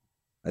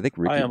 I think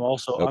Ricky, I am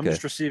also. okay. I'm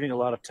just receiving a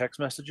lot of text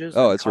messages.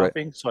 Oh, that's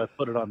coughing, right. So I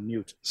put it on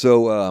mute.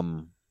 So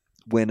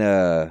when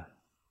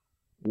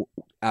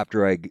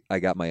after I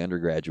got my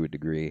undergraduate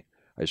degree,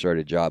 I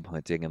started job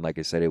hunting, and like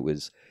I said, it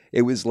was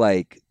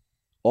like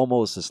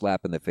almost a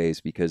slap in the face,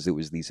 because it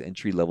was these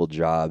entry level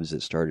jobs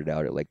that started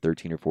out at like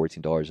 $13 or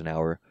 $14 an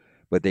hour,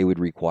 but they would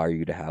require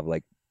you to have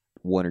like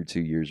 1 or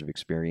 2 years of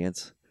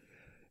experience.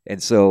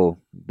 And so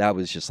that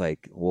was just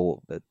like,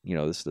 well,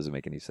 this doesn't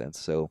make any sense.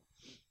 So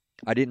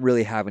I didn't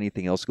really have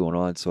anything else going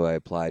on, so I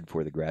applied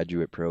for the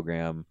graduate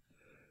program,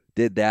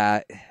 did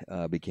that,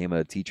 became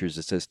a teacher's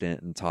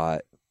assistant, and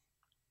taught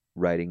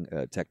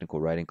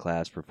technical writing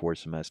class for 4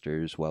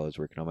 semesters while I was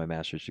working on my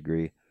master's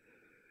degree,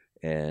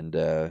 and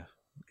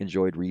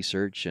enjoyed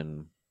research,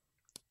 and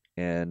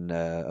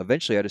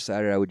eventually I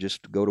decided I would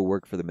just go to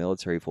work for the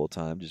military full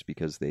time, just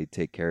because they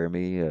take care of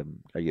me.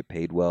 I get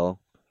paid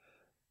well,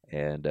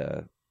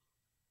 and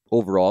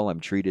overall I'm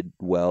treated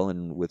well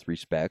and with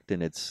respect,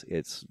 and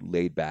it's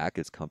laid back,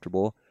 it's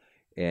comfortable,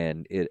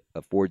 and it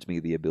affords me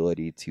the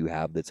ability to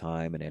have the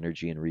time and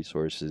energy and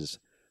resources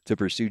to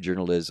pursue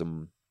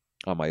journalism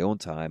on my own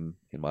time,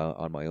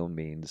 on my own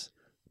means,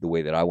 the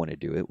way that I want to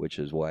do it, which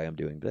is why I'm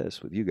doing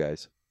this with you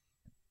guys.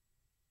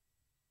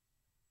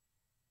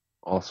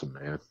 Awesome,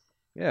 man.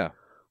 Yeah.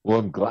 Well,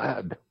 I'm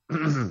glad.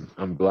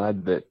 I'm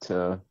glad that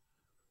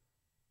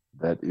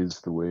that is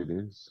the way it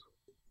is.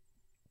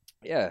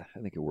 Yeah, I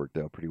think it worked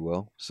out pretty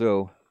well.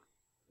 So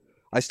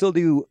I still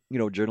do,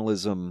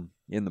 journalism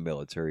in the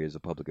military as a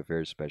public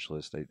affairs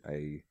specialist.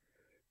 I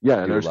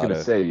Yeah, and I was going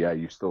to say, yeah,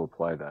 you still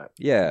apply that.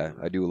 Yeah,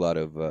 I do a lot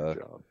of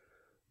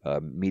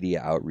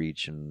media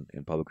outreach and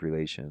public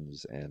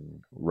relations,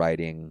 and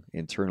writing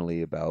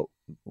internally about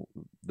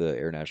the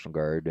Air National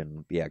Guard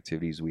and the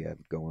activities we have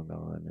going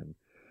on, and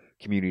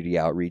community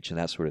outreach and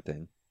that sort of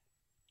thing.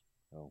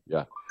 So,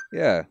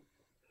 yeah.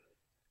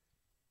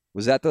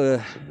 Was that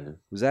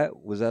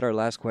was that our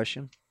last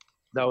question?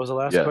 That was the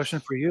last question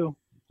for you.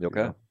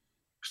 Okay. Yeah.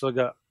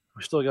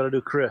 We still got to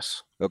do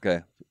Chris.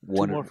 Okay.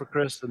 2 more for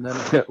Chris, and then I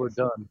think we're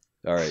done.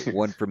 All right,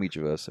 1 from each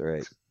of us. All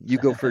right, you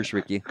go first,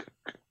 Ricky.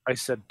 I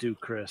said do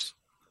Chris.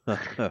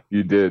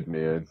 You did,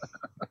 man.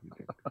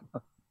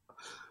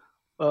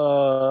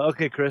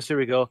 Okay, Chris, here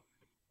we go.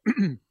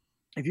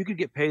 If you could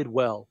get paid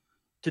well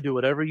to do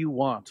whatever you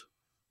want,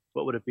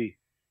 what would it be?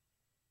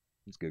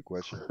 That's a good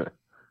question.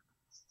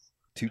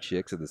 Two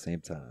chicks at the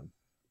same time.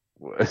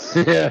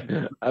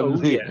 Yeah,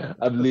 Oh yeah.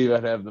 I believe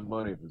I'd have the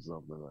money for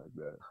something like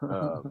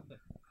that.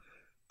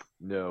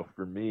 No,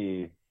 for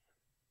me,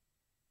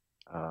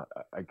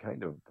 I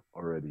kind of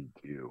already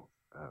do.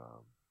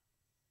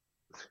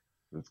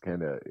 That's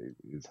kind of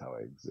is how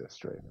I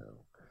exist right now.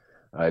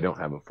 I don't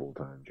have a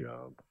full-time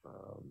job.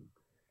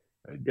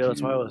 I Yeah,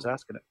 that's why I was do.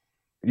 asking it.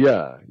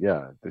 Yeah,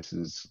 yeah. This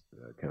is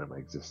kind of my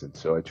existence.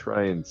 So I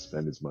try and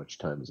spend as much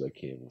time as I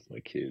can with my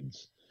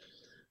kids.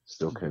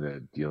 Still kind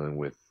of dealing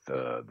with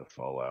the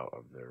fallout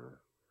of their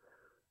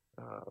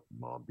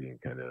mom being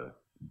kind of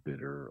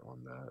bitter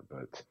on that,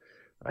 but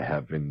I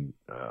have been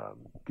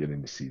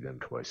getting to see them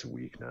twice a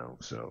week now,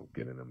 so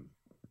getting them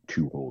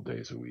 2 whole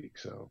days a week.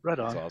 So, Right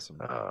That's on.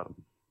 awesome.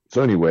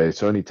 so anyway,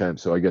 so anytime,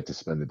 so I get to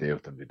spend the day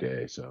with them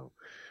today. So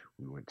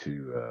we went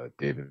to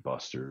Dave and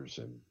Buster's,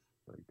 and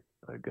like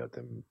I got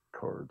them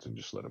cards and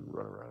just let them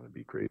run around and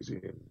be crazy,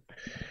 and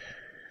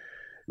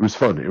it was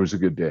fun. It was a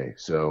good day.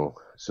 So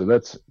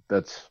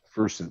that's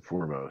first and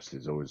foremost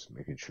is always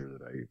making sure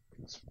that I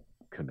can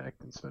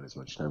connect and spend as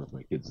much time with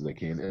my kids as I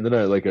can. And then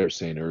I, like I was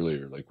saying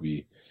earlier, like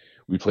we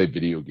play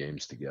video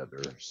games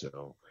together,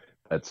 so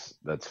that's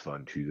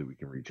fun too that we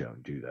can reach out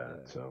and do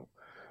that. Yeah. So,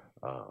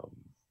 um,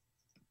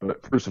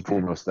 but first and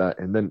foremost that,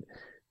 and then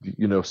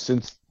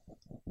since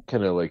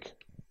kind of like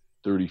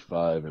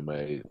 35 and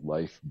my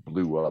life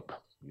blew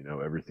up,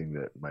 everything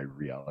that my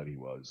reality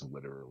was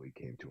literally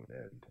came to an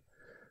end.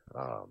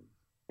 um,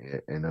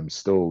 and I'm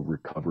still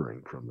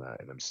recovering from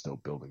that, and I'm still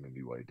building a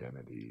new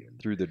identity, and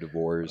Through the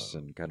divorce uh,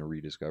 and kind of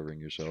rediscovering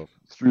yourself.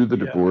 through the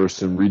Yeah.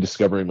 divorce and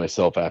rediscovering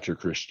myself after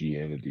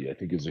Christianity, I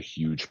think is a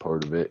huge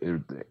part of it.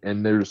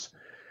 And there's,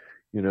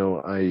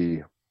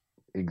 I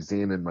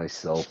examine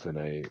myself, and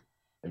I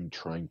am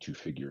trying to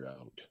figure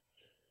out,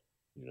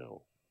 you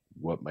know,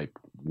 what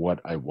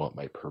I want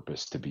my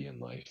purpose to be in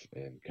life,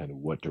 and kind of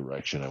what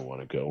direction I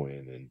want to go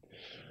in, and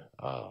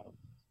um,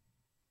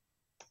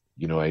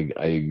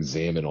 I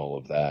examine all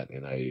of that,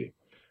 and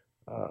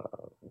uh,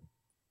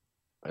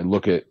 I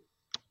look at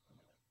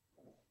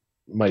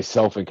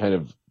myself and kind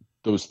of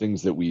those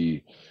things that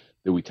we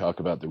talk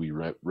about, that we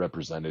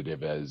represented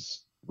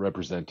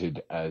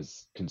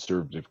as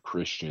conservative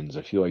Christians.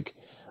 I feel like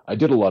I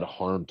did a lot of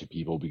harm to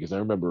people, because I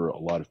remember a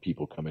lot of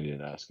people coming in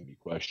and asking me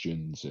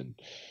questions, and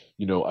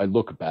I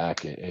look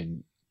back,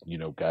 and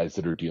guys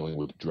that are dealing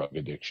with drug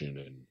addiction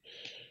and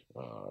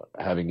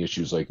having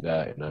issues like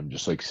that, and I'm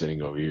just like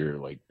sitting over here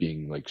like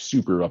being like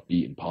super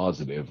upbeat and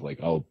positive,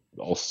 like I'll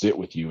sit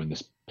with you in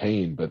this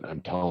pain, but I'm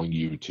telling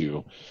you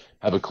to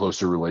have a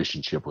closer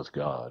relationship with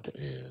God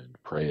and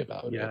pray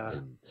about it, Yeah.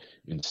 and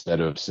instead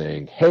of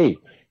saying, hey,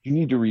 you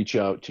need to reach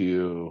out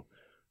to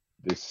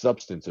this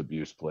substance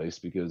abuse place,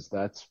 because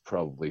that's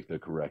probably the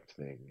correct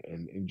thing,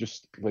 and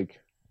just like,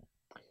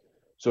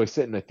 so I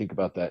sit and I think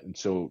about that. And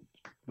so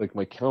like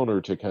my counter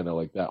to kind of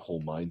like that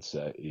whole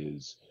mindset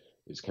is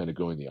kind of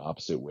going the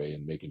opposite way,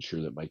 and making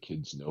sure that my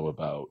kids know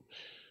about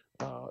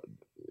uh,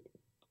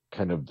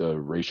 kind of the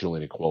racial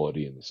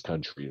inequality in this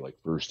country, like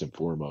first and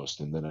foremost.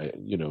 And then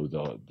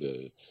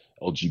the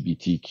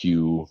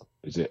LGBTQ,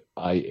 is it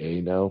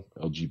IA now?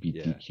 Yeah.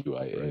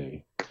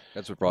 LGBTQIA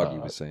That's what Froggy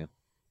uh, was saying.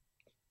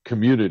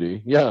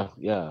 community. Yeah,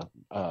 yeah.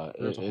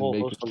 There's a And whole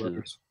making host of sure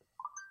letters.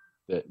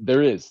 that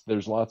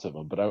there's lots of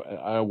them, but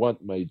I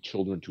want my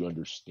children to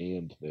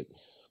understand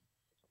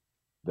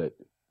that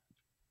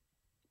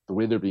the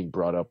way they're being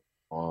brought up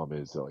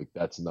is like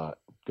that's not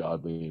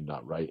godly and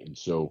not right. And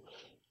so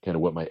kind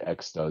of what my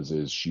ex does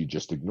is she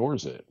just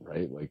ignores it,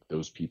 right? Like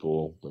those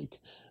people, like,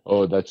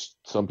 oh, that's,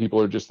 some people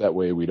are just that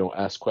way, we don't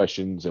ask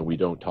questions and we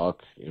don't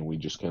talk, and we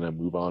just kind of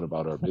move on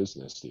about our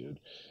business, dude.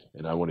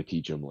 And I want to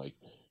teach them, like,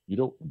 you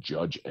don't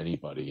judge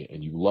anybody,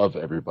 and you love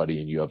everybody,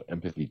 and you have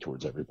empathy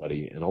towards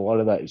everybody. And a lot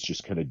of that is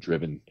just kind of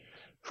driven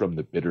from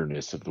the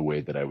bitterness of the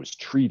way that I was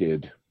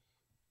treated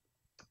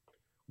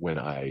when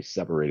I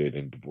separated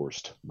and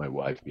divorced my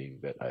wife, being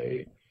that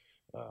I,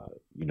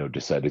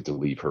 decided to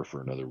leave her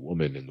for another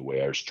woman, and the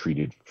way I was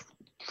treated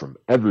from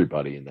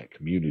everybody in that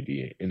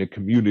community, in a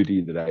community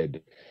that I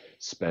had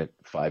spent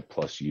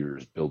 5+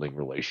 years building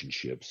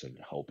relationships and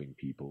helping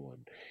people.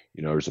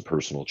 And, I was a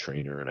personal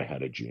trainer, and I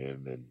had a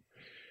gym,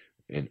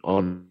 and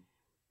on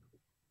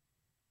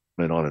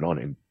and on and on.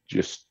 And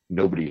just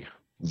nobody,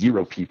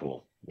 zero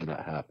people when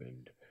that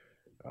happened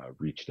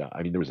reached out.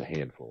 I mean, there was a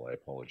handful. I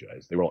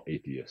apologize. They were all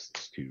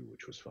atheists too,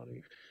 which was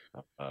funny.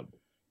 Uh,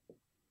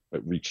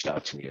 but reached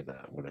out to me in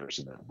that, when I was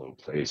in that low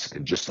place,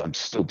 and just I'm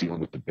still dealing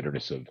with the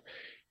bitterness of,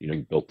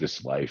 built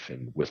this life,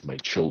 and with my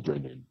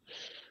children, and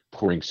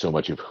pouring so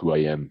much of who I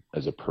am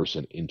as a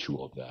person into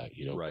all of that.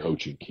 Right.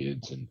 Coaching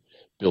kids and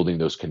building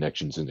those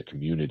connections in the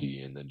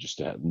community, and then just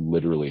to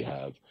literally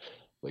have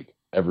like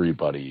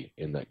everybody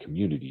in that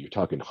community. You're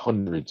talking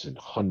hundreds and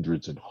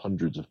hundreds and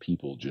hundreds of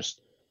people just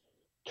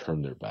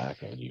turn their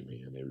back on you,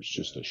 man. It was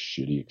just a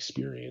shitty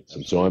experience,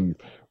 and so I'm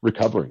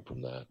recovering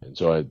from that. And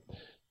so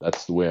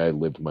that's the way I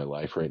live my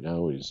life right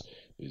now is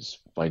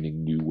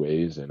finding new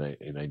ways, and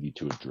I need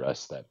to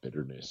address that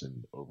bitterness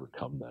and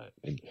overcome that.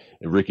 And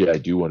Ricky, I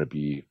do want to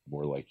be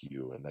more like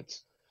you, and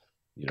that's,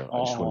 I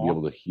just want to be Aw.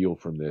 able to heal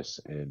from this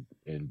and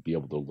be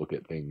able to look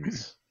at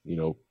things,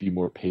 be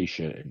more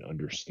patient and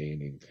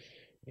understanding,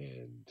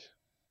 and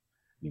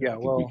Yeah, I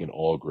think we well, can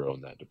all grow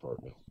in that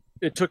department.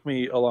 it took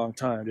me a long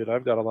time, dude.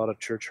 I've got a lot of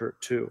church hurt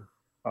too.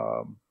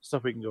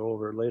 Stuff we can go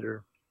over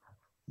later.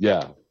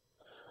 Yeah,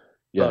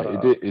 yeah,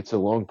 But it's a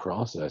long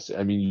process.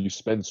 I mean, you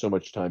spend so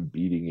much time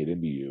beating it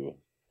into you.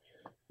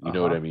 You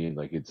know what uh-huh. I mean?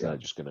 Like it's Yeah. not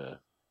just gonna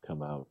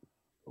come out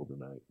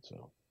overnight.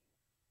 So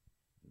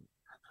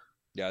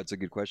Yeah, it's a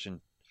good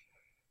question.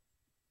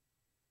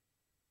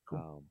 Cool.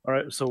 Um, All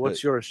right. So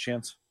what's yours,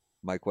 Chance?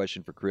 my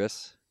question for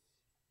Chris.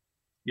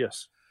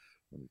 Yes.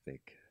 Let me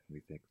think.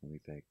 Let me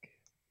think.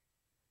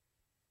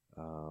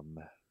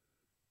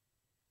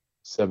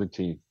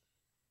 17.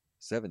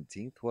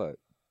 17th. What?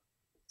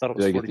 Thought it Did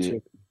was I get the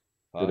 42.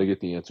 Did I get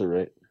the answer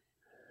right?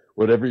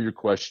 Whatever your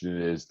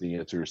question is, the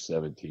answer is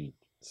 17.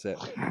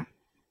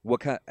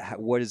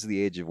 What is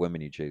the age of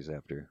women you chase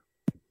after?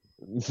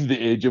 The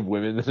age of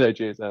women that I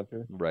chase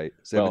after. Right.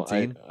 Well,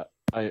 17.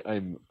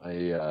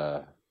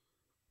 I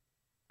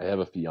have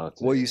a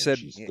fiance. Well, you and said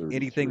she's anything.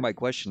 33. My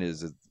question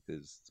is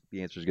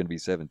the answer is going to be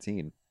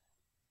 17.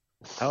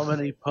 How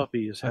many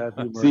puppies have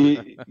you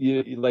murdered?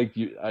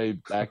 See, I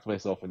backed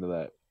myself into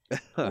that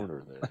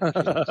corner there.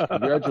 James.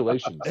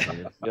 Congratulations,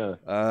 man. Yeah.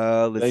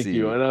 Let's Thank see.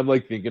 you. And I'm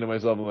like thinking to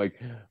myself, I'm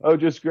like, oh,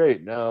 just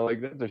great. No,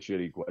 like that's a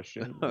shitty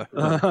question.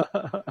 All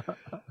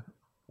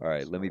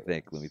right, let me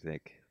think.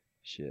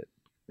 Shit.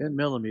 In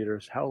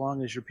millimeters, how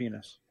long is your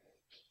penis?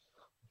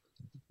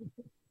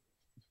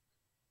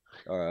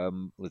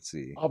 Let's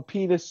see. Our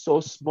penis so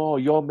small.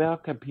 Your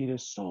American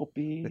penis so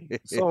big.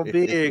 So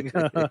big.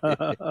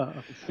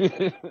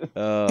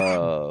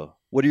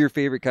 What are your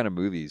favorite kind of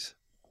movies?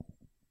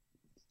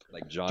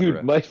 Like genre?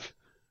 Dude, my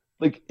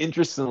like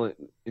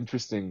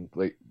interesting.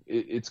 Like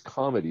it's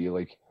comedy.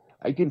 Like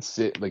I can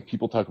sit. Like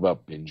people talk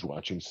about binge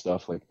watching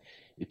stuff. Like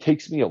it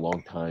takes me a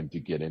long time to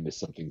get into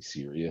something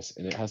serious,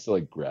 and it has to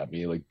like grab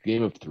me. Like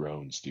Game of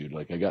Thrones, dude.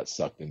 Like I got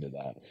sucked into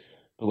that.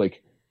 But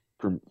like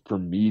for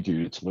me,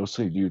 dude, it's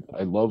mostly, dude.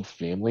 I love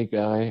Family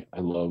Guy. I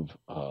love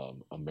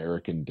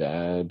American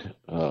Dad.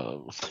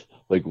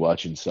 Like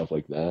watching stuff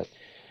like that.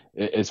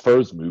 As far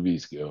as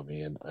movies go,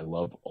 man, I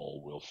love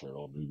all Will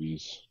Ferrell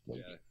movies.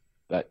 Like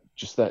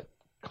that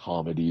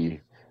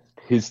comedy,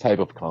 his type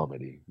of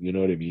comedy. You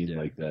know what I mean? Yeah.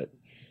 Like that,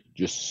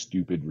 just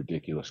stupid,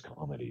 ridiculous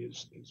comedy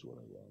is what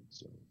I love.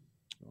 So,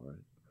 All right.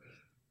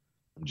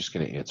 I'm just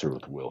gonna answer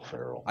with Will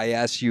Ferrell. I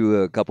asked you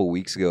a couple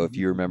weeks ago if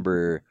you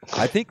remember.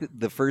 I think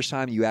the first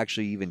time you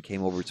actually even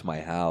came over to my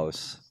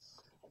house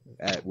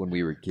when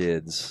we were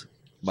kids,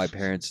 my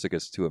parents took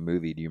us to a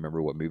movie. Do you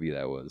remember what movie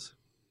that was?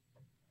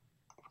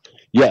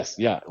 Yes,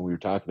 yeah, we were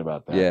talking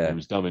about that. Yeah. It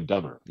was Dumb and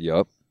Dumber.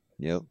 Yep.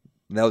 And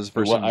that was the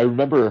first Well, time. I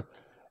remember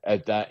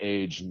at that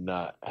age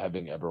not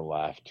having ever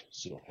laughed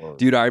so hard.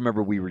 Dude, I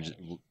remember we were just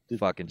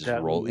fucking just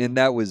that rolling, movie- and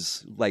that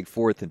was like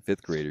 4th and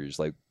 5th graders.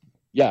 Like,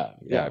 Yeah,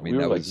 Yeah, I mean, we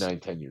were that like was- 9,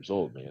 10 years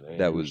old, man. And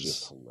that it was was-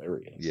 just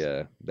hilarious.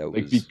 yeah, that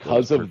Like was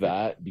because of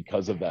perfect.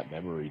 because of that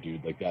memory,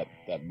 dude. Like that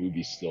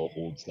movie still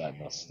holds that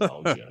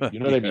nostalgia. You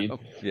know what I mean?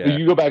 Yeah. Like,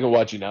 you go back and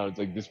watch it now, it's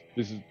like this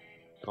is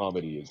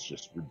comedy is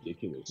just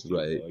ridiculous, dude.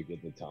 Right. But, like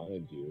at the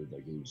time, dude,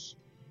 like it was,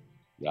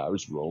 I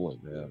was rolling.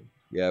 Yeah. Man.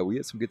 Yeah, we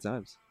had some good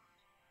times.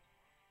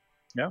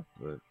 Yeah.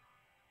 But,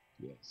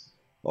 Yes.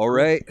 all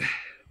right.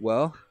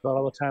 Well, About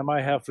all the time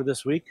I have for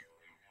this week.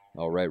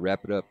 all right.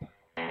 Wrap it up.